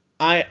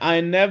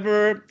I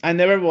never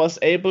was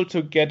able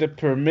to get a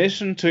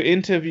permission to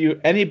interview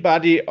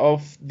anybody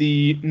of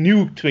the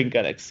new Twin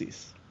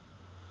Galaxies.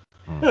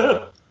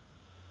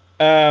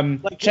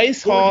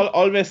 Chase Hall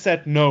always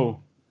said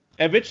no,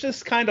 which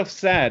is kind of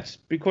sad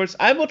because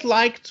I would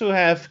like to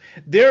have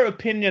their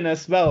opinion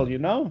as well, you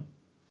know.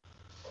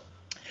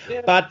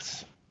 Yeah.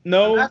 But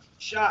no.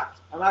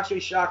 I'm actually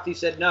shocked he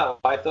said no.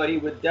 I thought he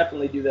would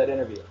definitely do that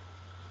interview.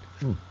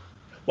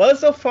 Well,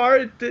 so far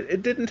it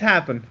didn't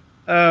happen.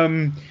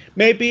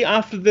 Maybe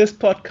after this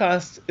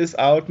podcast is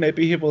out,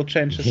 maybe he will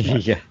change his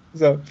mind. Yeah.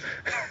 So,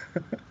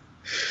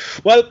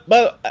 well,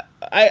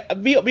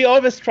 we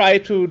always try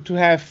to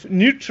have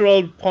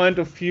neutral point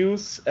of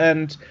views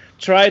and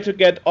try to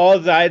get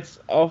all sides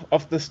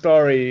of the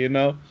story, you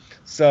know.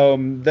 So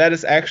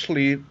that's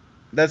actually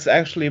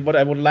what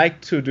I would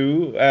like to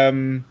do.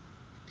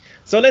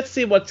 So let's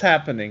see what's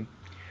happening.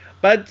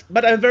 But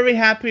I'm very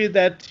happy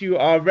that you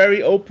are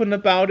very open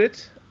about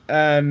it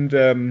and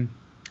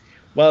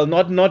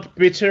not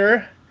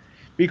bitter,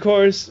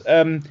 because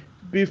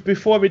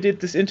before we did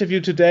this interview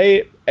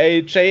today,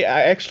 Jay,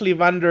 I actually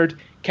wondered,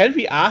 can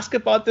we ask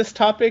about this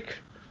topic,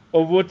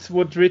 or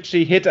would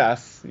Richie hit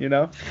us? You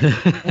know.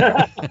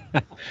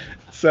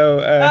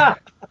 So.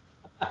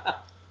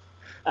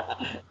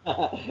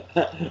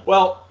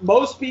 Well,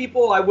 most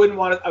people I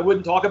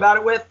wouldn't talk about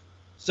it with.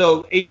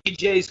 So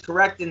AJ's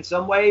correct in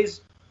some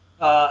ways.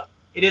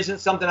 It isn't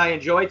something I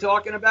enjoy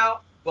talking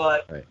about,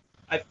 but right.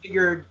 I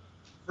figured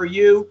for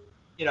you,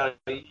 you know,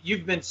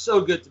 you've been so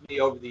good to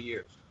me over the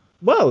years.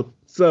 Well,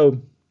 so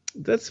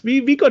that's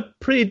we got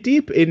pretty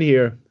deep in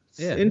here. It's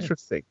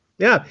interesting.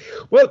 Yeah.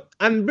 Well,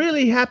 I'm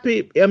really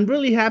happy.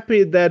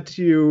 that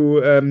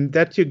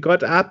you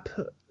got up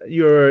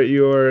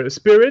your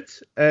spirit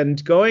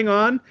and going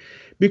on,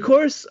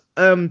 because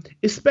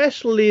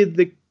especially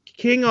the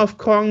King of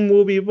Kong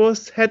movie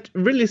had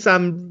really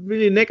some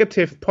really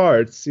negative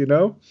parts, you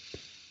know.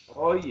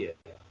 Oh yeah.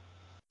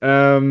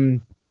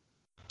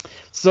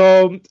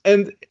 So,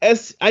 and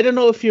as I don't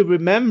know if you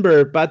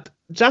remember, but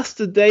just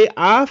the day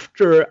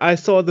after I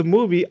saw the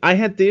movie, I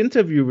had the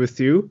interview with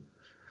you,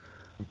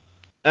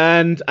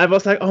 and I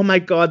was like, oh my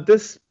God,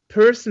 this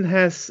person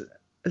has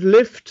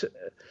lived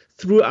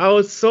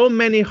throughout so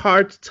many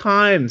hard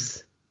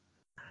times,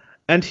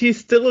 and he's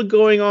still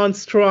going on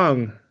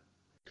strong.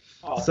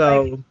 Oh,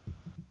 so,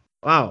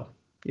 wow,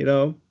 you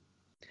know,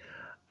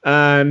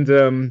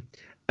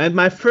 and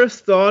my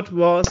first thought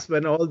was,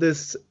 when all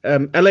these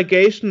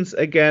allegations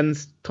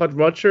against Todd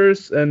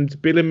Rogers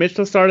and Billy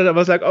Mitchell started, I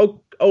was like,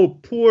 oh,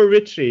 poor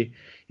Richie,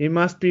 he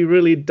must be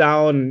really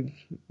down,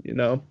 you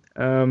know.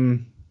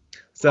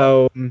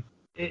 So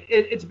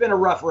it's been a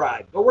rough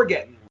ride, but we're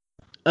getting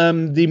there.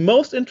 The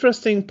most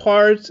interesting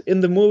part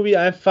in the movie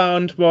I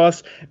found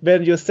was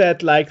when you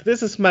said, like,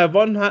 this is my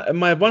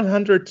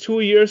 102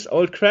 years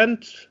old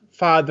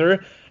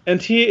grandfather, and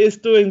he is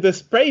doing the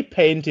spray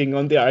painting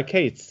on the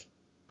arcades.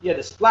 Yeah,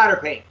 the splatter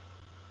paint.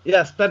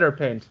 Yeah, splatter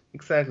paint,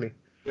 exactly.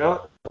 Yeah.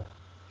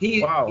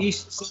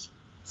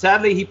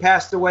 Sadly he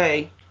passed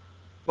away,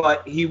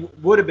 but he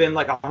would have been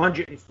like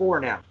 104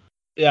 now.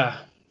 Yeah,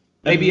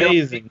 maybe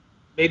amazing.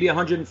 Maybe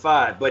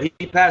 105, but he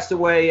passed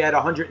away at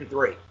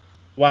 103.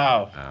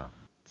 Wow.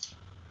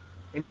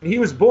 And he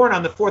was born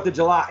on the 4th of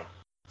July.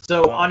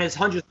 So on his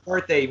 100th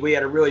birthday, we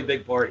had a really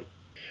big party.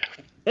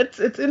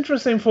 It's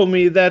interesting for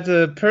me that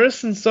a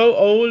person so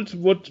old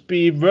would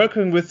be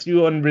working with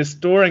you on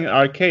restoring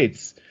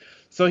arcades.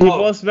 So he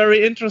was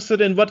very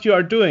interested in what you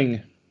are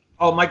doing.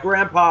 Oh, my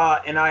grandpa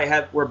and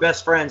I were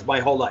best friends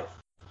my whole life.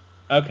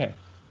 Okay.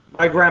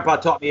 My grandpa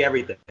taught me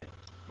everything.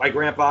 My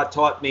grandpa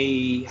taught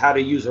me how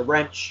to use a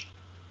wrench.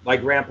 My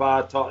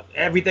grandpa taught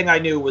everything I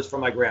knew was from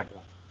my grandpa.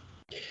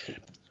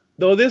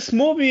 Though this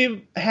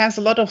movie has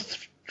a lot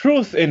of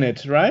truth in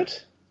it,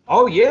 right?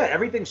 Oh yeah,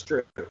 everything's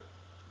true.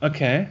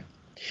 Okay.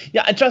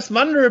 Yeah, I just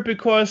wonder,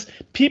 because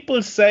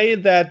people say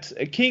that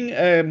King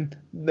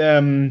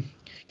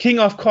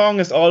of Kong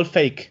is all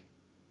fake.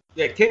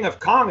 Yeah, King of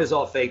Kong is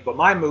all fake, but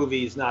my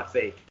movie is not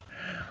fake.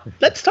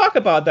 Let's talk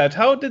about that.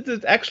 How did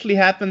it actually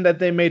happen that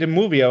they made a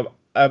movie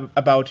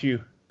about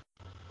you?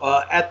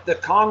 At the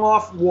Kong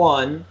Off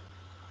 1,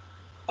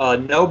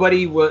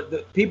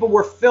 people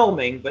were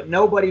filming, but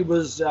nobody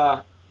was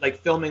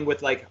filming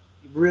with like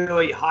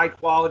really high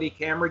quality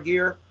camera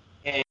gear,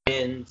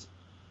 and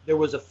there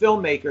was a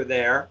filmmaker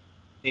there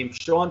named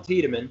Sean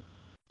Tiedemann,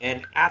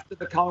 and after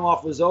the Kong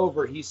Off was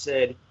over, he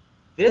said,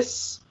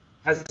 this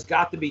has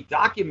got to be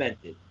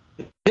documented.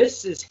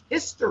 This is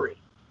history.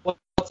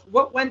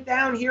 What went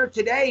down here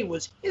today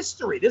was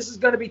history. This is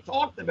going to be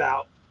talked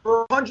about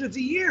for hundreds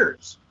of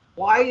years.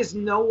 Why is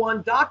no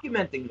one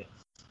documenting this?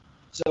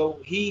 So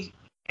he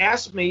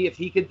asked me if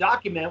he could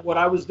document what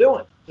I was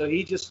doing. So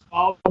he just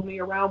followed me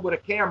around with a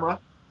camera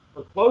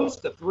for close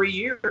to 3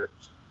 years.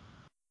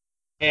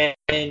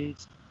 And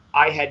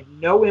I had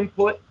no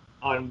input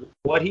on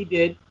what he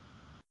did.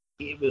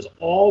 It was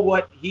all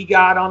what he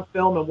got on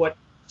film and what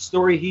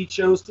story he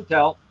chose to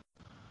tell.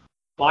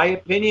 My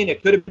opinion,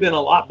 it could have been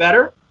a lot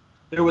better.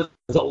 There was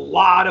a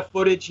lot of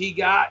footage he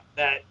got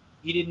that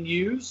he didn't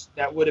use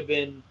that would have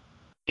been,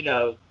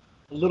 a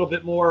little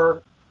bit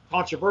more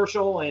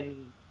controversial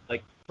and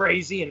like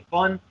crazy and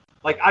fun.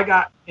 Like I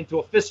got into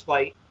a fist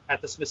fight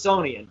at the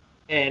Smithsonian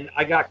and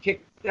I got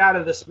kicked out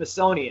of the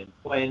Smithsonian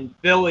when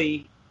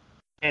Billy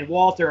and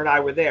Walter and I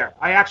were there.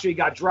 I actually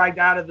got dragged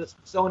out of the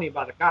Smithsonian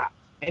by the cops,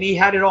 and he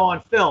had it all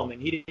on film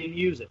and he didn't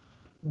use it.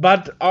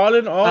 But all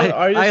in all,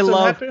 are you still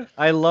happy?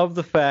 I love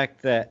the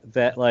fact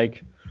that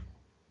like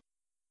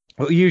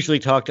we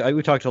talk to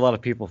a lot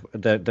of people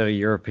that are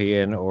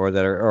European or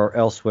that are or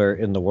elsewhere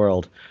in the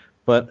world,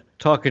 but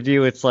talking to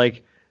you, it's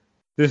like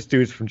this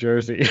dude's from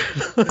Jersey.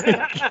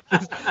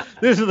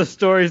 These are the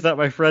stories that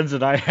my friends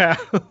and I have.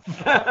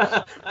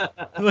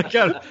 Like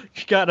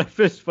got a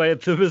fist fight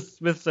at the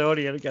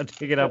Smithsonian and got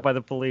taken out by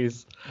the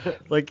police.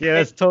 Like, yeah,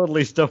 it's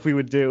totally stuff we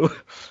would do.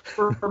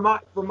 For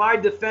my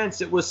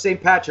defense, it was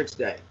St. Patrick's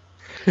Day.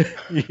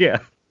 Yeah.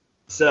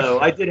 So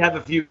I did have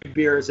a few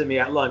beers in me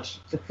at lunch.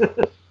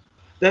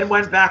 Then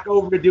went back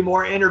over to do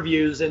more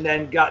interviews and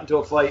then got into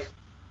a fight.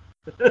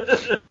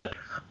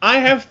 I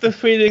have the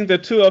feeling the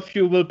two of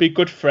you will be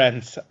good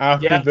friends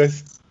after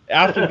this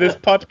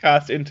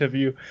podcast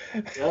interview.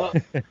 Yeah.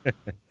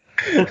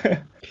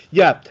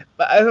 Yeah,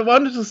 but I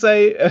wanted to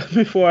say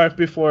before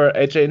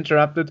AJ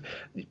interrupted,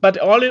 but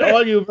all in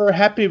all, you were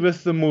happy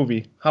with the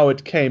movie, how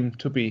it came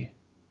to be.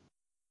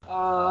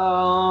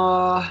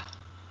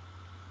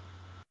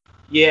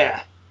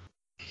 Yeah.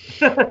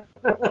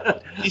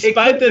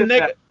 Despite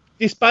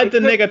the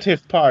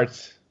negative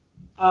parts.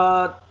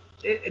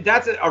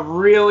 That's a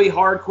really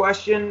hard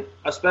question,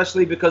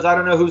 especially because I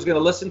don't know who's going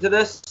to listen to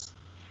this.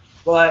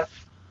 But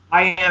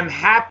I am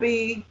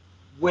happy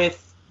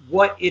with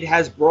what it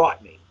has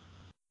brought me.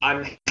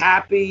 I'm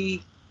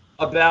happy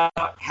about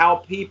how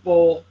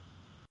people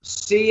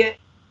see it,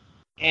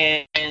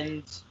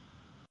 and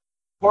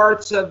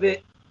parts of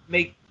it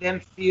make them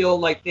feel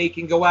like they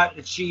can go out and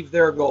achieve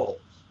their goals.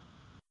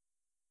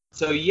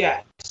 So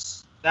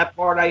yes, that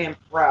part I am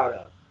proud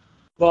of.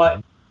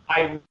 But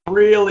I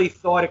really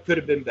thought it could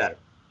have been better,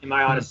 in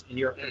my honest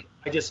opinion.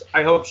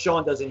 I hope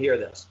Sean doesn't hear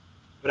this,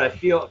 but I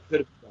feel it could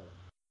have been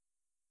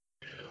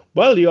better.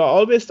 Well, you are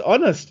always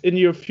honest in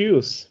your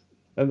views,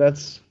 and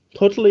that's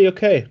totally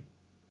okay.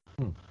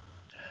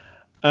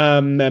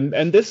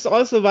 And this is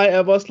also why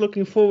I was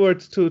looking forward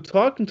to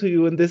talking to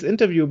you in this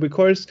interview,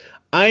 because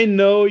I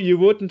know you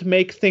wouldn't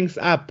make things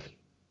up.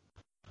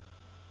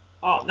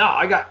 Oh no,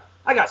 I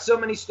got so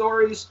many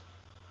stories.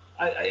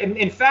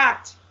 In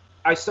fact,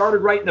 I started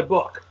writing a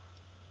book,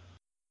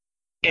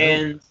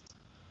 and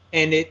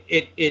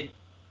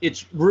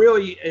it's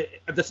really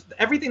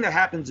everything that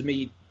happens to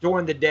me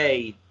during the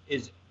day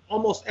is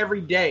almost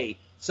every day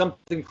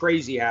something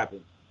crazy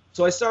happened.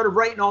 So I started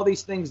writing all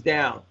these things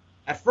down.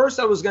 At first,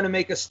 I was going to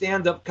make a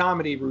stand-up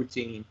comedy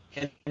routine,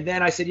 and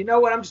then I said, you know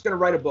what, I'm just going to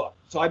write a book.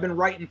 So I've been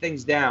writing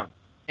things down,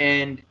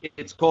 and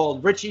it's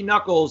called Richie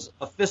Knuckles,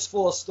 A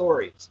Fistful of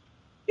Stories.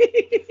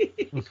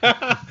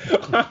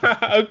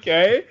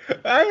 Okay,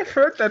 I've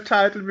heard that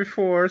title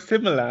before,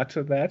 similar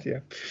to that,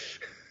 yeah.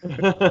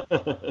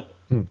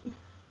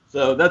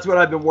 So that's what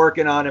I've been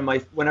working on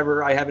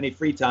whenever I have any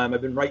free time.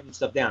 I've been writing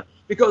stuff down,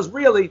 because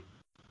really,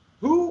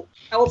 who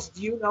else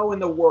do you know in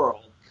the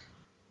world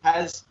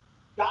has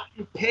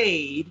gotten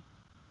paid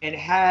and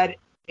had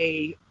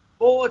a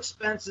full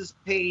expenses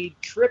paid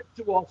trip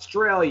to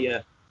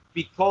Australia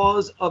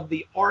because of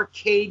the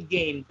arcade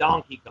game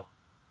Donkey Kong?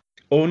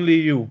 Only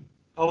you.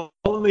 Oh,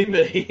 only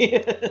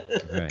me.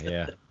 Right,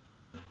 yeah.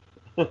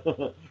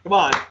 Come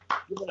on,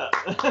 give it up.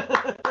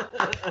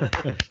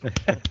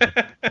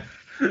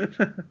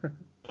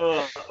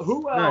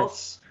 Who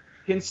else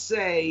can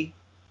say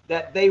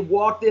that they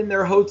walked in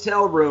their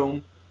hotel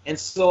room and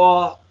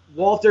saw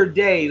Walter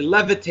Day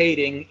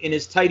levitating in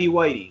his tighty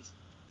whities?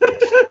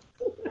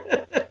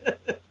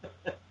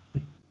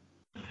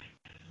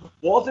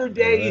 Walter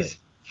Day's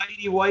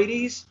tighty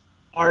whities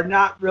are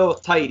not real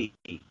tighty.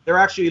 They're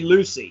actually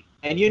loosey.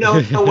 And you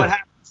know what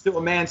happens to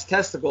a man's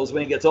testicles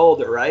when he gets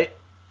older, right?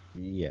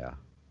 Yeah.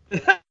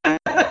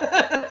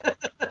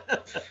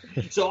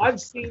 So I've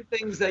seen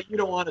things that you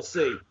don't want to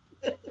see.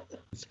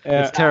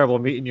 It's terrible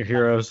meeting your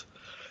heroes.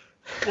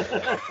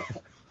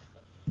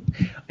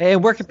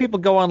 And where can people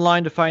go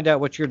online to find out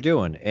what you're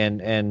doing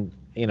and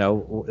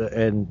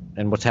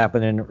what's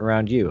happening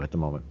around you at the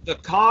moment?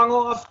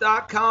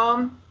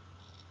 TheKongoff.com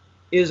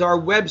is our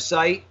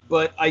website,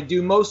 but I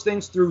do most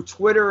things through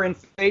Twitter and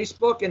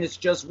Facebook, and it's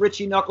just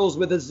Richie Knuckles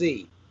with a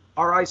Z.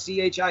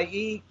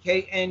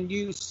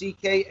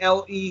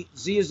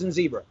 RICHIEKNUCKLEZ as in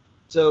zebra.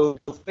 So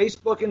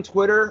Facebook and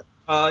Twitter,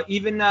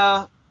 even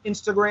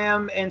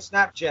Instagram and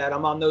Snapchat.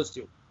 I'm on those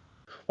two.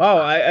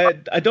 Wow,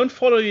 I don't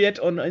follow you yet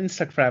on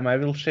Instagram. I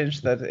will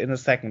change that in a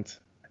second.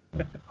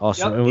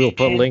 Awesome. Yep. And we'll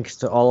put links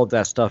to all of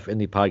that stuff in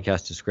the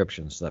podcast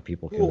description so that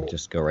people can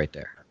just go right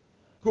there.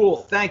 Cool.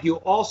 Thank you.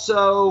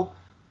 Also,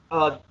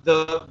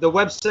 the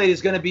website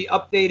is going to be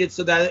updated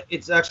so that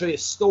it's actually a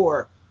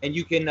store and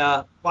you can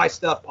buy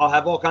stuff. I'll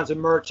have all kinds of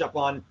merch up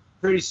on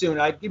pretty soon.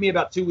 Give me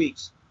about 2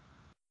 weeks.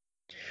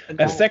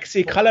 A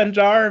sexy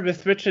calendar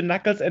with Richard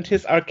Knuckles and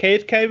his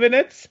arcade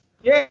cabinets?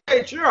 Yeah,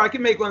 sure. I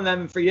can make one of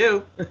them for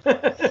you.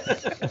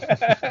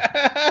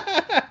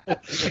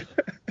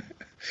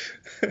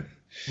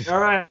 All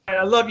right.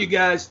 I love you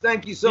guys.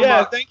 Thank you so much.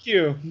 Yeah, thank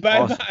you. Bye-bye.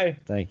 Awesome.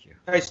 Thank you.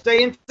 All right,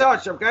 stay in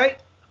touch, okay?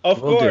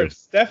 Of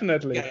course,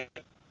 definitely. Okay.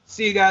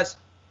 See you guys.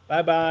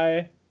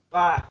 Bye-bye.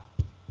 Bye.